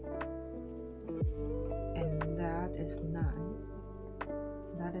 And that is none.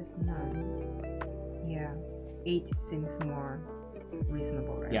 That is none. Yeah. 8 seems more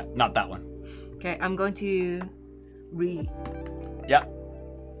reasonable, right? Yeah, not that one. Okay, I'm going to Yeah.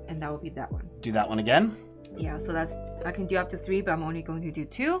 And that will be that one. Do that one again. Yeah, so that's... I can do up to 3, but I'm only going to do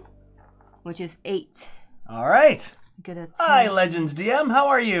 2. Which is 8. All right. Get a 10. Hi, Legends DM. How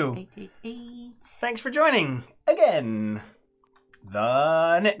are you? 8, 8, 8. Thanks for joining again.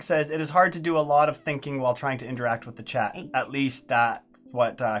 The Nick says it is hard to do a lot of thinking while trying to interact with the chat. 8. At least that's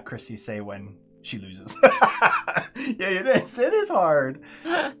what Chrissy say when she loses. Yeah, it is. It is hard.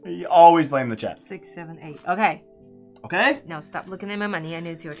 You always blame the chat. 6, 7, 8. Okay. Okay. Now stop looking at my money and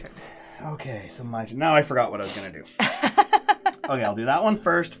it's your turn. Okay, so my turn. Now I forgot what I was gonna do. Okay, I'll do that one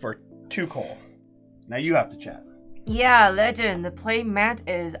first for 2 coal. Now you have to chat. Yeah, legend. The play mat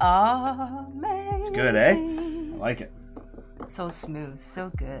is amazing. It's good, eh? I like it. So smooth,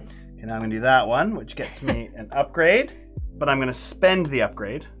 so good. Okay, now I'm gonna do that one, which gets me an upgrade, but I'm gonna spend the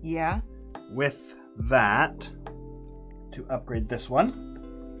upgrade. Yeah. With that to upgrade this one.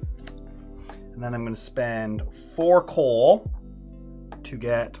 And then I'm gonna spend 4 coal to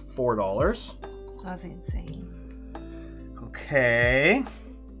get $4. That's insane. Okay.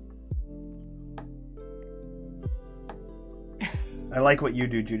 I like what you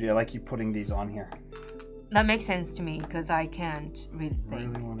do, Judy. I like you putting these on here. That makes sense to me because I can't really I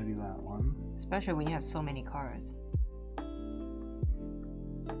think. really want to do that one. Especially when you have so many cards.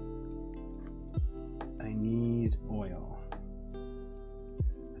 I need oil.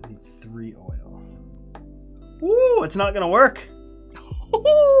 I need 3 oil. Woo! It's not gonna work.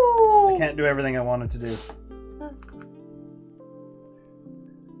 I can't do everything I wanted to do.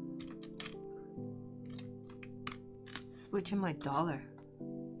 Switching my dollar.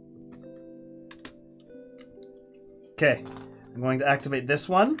 Okay, I'm going to activate this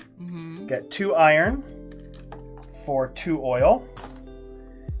one. Get 2 iron for 2 oil.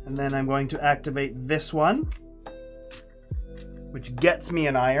 And then I'm going to activate this one, which gets me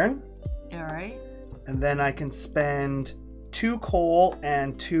an iron. All right. And then I can spend 2 coal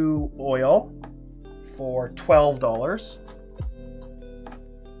and 2 oil for $12.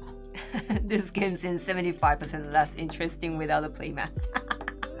 This game seems 75% less interesting without a playmat.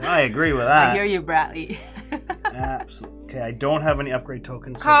 I agree with that. I hear you, Bradley. Absolutely. Okay, I don't have any upgrade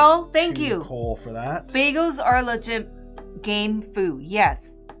tokens. Carl, thank you. Coal for that. Bagels are legit game food.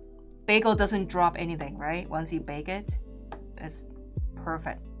 Yes. Bagel doesn't drop anything, right? Once you bake it, it's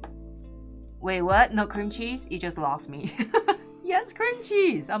perfect. Wait, what? No cream cheese? You just lost me. Yes, cream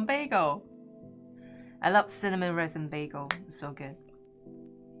cheese on bagel. I love cinnamon raisin bagel. It's so good.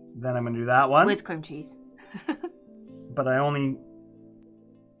 Then I'm going to do that one. With cream cheese. But I'm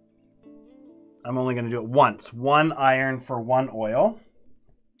only going to do it once. 1 iron for 1 oil.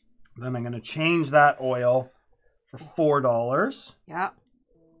 Then I'm going to change that oil for $4. Yeah.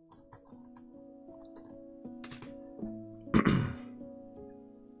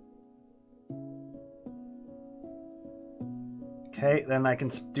 Okay, then I can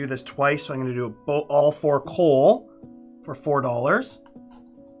do this twice. So I'm going to do all 4 coal for $4.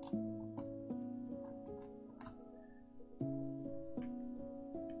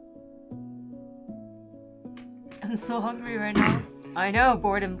 I'm so hungry right now. I know,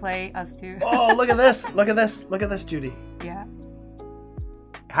 board and play, us too. Oh, look at this. Look at this. Look at this, Judy. Yeah.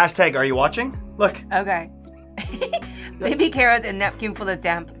 Hashtag, are you watching? Look. Okay. Baby carrots and napkin for the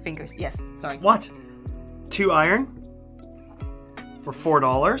damp fingers. Yes, sorry. What? 2 iron for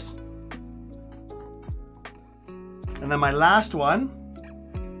 $4. And then my last one,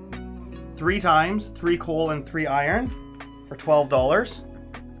 3 times, 3 coal and 3 iron for $12.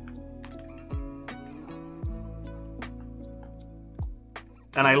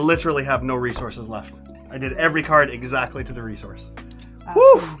 And I literally have no resources left. I did every card exactly to the resource.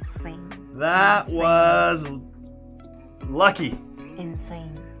 Whew! Insane. That was lucky.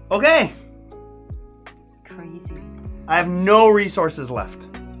 Insane. Okay. Crazy. I have no resources left.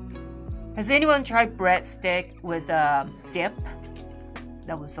 Has anyone tried breadstick with dip?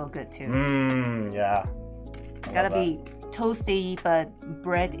 That was so good too. Yeah. Gotta be toasty but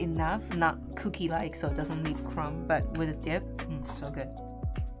bread enough, not cookie-like so it doesn't leave crumb, but with a dip, so good.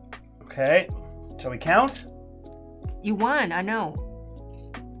 Okay, shall we count? You won, I know.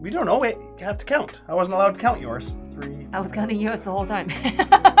 We don't know, wait, you have to count. I wasn't allowed to count yours. 3, I was counting yours the whole time.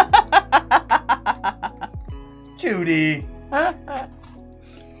 Judy. I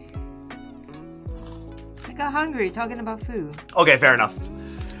got hungry talking about food. Okay, fair enough.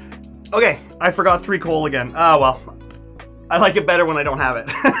 Okay, I forgot 3 coal again. Oh, well. I like it better when I don't have it.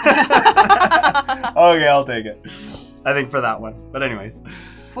 Okay, I'll take it. I think for that one. But anyways.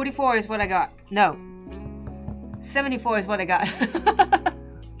 44 is what I got. No. 74 is what I got.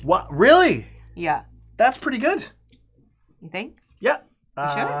 What? Really? Yeah. That's pretty good. You think? Yeah. You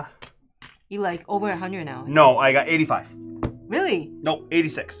sure? You like over 100 now. No, I got 85. Really? No,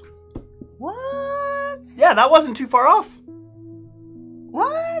 86. What? Yeah, that wasn't too far off.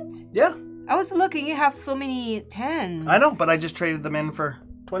 What? Yeah. I was looking, you have so many 10s. I know, but I just traded them in for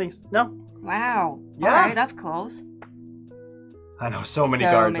 20s. No. Wow. Yeah. Alright, that's close. I know, so many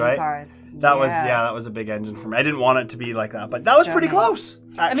cards, right? Cards. That was, yeah, that was a big engine for me. I didn't want it to be like that, but that was pretty close,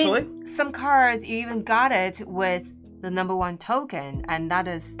 actually. I mean, some cards, you even got it with the #1 token, and that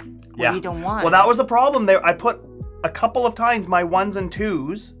is what you don't want. Well, that was the problem there. I put a couple of times my 1s and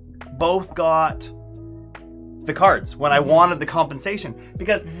 2s both got the cards when I wanted the compensation.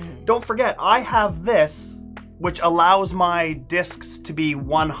 Because don't forget, I have this, which allows my discs to be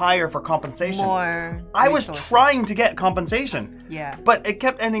 1 higher for compensation. More I was trying to get compensation. Yeah. But it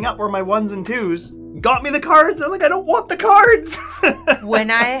kept ending up where my 1s and 2s got me the cards. And I'm like, I don't want the cards.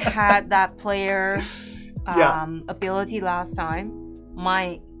 When I had that player ability last time,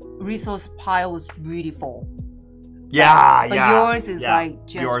 my resource pile was really full. Yeah, but yours is like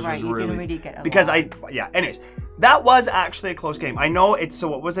just yours right. Was you didn't really get a because lot. anyways, that was actually a close game. I know it's, so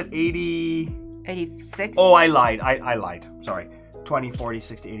what was it, 80? 86? Oh, I lied. I lied. Sorry. 20, 40,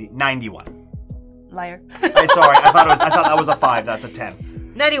 60, 80, 91. Liar. Sorry, I thought that was a 5. That's a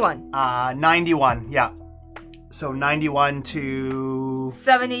 10. 91. 91, yeah. So 91 to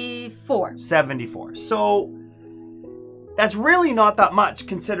 74. 74. So that's really not that much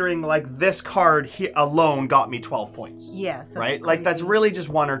considering like this card here alone got me 12 points. Yes. Right? Crazy. Like that's really just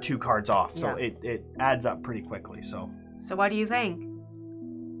 1 or 2 cards off. So it adds up pretty quickly. So what do you think?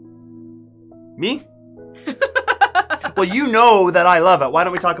 Me? Well, you know that I love it. Why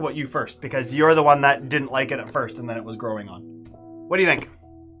don't we talk about you first? Because you're the one that didn't like it at first and then it was growing on. What do you think?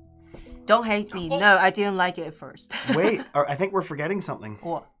 Don't hate me. No, I didn't like it at first. Wait, I think we're forgetting something.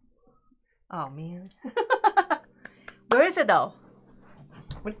 What? Oh, man. Where is it, though?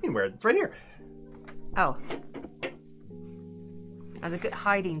 What do you mean where? It's right here. Oh. That's a good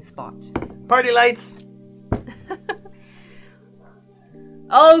hiding spot. Party lights!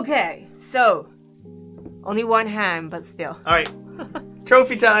 Okay, so. Only one hand, but still. Alright.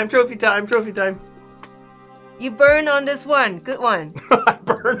 Trophy time, trophy time, trophy time. You burn on this one. Good one. I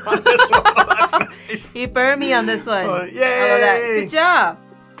burn on this one. Oh, that's nice. You burn me on this one. Yay! How about that? Good job.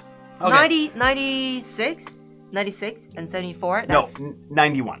 Okay. 96, and 74. No,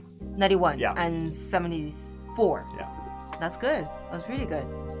 91. 91 Yeah. and 74. Yeah. That's good. That's really good.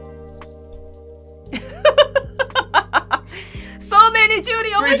 So many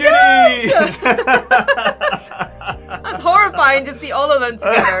Judy. Oh my gosh. That's horrifying to see all of them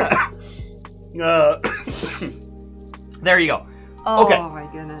together. There you go. Oh okay. my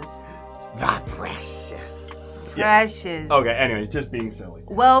goodness. The precious. Precious. Yes. Okay, anyways, just being silly.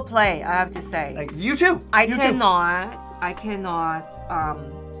 Well played, I have to say. You too. I cannot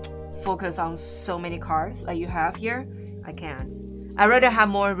focus on so many cards that you have here. I can't. I'd rather have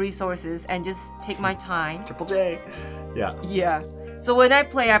more resources and just take my time. Triple J. Yeah. Yeah. So when I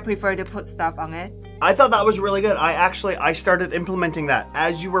play, I prefer to put stuff on it. I thought that was really good. I started implementing that.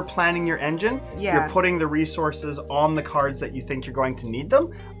 As you were planning your engine, you're putting the resources on the cards that you think you're going to need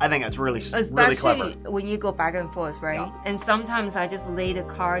them. I think that's really clever. Especially when you go back and forth, right? Yeah. And sometimes I just lay the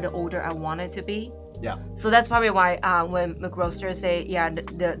card the order I want it to be. Yeah. So that's probably why when McRoaster say,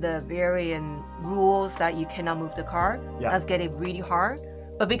 the variant rules that you cannot move the card, that's getting really hard.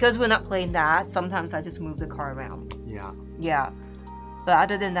 But because we're not playing that, sometimes I just move the card around. Yeah. Yeah. But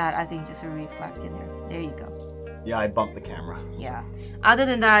other than that, I think just a reflect in there. There you go. Yeah, I bumped the camera. Yeah. Other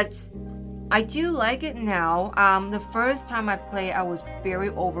than that, I do like it now. The first time I played, I was very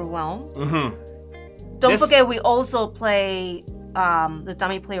overwhelmed. Mm-hmm. Don't forget, we also play the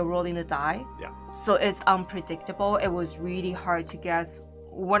dummy player rolling the die. Yeah. So it's unpredictable. It was really hard to guess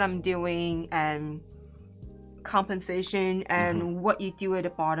what I'm doing and compensation and what you do at the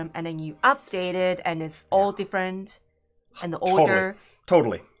bottom, and then you update it, and it's all different, and the order.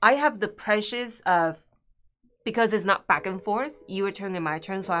 Totally. I have the pressures of, because it's not back and forth, your turn and my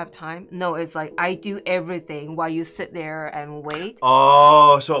turn, so I have time. No, it's like I do everything while you sit there and wait.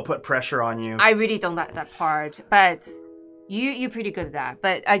 Oh, so it put pressure on you. I really don't like that part, but you're pretty good at that.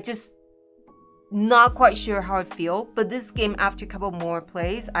 But I just not quite sure how I feel. But this game, after a couple more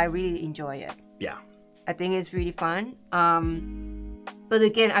plays, I really enjoy it. Yeah. I think it's really fun. But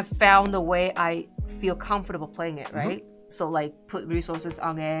again, I found the way I feel comfortable playing it, right? So like put resources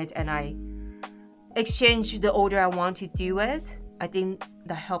on it and I exchange the order I want to do it. I think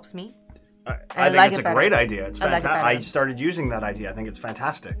that helps me. I think it's a great idea. It's fantastic. I started using that idea. I think it's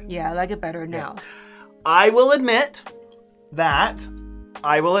fantastic. Yeah, I like it better now. I will admit that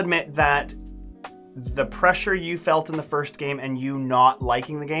the pressure you felt in the first game and you not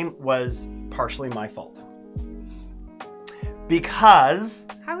liking the game was partially my fault. Because...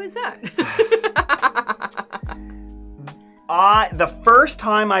 How is that? The first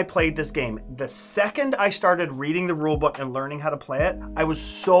time I played this game, the second I started reading the rulebook and learning how to play it, I was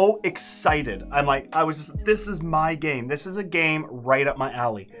so excited. This is my game. This is a game right up my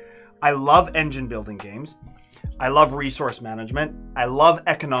alley. I love engine building games. I love resource management. I love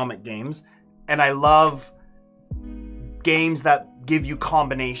economic games. And I love games that give you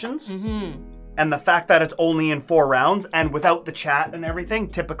combinations. And the fact that it's only in 4 rounds and without the chat and everything,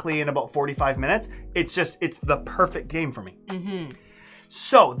 typically in about 45 minutes, it's the perfect game for me.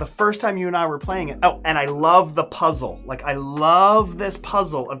 So the first time you and I were playing it, and I love the puzzle. Like, I love this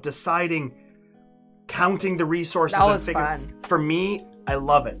puzzle of deciding, counting the resources. That was fun. For me, I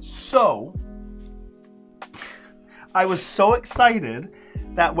love it. So I was so excited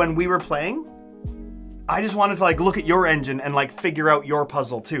that when we were playing, I just wanted to like look at your engine and like figure out your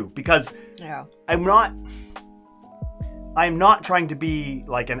puzzle too, because I'm not trying to be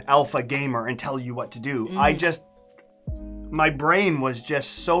like an alpha gamer and tell you what to do. My brain was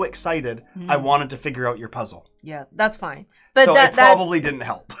just so excited. I wanted to figure out your puzzle. Yeah, that's fine. But so it probably didn't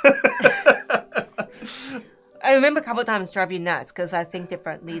help. I remember a couple of times driving you nuts because I think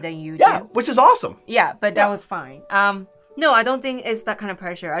differently than you do. Yeah, which is awesome. Yeah, but that was fine. No, I don't think it's that kind of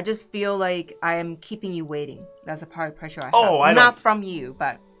pressure. I just feel like I am keeping you waiting. That's a part of pressure I have. Oh, not from you,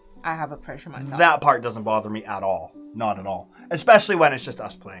 but I have a pressure myself. That part doesn't bother me at all. Not at all. Especially when it's just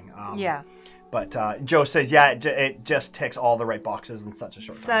us playing. Yeah. But Joe says, yeah, it just ticks all the right boxes in such a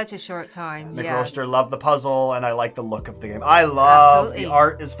short time. Such a short time, McRoaster loved the puzzle, and I like the look of the game. I love the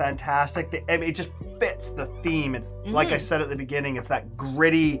art is fantastic. It just fits the theme. It's like I said at the beginning, it's that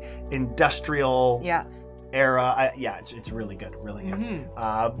gritty industrial era. Yeah, it's really good, really good.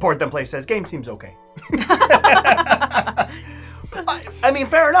 Board Them Play says, game seems okay. I mean,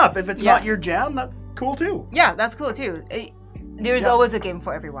 fair enough. If it's not your jam, that's cool too. Yeah, that's cool too. There's always a game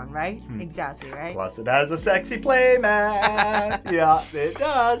for everyone, right? Exactly, right? Plus, it has a sexy playmat. Yeah, it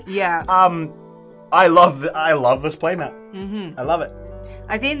does. Yeah. I love this playmat. I love it.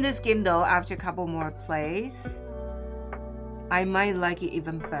 I think this game, though, after a couple more plays, I might like it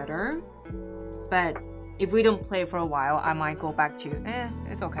even better. But if we don't play for a while, I might go back to,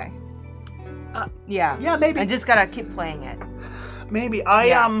 it's okay. Yeah. Yeah, maybe. I just gotta keep playing it. Maybe.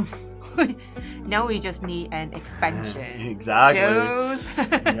 Now we just need an expansion. Exactly. Joes.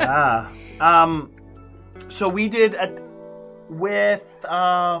 Yeah. So we did with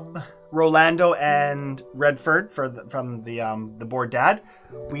Rolando and Redford from the board dad.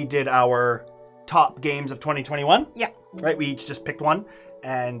 We did our top games of 2021. Yeah. Right. We each just picked one,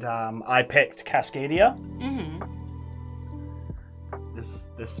 and I picked Cascadia. This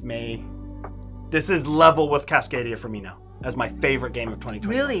is level with Cascadia for me now as my favorite game of 2021.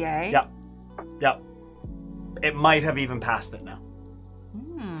 Really, eh? Yep. Yep. It might have even passed it now.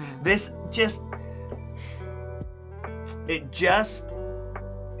 This just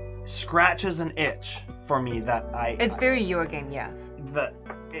scratches an itch for me that It's very Eurogame, yes.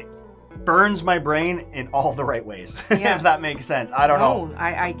 It burns my brain in all the right ways, if that makes sense. I don't know.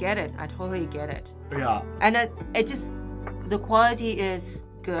 I get it. I totally get it. Yeah. And the quality is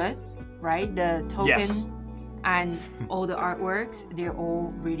good, right? The token and all the artworks, they're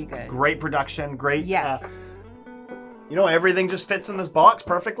all really good. Great production, great. Yes. Everything just fits in this box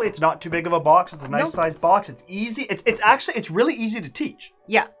perfectly. It's not too big of a box. It's a nice sized box. It's easy. It's really easy to teach.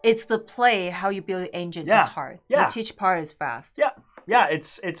 Yeah, it's the play, how you build the engine is hard. Yeah. The teach part is fast. Yeah. Yeah,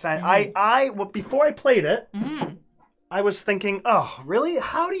 it's fun. Before I played it, I was thinking, oh, really?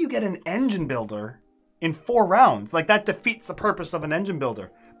 How do you get an engine builder in 4 rounds? Like, that defeats the purpose of an engine builder.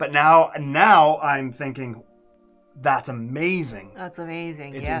 But now I'm thinking, that's amazing. That's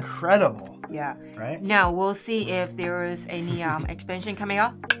amazing. It's incredible. Yeah. Right? Now we'll see if there is any expansion coming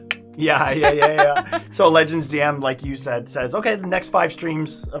up. Yeah. So Legends DM, like you said, says, okay, the next 5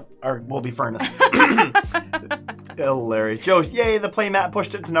 streams will be Furnace. Hilarious. Joe's, yay, the playmat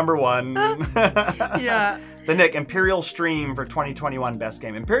pushed it to number 1. Yeah. The Nick, Imperial Stream for 2021 best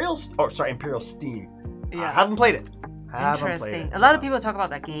game. Imperial Steam. Yeah. I haven't played it. Interesting. A lot of people talk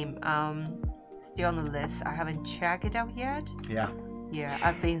about that game. Still on the list. I haven't checked it out yet. Yeah. Yeah,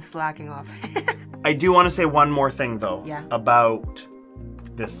 I've been slacking off. I do want to say one more thing, though, about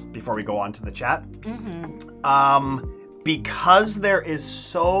this before we go on to the chat. Because there is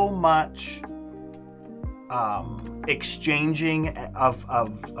so much exchanging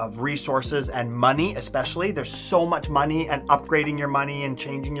of resources and money, especially. There's so much money, and upgrading your money and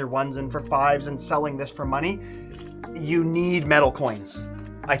changing your 1s in for 5s and selling this for money. You need metal coins.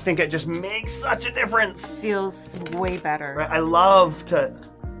 I think it just makes such a difference. Feels way better. Right? I love to,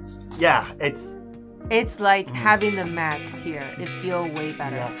 it's like having the mat here. It feels way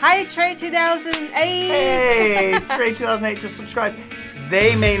better. Yeah. Hi, Trey 2008. Hey, Trey 2008, just subscribe.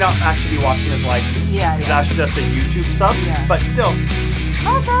 They may not actually be watching this live stream. Yeah. That's just a YouTube sub. Yeah. But still.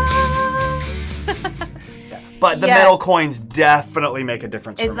 Awesome. But the metal coins definitely make a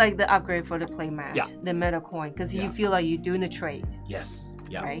difference. It's like the upgrade for the playmat. Yeah. The metal coin, because you feel like you're doing the trade. Yes.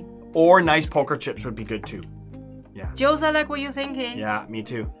 Yeah. Right. Or nice poker chips would be good too. Yeah. Jules, I like what you're thinking. Yeah, me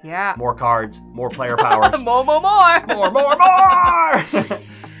too. Yeah. More cards, more player powers. more.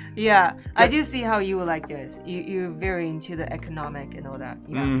 Yeah, I do see how you like this. You're very into the economic and all that.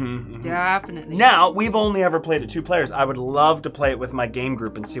 Yeah, definitely. Now, we've only ever played it 2 players. I would love to play it with my game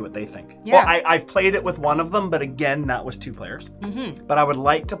group and see what they think. Yeah. Well, I've played it with one of them, but again, that was 2 players. But I would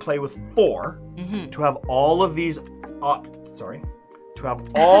like to play with 4 to have all of these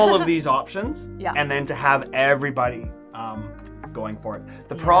options, and then to have everybody going for it.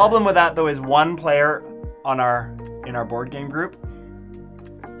 The problem with that, though, is one player in our board game group.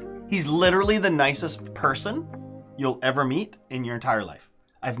 He's literally the nicest person you'll ever meet in your entire life.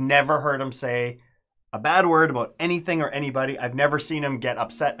 I've never heard him say a bad word about anything or anybody. I've never seen him get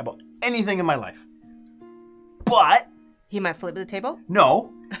upset about anything in my life. But he might flip the table?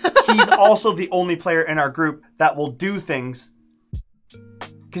 No. He's also the only player in our group that will do things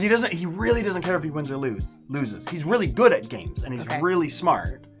because he really doesn't care if he wins or loses. He's really good at games and he's really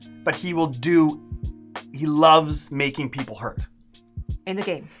smart, but he loves making people hurt. In the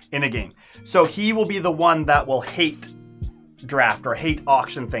game. In a game. So he will be the one that will hate draft or hate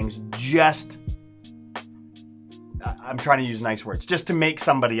auction things I'm trying to use nice words, just to make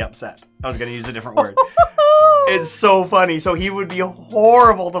somebody upset. I was going to use a different word. It's so funny. So he would be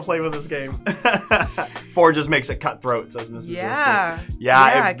horrible to play with this game. 4 just makes it cutthroat, says Mrs. Yeah. Roaster.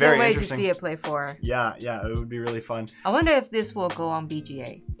 I can't wait to see it play 4. Yeah, it would be really fun. I wonder if this will go on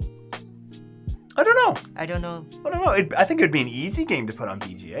BGA. I don't know. I don't know. I think it would be an easy game to put on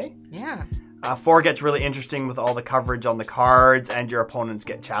BGA. Yeah. 4 gets really interesting with all the coverage on the cards, and your opponents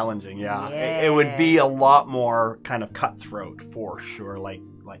get challenging. Yeah. It would be a lot more kind of cutthroat for sure, like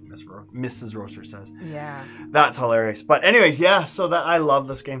Mrs. Roaster says. Yeah. That's hilarious. But anyways, yeah, so that I love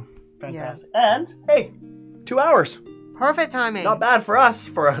this game. Fantastic. Yeah. And hey, 2 hours. Perfect timing. Not bad for us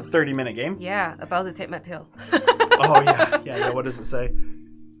for a 30-minute game. Yeah, about to take my pill. Oh yeah. What does it say?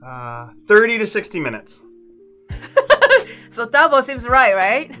 30 to 60 minutes. So double seems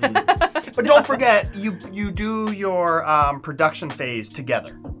right? But don't forget, you do your production phase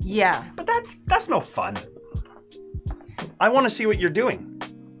together. Yeah. But that's no fun. I want to see what you're doing.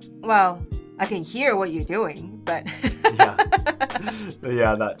 Well, I can hear what you're doing, but...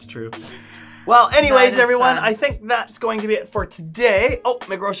 Yeah, that's true. Well, anyways, everyone, I think that's going to be it for today. Oh,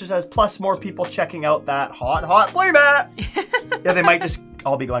 McGrocer says, plus more people checking out that hot playmat. Yeah, they might just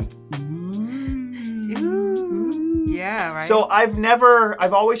all be going, ooh. Yeah, right. So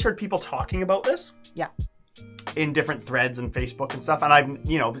I've always heard people talking about this. Yeah. In different threads and Facebook and stuff. And I've,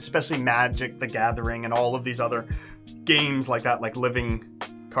 especially Magic, The Gathering, and all of these other games like that, like living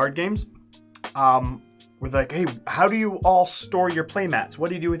card games. With like, hey, how do you all store your playmats? What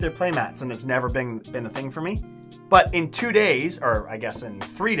do you do with your playmats? And it's never been a thing for me. But in 2 days, or I guess in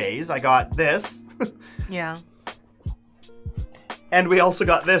 3 days, I got this. Yeah. And we also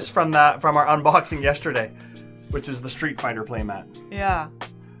got this from our unboxing yesterday, which is the Street Fighter playmat. Yeah.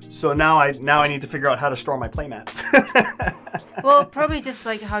 So now I need to figure out how to store my playmats. Well, probably just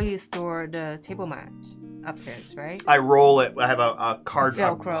like how you store the table mat upstairs, right? I roll it. I have a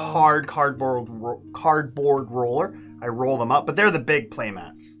hard cardboard roller. I roll them up, but they're the big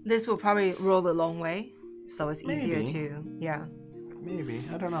playmats. This will probably roll a long way, so it's easier to, yeah. Maybe.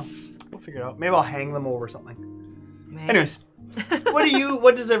 I don't know. We'll figure it out. Maybe I'll hang them over something. Maybe. Anyways,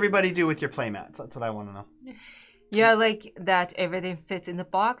 what does everybody do with your playmats? That's what I want to know. Yeah, like that everything fits in the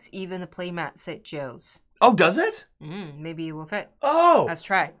box, even the playmat set Joe's. Oh, does it? Maybe it will fit. Oh. Let's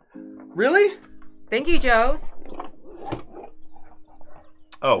try. Really? Thank you, Joe's.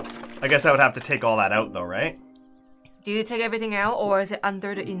 Oh, I guess I would have to take all that out though, right? Do you take everything out, or is it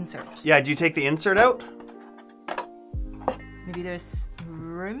under the insert? Yeah, do you take the insert out? Maybe there's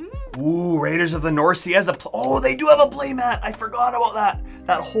room? Ooh, Raiders of the North Sea has they do have a playmat. I forgot about that.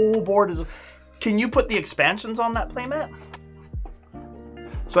 That whole board is... Can you put the expansions on that playmat?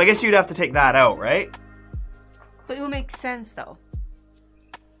 So I guess you'd have to take that out, right? But it will make sense though.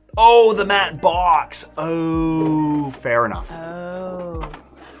 Oh, the mat box. Oh, fair enough. Oh.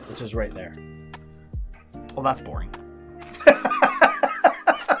 Which is right there. Oh, that's boring.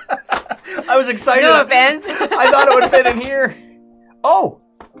 I was excited. No offense. I thought it would fit in here. Oh,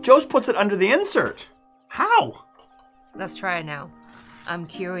 Joe's puts it under the insert. How? Let's try it now. I'm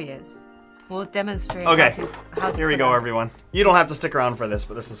curious. We'll demonstrate. Okay. How to here we go, everyone. You don't have to stick around for this,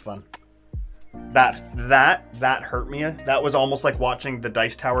 but this is fun. That hurt me. That was almost like watching the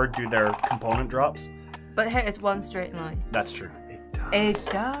Dice Tower do their component drops. But hey, it's one straight line. That's true. It does. It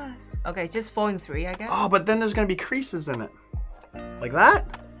does. Okay, just 4 and 3, I guess. Oh, but then there's gonna be creases in it. Like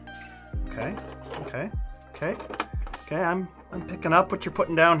that? Okay. I'm picking up what you're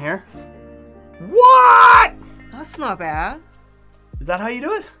putting down here. What? That's not bad. Is that how you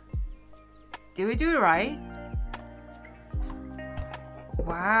do it? Did we do it right?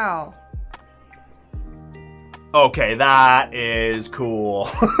 Wow. Okay, that is cool.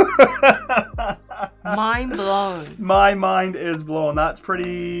 Mind blown. My mind is blown. That's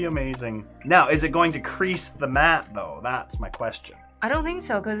pretty amazing. Now, is it going to crease the mat, though? That's my question. I don't think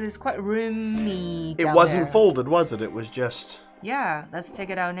so, because it's quite roomy. It wasn't folded, was it? It was just... Yeah, let's take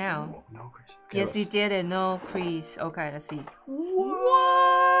it out now. No crease. Okay, yes, you did it. No crease. Okay, let's see. What?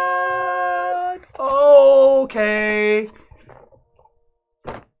 Okay.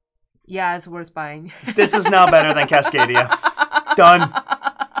 Yeah, it's worth buying. This is now better than Cascadia. Done.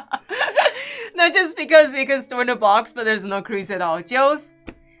 Not just because you can store in a box, but there's no crease at all. Joe's,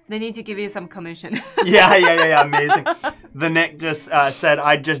 they need to give you some commission. Yeah. Amazing. The Nick just said,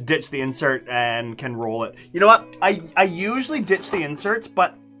 I just ditch the insert and can roll it. You know what? I usually ditch the inserts,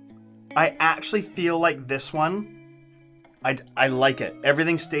 but I actually feel like this one, I like it.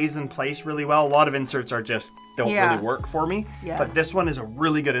 Everything stays in place really well. A lot of inserts are just don't really work for me. Yeah. But this one is a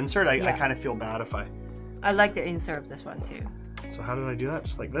really good insert. I kind of feel bad if I like the insert of this one too. So how did I do that?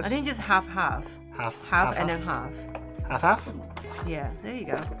 Just like this? I think just half. Half and then half. Half? Yeah, there you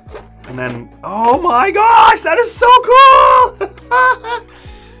go. And then, oh my gosh, that is so cool!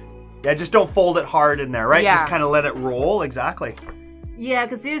 Yeah, just don't fold it hard in there, right? Yeah. Just kind of let it roll, exactly. Yeah,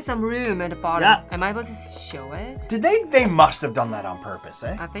 because there's some room at the bottom. Yeah. Am I able to show it? Did they must have done that on purpose,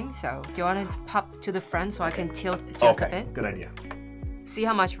 eh? I think so. Do you want to pop to the front so I can tilt just a bit? Good idea. See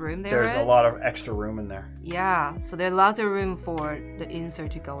how much room there is? There's a lot of extra room in there. Yeah, so there's lots of room for the insert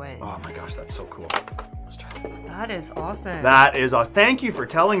to go in. Oh my gosh, that's so cool. Let's try. That is awesome. That is awesome. Thank you for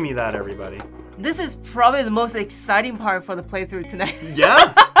telling me that, everybody. This is probably the most exciting part for the playthrough tonight.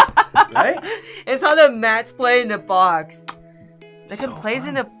 Yeah? Right? It's how the mats play in the box. They can So place fun.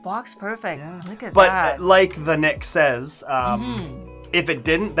 in the box perfect. Yeah. Look at but that. like the Nick says, if it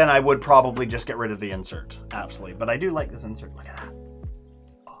didn't, then I would probably just get rid of the insert. Absolutely. But I do like this insert. Look at that.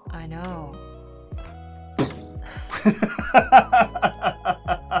 I know.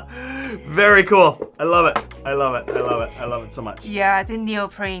 Very cool. I love it. I love it. I love it. I love it so much. Yeah, I think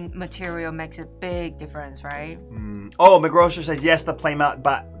neoprene material makes a big difference, right? Oh, McGrocer says yes. The playmat,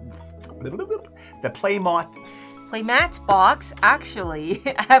 but the playmat box actually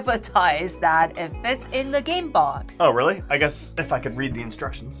advertised that it fits in the game box. Oh, really? I guess if I could read the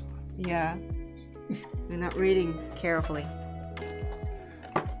instructions. Yeah. You're not reading carefully.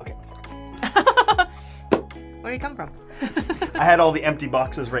 Okay. Where do you come from? I had all the empty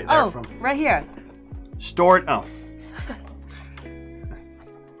boxes right there from. Right here. Stored. Oh.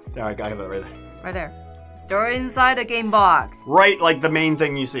 There, I got it right there. Right there. Store inside the game box. Right, like the main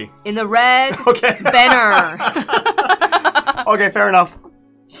thing you see. In the red Okay. banner. Okay, fair enough.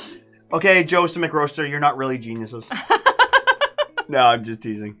 Okay, Joseph McRoaster, you're not really geniuses. No, I'm just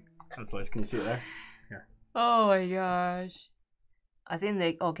teasing. That's nice. Can you see it there? Here. Oh my gosh. I think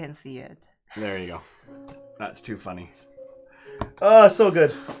they all can see it. There you go. That's too funny. Oh, so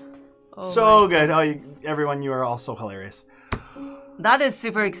good. Oh so good. Oh, everyone, you are all so hilarious. That is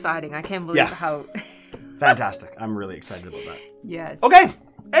super exciting. I can't believe how... Fantastic. I'm really excited about that. Yes. Okay.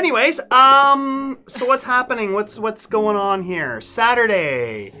 Anyways, so what's happening? What's going on here?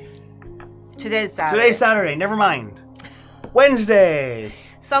 Saturday. Today's Saturday. Today's Saturday. Never mind. Wednesday.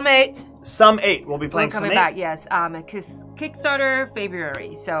 Some 8. Some 8. We'll be playing Some 8. Coming back, yes. Kickstarter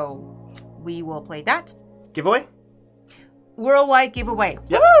February. So we will play that. Giveaway? Worldwide giveaway.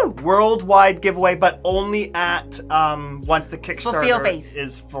 Yep. Woo! Worldwide giveaway, but only at once the Kickstarter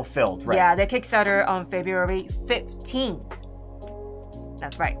is fulfilled. Right. Yeah, the Kickstarter on February 15th.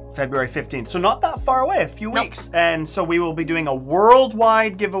 That's right. They're 15th. So not that far away, a few weeks. And so we will be doing a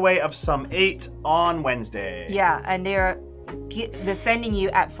worldwide giveaway of Some 8 on Wednesday. Yeah, and they're sending you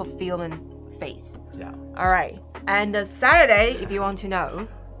at fulfillment phase. Yeah. All right. And Saturday, if you want to know.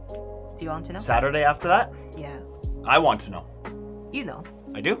 Do you want to know? Saturday after that? Yeah. I want to know. You know.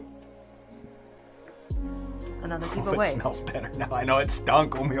 I do? Another giveaway. It smells better now. I know it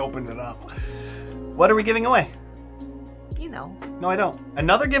stunk when we opened it up. What are we giving away? You know. No, I don't.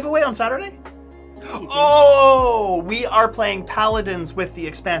 Another giveaway on Saturday? Oh, we are playing Paladins with the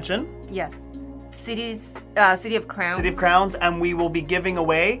expansion. Yes. City of Crowns. City of Crowns, and we will be giving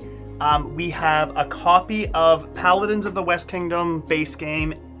away. We have a copy of Paladins of the West Kingdom base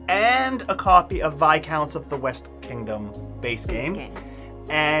game and a copy of Viscounts of the West Kingdom base game.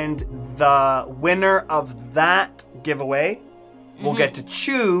 And the winner of that giveaway will get to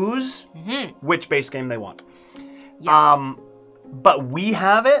choose which base game they want. Yes. But we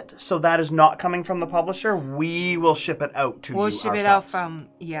have it, so that is not coming from the publisher. We will ship it out to you ourselves. We'll ship it out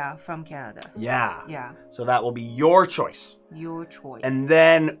from Canada. Yeah. Yeah. So that will be your choice. Your choice. And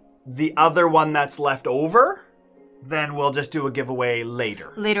then the other one that's left over, then we'll just do a giveaway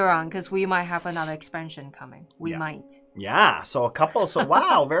later. Later on, because we might have another expansion coming. We might. Yeah, so a couple. So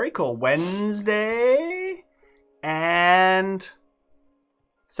wow, very cool. Wednesday and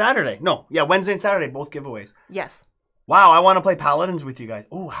Saturday. No, yeah, Wednesday and Saturday, both giveaways. Yes. Wow, I want to play Paladins with you guys.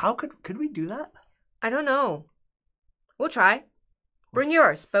 Oh, how could we do that? I don't know. We'll try. Bring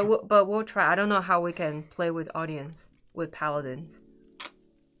yours, but we'll try. I don't know how we can play with audience with Paladins.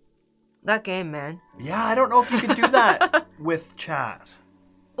 That game, man. Yeah, I don't know if you could do that with chat.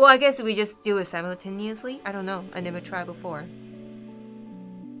 Well, I guess we just do it simultaneously. I don't know. I never tried before.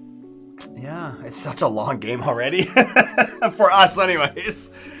 Yeah, it's such a long game already. For us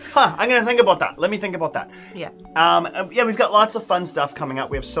anyways. Huh, I'm going to think about that. Let me think about that. Yeah. Yeah, we've got lots of fun stuff coming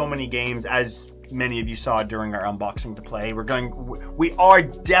up. We have so many games, as many of you saw during our unboxing to play. We are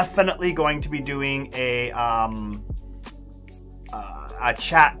definitely going to be doing a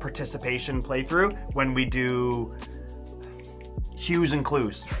chat participation playthrough when we do Hues and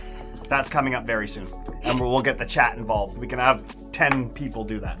Clues. That's coming up very soon. And we'll get the chat involved. We can have 10 people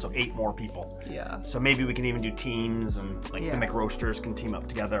do that, so 8 more people. Yeah. So maybe we can even do teams, and like the McRoasters can team up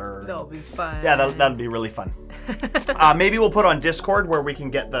together. That'll be fun. Yeah, that'll be really fun. Maybe we'll put on Discord where we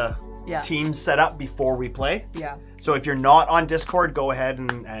can get the teams set up before we play. Yeah. So if you're not on Discord, go ahead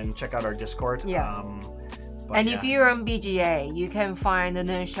and check out our Discord. Yeah. And if you're on BGA, you can find the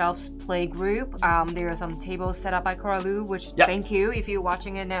Nerd Shelves play group. There are some tables set up by Coralu, which thank you if you're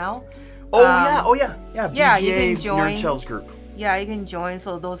watching it now. Oh yeah. BGA you can join. Nerd Shelves group. Yeah, you can join.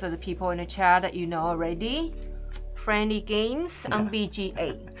 So those are the people in the chat that you know already. Friendly games on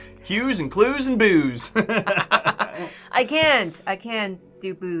BGA. Hues and clues and booze. I can't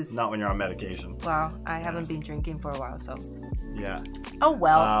do booze. Not when you're on medication. Well, I haven't been drinking for a while, so. Yeah. Oh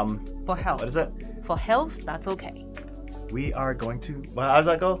well. For health. What is it? For health, that's okay. We are going to. Well, how does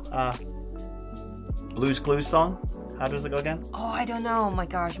that go? Blues Clues song. How does it go again? Oh, I don't know. Oh my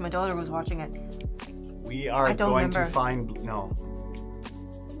gosh, my daughter was watching it. We are going to find. No.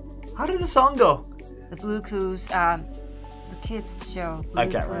 How did the song go? The Blue Clues. The kids show. Blue I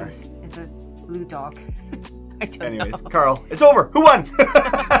can't Clues. remember. It's a blue dog. I don't Anyways, know. Carl, it's over. Who won?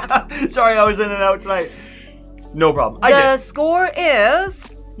 Sorry, I was in and out tonight. No problem. The score is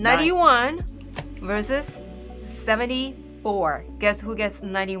 91 versus 74. Guess who gets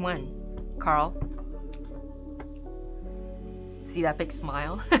 91? Carl. See that big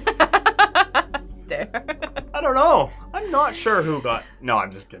smile? There. I don't know. I'm not sure who got. No,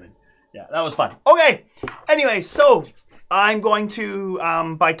 I'm just kidding. Yeah, that was fun. Okay. Anyway, so I'm going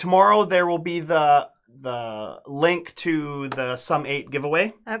to by tomorrow there will be the link to the Sum 8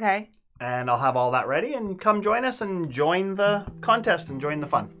 giveaway. Okay. And I'll have all that ready, and come join us and join the contest and join the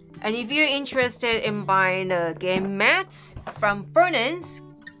fun. And if you're interested in buying a game mat from Furnace,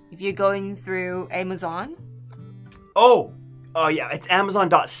 if you're going through Amazon. Oh yeah, it's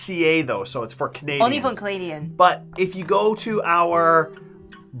Amazon.ca though, so it's for Canadians. Only for Canadian. But if you go to our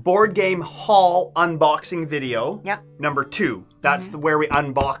board game haul unboxing video, number 2, that's where we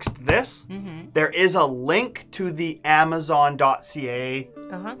unboxed this. There is a link to the Amazon.ca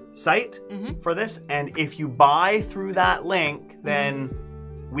site for this, and if you buy through that link, then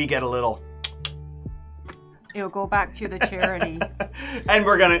we get a little. It'll go back to the charity. And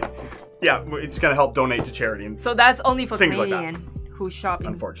we're gonna, it's gonna help donate to charity. And so that's only for things Canadian like that. Who shop in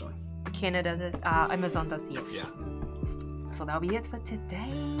unfortunately Canada, Amazon.ca. Yeah. So that'll be it for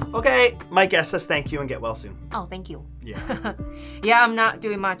today. Okay, my guest says thank you and get well soon. Oh, thank you. Yeah. Yeah, I'm not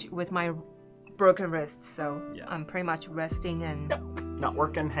doing much with my broken wrist, so I'm pretty much resting and not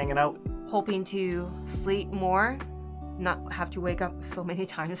working, hanging out. Hoping to sleep more, not have to wake up so many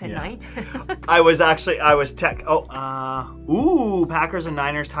times at night. I was Packers and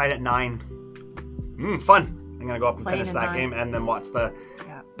Niners tied at 9. Fun. I'm gonna go up and finish that game and then watch the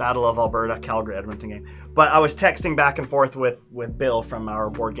Battle of Alberta, Calgary, Edmonton game. But I was texting back and forth with Bill from our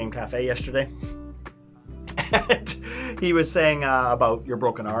board game cafe yesterday. And he was saying about your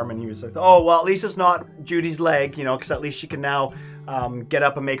broken arm, and he was like, oh, well, at least it's not Judy's leg, because at least she can now get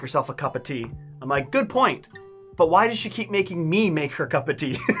up and make herself a cup of tea. I'm like, good point. But why does she keep making me make her cup of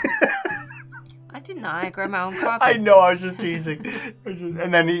tea? I did not. I grabbed my own coffee. I know, I was just teasing.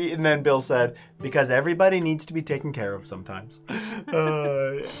 And then Bill said, because everybody needs to be taken care of sometimes.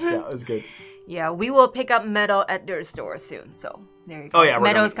 Yeah, it was good. Yeah, we will pick up Meadow at their store soon. So there you go. Oh yeah,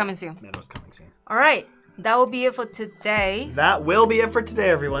 Meadow's coming soon. Meadow's coming soon. All right, that will be it for today. That will be it for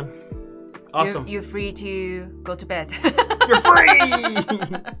today, everyone. Awesome. You're free to go to bed. You're free.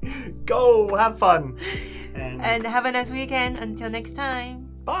 Go have fun. And have a nice weekend. Until next time.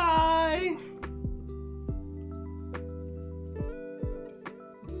 Bye.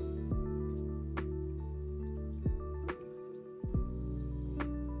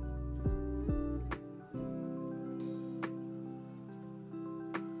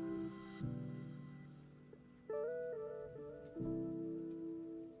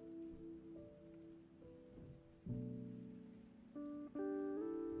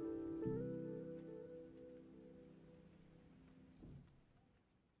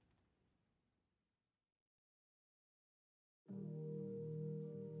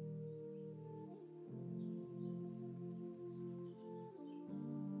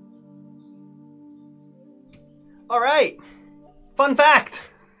 All right, fun fact.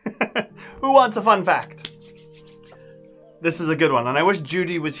 Who wants a fun fact? This is a good one, and I wish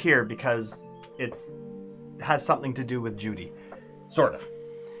Judy was here because it has something to do with Judy, sort of.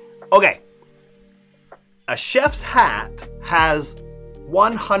 Okay, a chef's hat has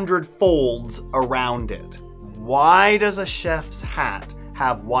 100 folds around it. Why does a chef's hat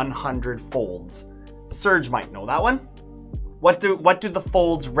have 100 folds? Serge might know that one. What do the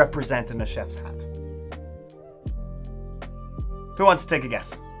folds represent in a chef's hat? Who wants to take a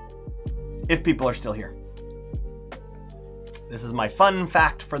guess? If people are still here. This is my fun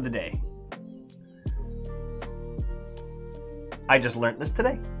fact for the day. I just learned this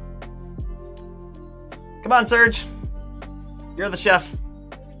today. Come on, Serge. You're the chef.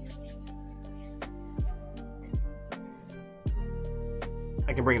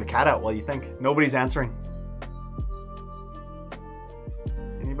 I can bring the cat out while you think. Nobody's answering.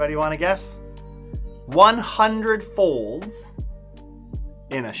 Anybody want to guess? 100 folds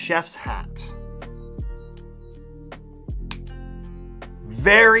in a chef's hat.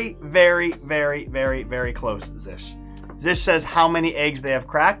 Very, very, very, very, very close, Zish. Zish says how many eggs they have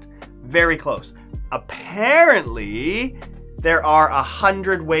cracked. Very close. Apparently, there are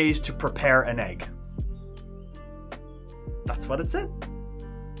 100 ways to prepare an egg. That's what it said.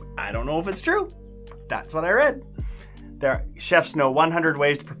 I don't know if it's true. That's what I read. Chefs know 100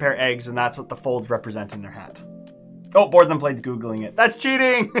 ways to prepare eggs, and that's what the folds represent in their hat. Oh, Board Them Plate's Googling it. That's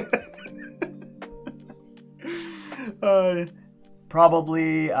cheating!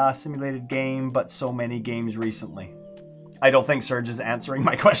 Probably a simulated game, but so many games recently. I don't think Serge is answering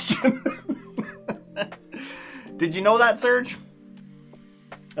my question. Did you know that, Serge?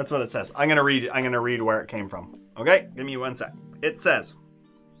 That's what it says. I'm gonna read where it came from. Okay, give me 1 sec. It says,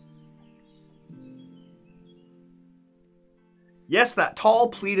 yes, that tall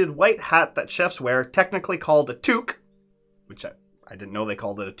pleated white hat that chefs wear, technically called a toque, which I didn't know they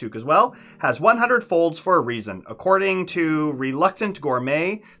called it a toque as well, has 100 folds for a reason. According to Reluctant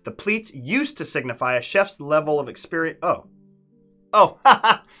Gourmet, the pleats used to signify a chef's level of experience. Oh,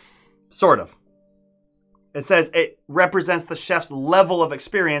 sort of. It says it represents the chef's level of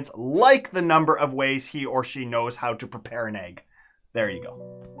experience, like the number of ways he or she knows how to prepare an egg. There you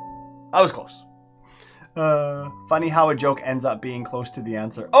go. I was close. Funny how a joke ends up being close to the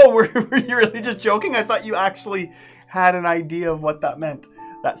answer. Oh, were you really just joking? I thought you actually had an idea of what that meant.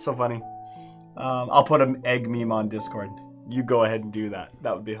 That's so funny. I'll put an egg meme on Discord. You go ahead and do that.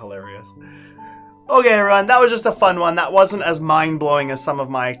 That would be hilarious. Okay, everyone, that was just a fun one. That wasn't as mind-blowing as some of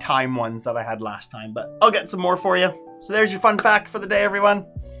my time ones that I had last time, but I'll get some more for you. So there's your fun fact for the day, everyone.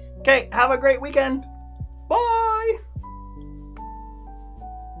 Okay, have a great weekend. Bye!